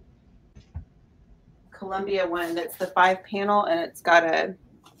Columbia one that's the 5-panel, and it's got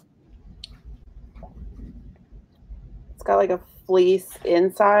like a fleece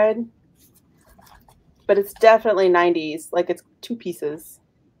inside. But it's definitely 90s. Like it's 2 pieces.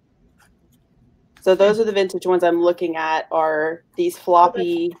 So those are the vintage ones I'm looking at, are these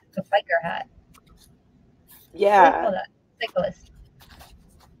floppy. The biker hat. Yeah. What do you call that? Cyclist.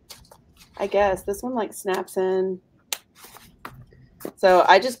 I guess this one like snaps in. So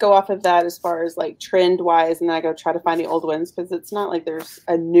I just go off of that as far as like trend wise, and then I go try to find the old ones because it's not like there's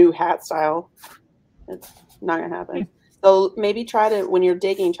a new hat style. It's not gonna happen. So maybe try to, when you're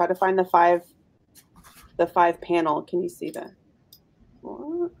digging, try to find the five panel. Can you see that?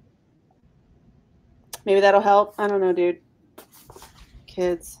 What? Maybe that'll help. I don't know, dude.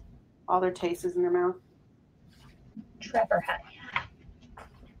 Kids, all their taste is in their mouth. Trapper hat.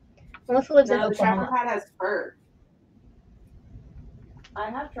 Melissa lives in No, the Oklahoma. trapper hat has fur. I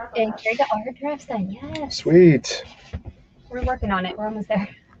have trapper And hats. Carrie got all her drafts done. Yes. Sweet. We're working on it. We're almost there.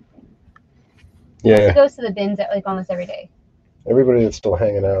 Yeah. She goes to the bins like almost every day. Everybody that's still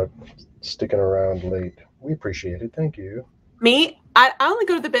hanging out, sticking around late, we appreciate it. Thank you. Me, I only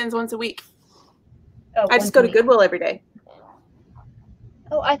go to the bins once a week. Oh, I just go to Goodwill every day.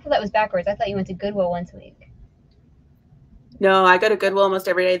 Oh, I thought that was backwards. I thought you went to Goodwill once a week. No, I go to Goodwill almost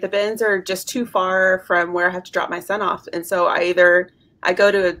every day. The bins are just too far from where I have to drop my son off. And so I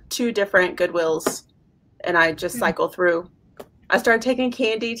go to 2 different Goodwills and I just cycle through. I started taking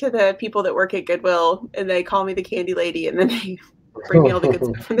candy to the people that work at Goodwill and they call me the candy lady and then they bring me all the good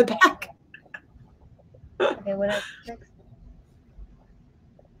stuff from the back. Okay, what else next?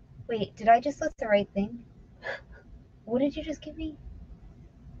 Wait, did I just list the right thing? What did you just give me?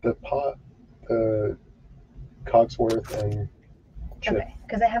 The pot, the Cogsworth and Chip. Okay,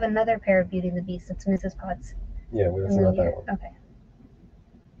 because I have another pair of Beauty and the Beast. It's Mrs. Potts. Yeah, well, that's not that one. Okay.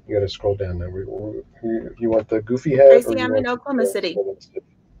 You got to scroll down now. You want the goofy hat? Tracy, or you I'm want in Oklahoma City. Yeah,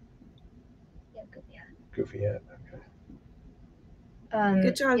 Goofy hat. Goofy hat. Okay.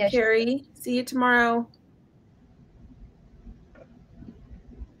 Good job, yeah, Carrie. See you tomorrow.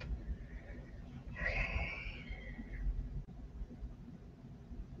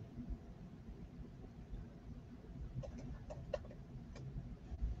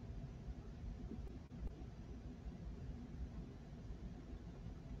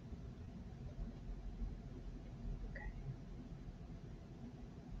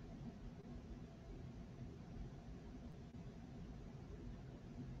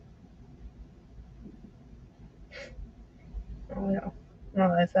 Oh no,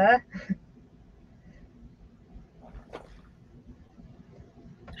 Melissa.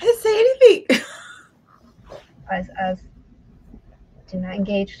 I didn't say anything. As do not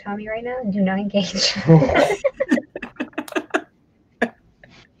engage Tommy right now. Do not engage. She's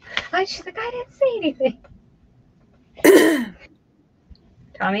like, I didn't say anything.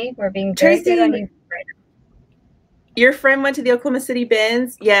 Tommy, we're being very Tracy, good on you right now. Your friend went to the Oklahoma City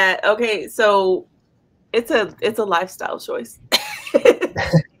bins. Yeah. Okay. So it's a lifestyle choice.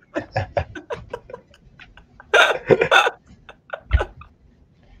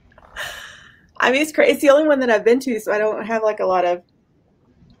 I mean, it's crazy. It's the only one that I've been to, so I don't have like a lot of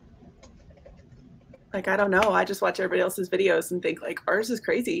like, I don't know. I just watch everybody else's videos and think like ours is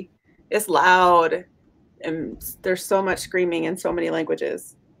crazy. It's loud and there's so much screaming in so many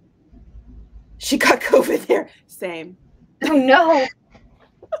languages. She got COVID there. Same. Oh no.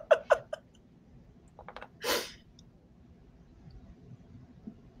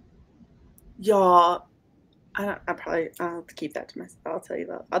 Y'all, I'll have to keep that to myself. I'll tell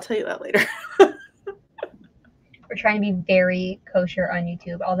you that later. We're trying to be very kosher on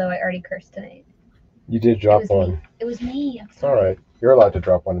YouTube, although I already cursed tonight. You did drop one. Me. It was me. I'm All sorry. right. You're allowed to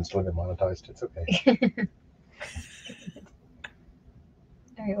drop one and still get monetized. It's okay.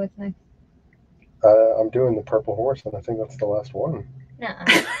 All right, what's next? I'm doing the purple horse, and I think that's the last one.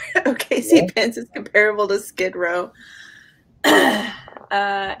 Nuh-uh. Okay, see, Pence is comparable to Skid Row.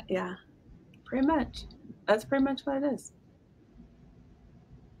 Yeah, pretty much. That's pretty much what it is.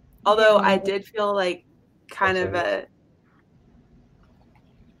 Although I did feel like kind of a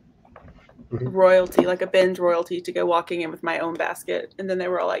royalty, like a binge royalty, to go walking in with my own basket. And then they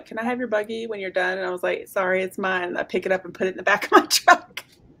were all like, "Can I have your buggy when you're done?" And I was like, "Sorry, it's mine." And I pick it up and put it in the back of my truck.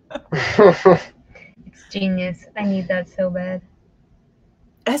 It's genius. I need that so bad.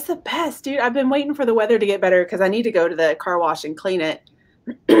 That's the best, dude. I've been waiting for the weather to get better because I need to go to the car wash and clean it.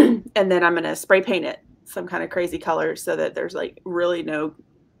 And then I'm going to spray paint it some kind of crazy color so that there's like really no,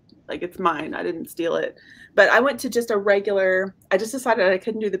 like it's mine. I didn't steal it. But I went to just a regular, I just decided I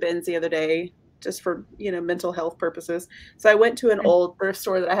couldn't do the bins the other day just for, mental health purposes. So I went to an old thrift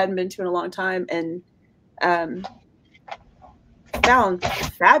store that I hadn't been to in a long time and found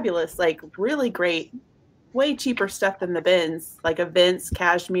fabulous, like really great, way cheaper stuff than the bins, like a Vince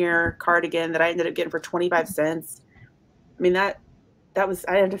cashmere cardigan that I ended up getting for 25 cents. I mean, that was,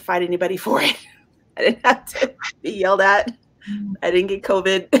 I didn't have to fight anybody for it. I didn't have to be yelled at. I didn't get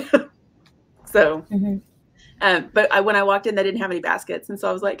COVID. So, but when I walked in, they didn't have any baskets. And so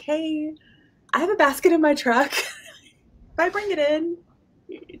I was like, hey, I have a basket in my truck. If I bring it in,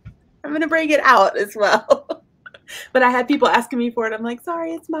 I'm gonna bring it out as well. But I had people asking me for it. I'm like,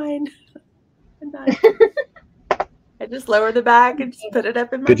 sorry, it's mine. I'm done. I just lower the bag and just put it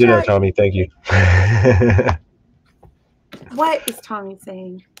up in my Good to know, bag. Tommy. Thank you. What is Tommy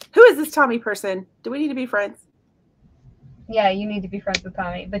saying? Who is this Tommy person? Do we need to be friends? Yeah, you need to be friends with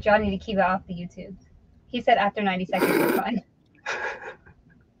Tommy, but y'all need to keep it off the YouTube. He said after 90 seconds we're fine.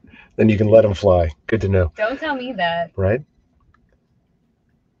 Then you can let him fly. Good to know. Don't tell me that. Right?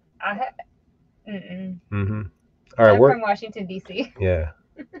 Mm-mm. All right, I'm we're from Washington, D.C. yeah.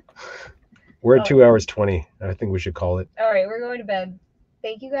 We're at 2 hours 20. I think we should call it. All right, we're going to bed.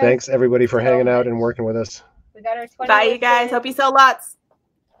 Thank you guys. Thanks everybody for so hanging out much. and working with us. We got our 20. Bye, you guys. Hope you sell lots.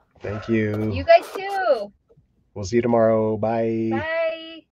 Thank you. You guys too. We'll see you tomorrow. Bye. Bye.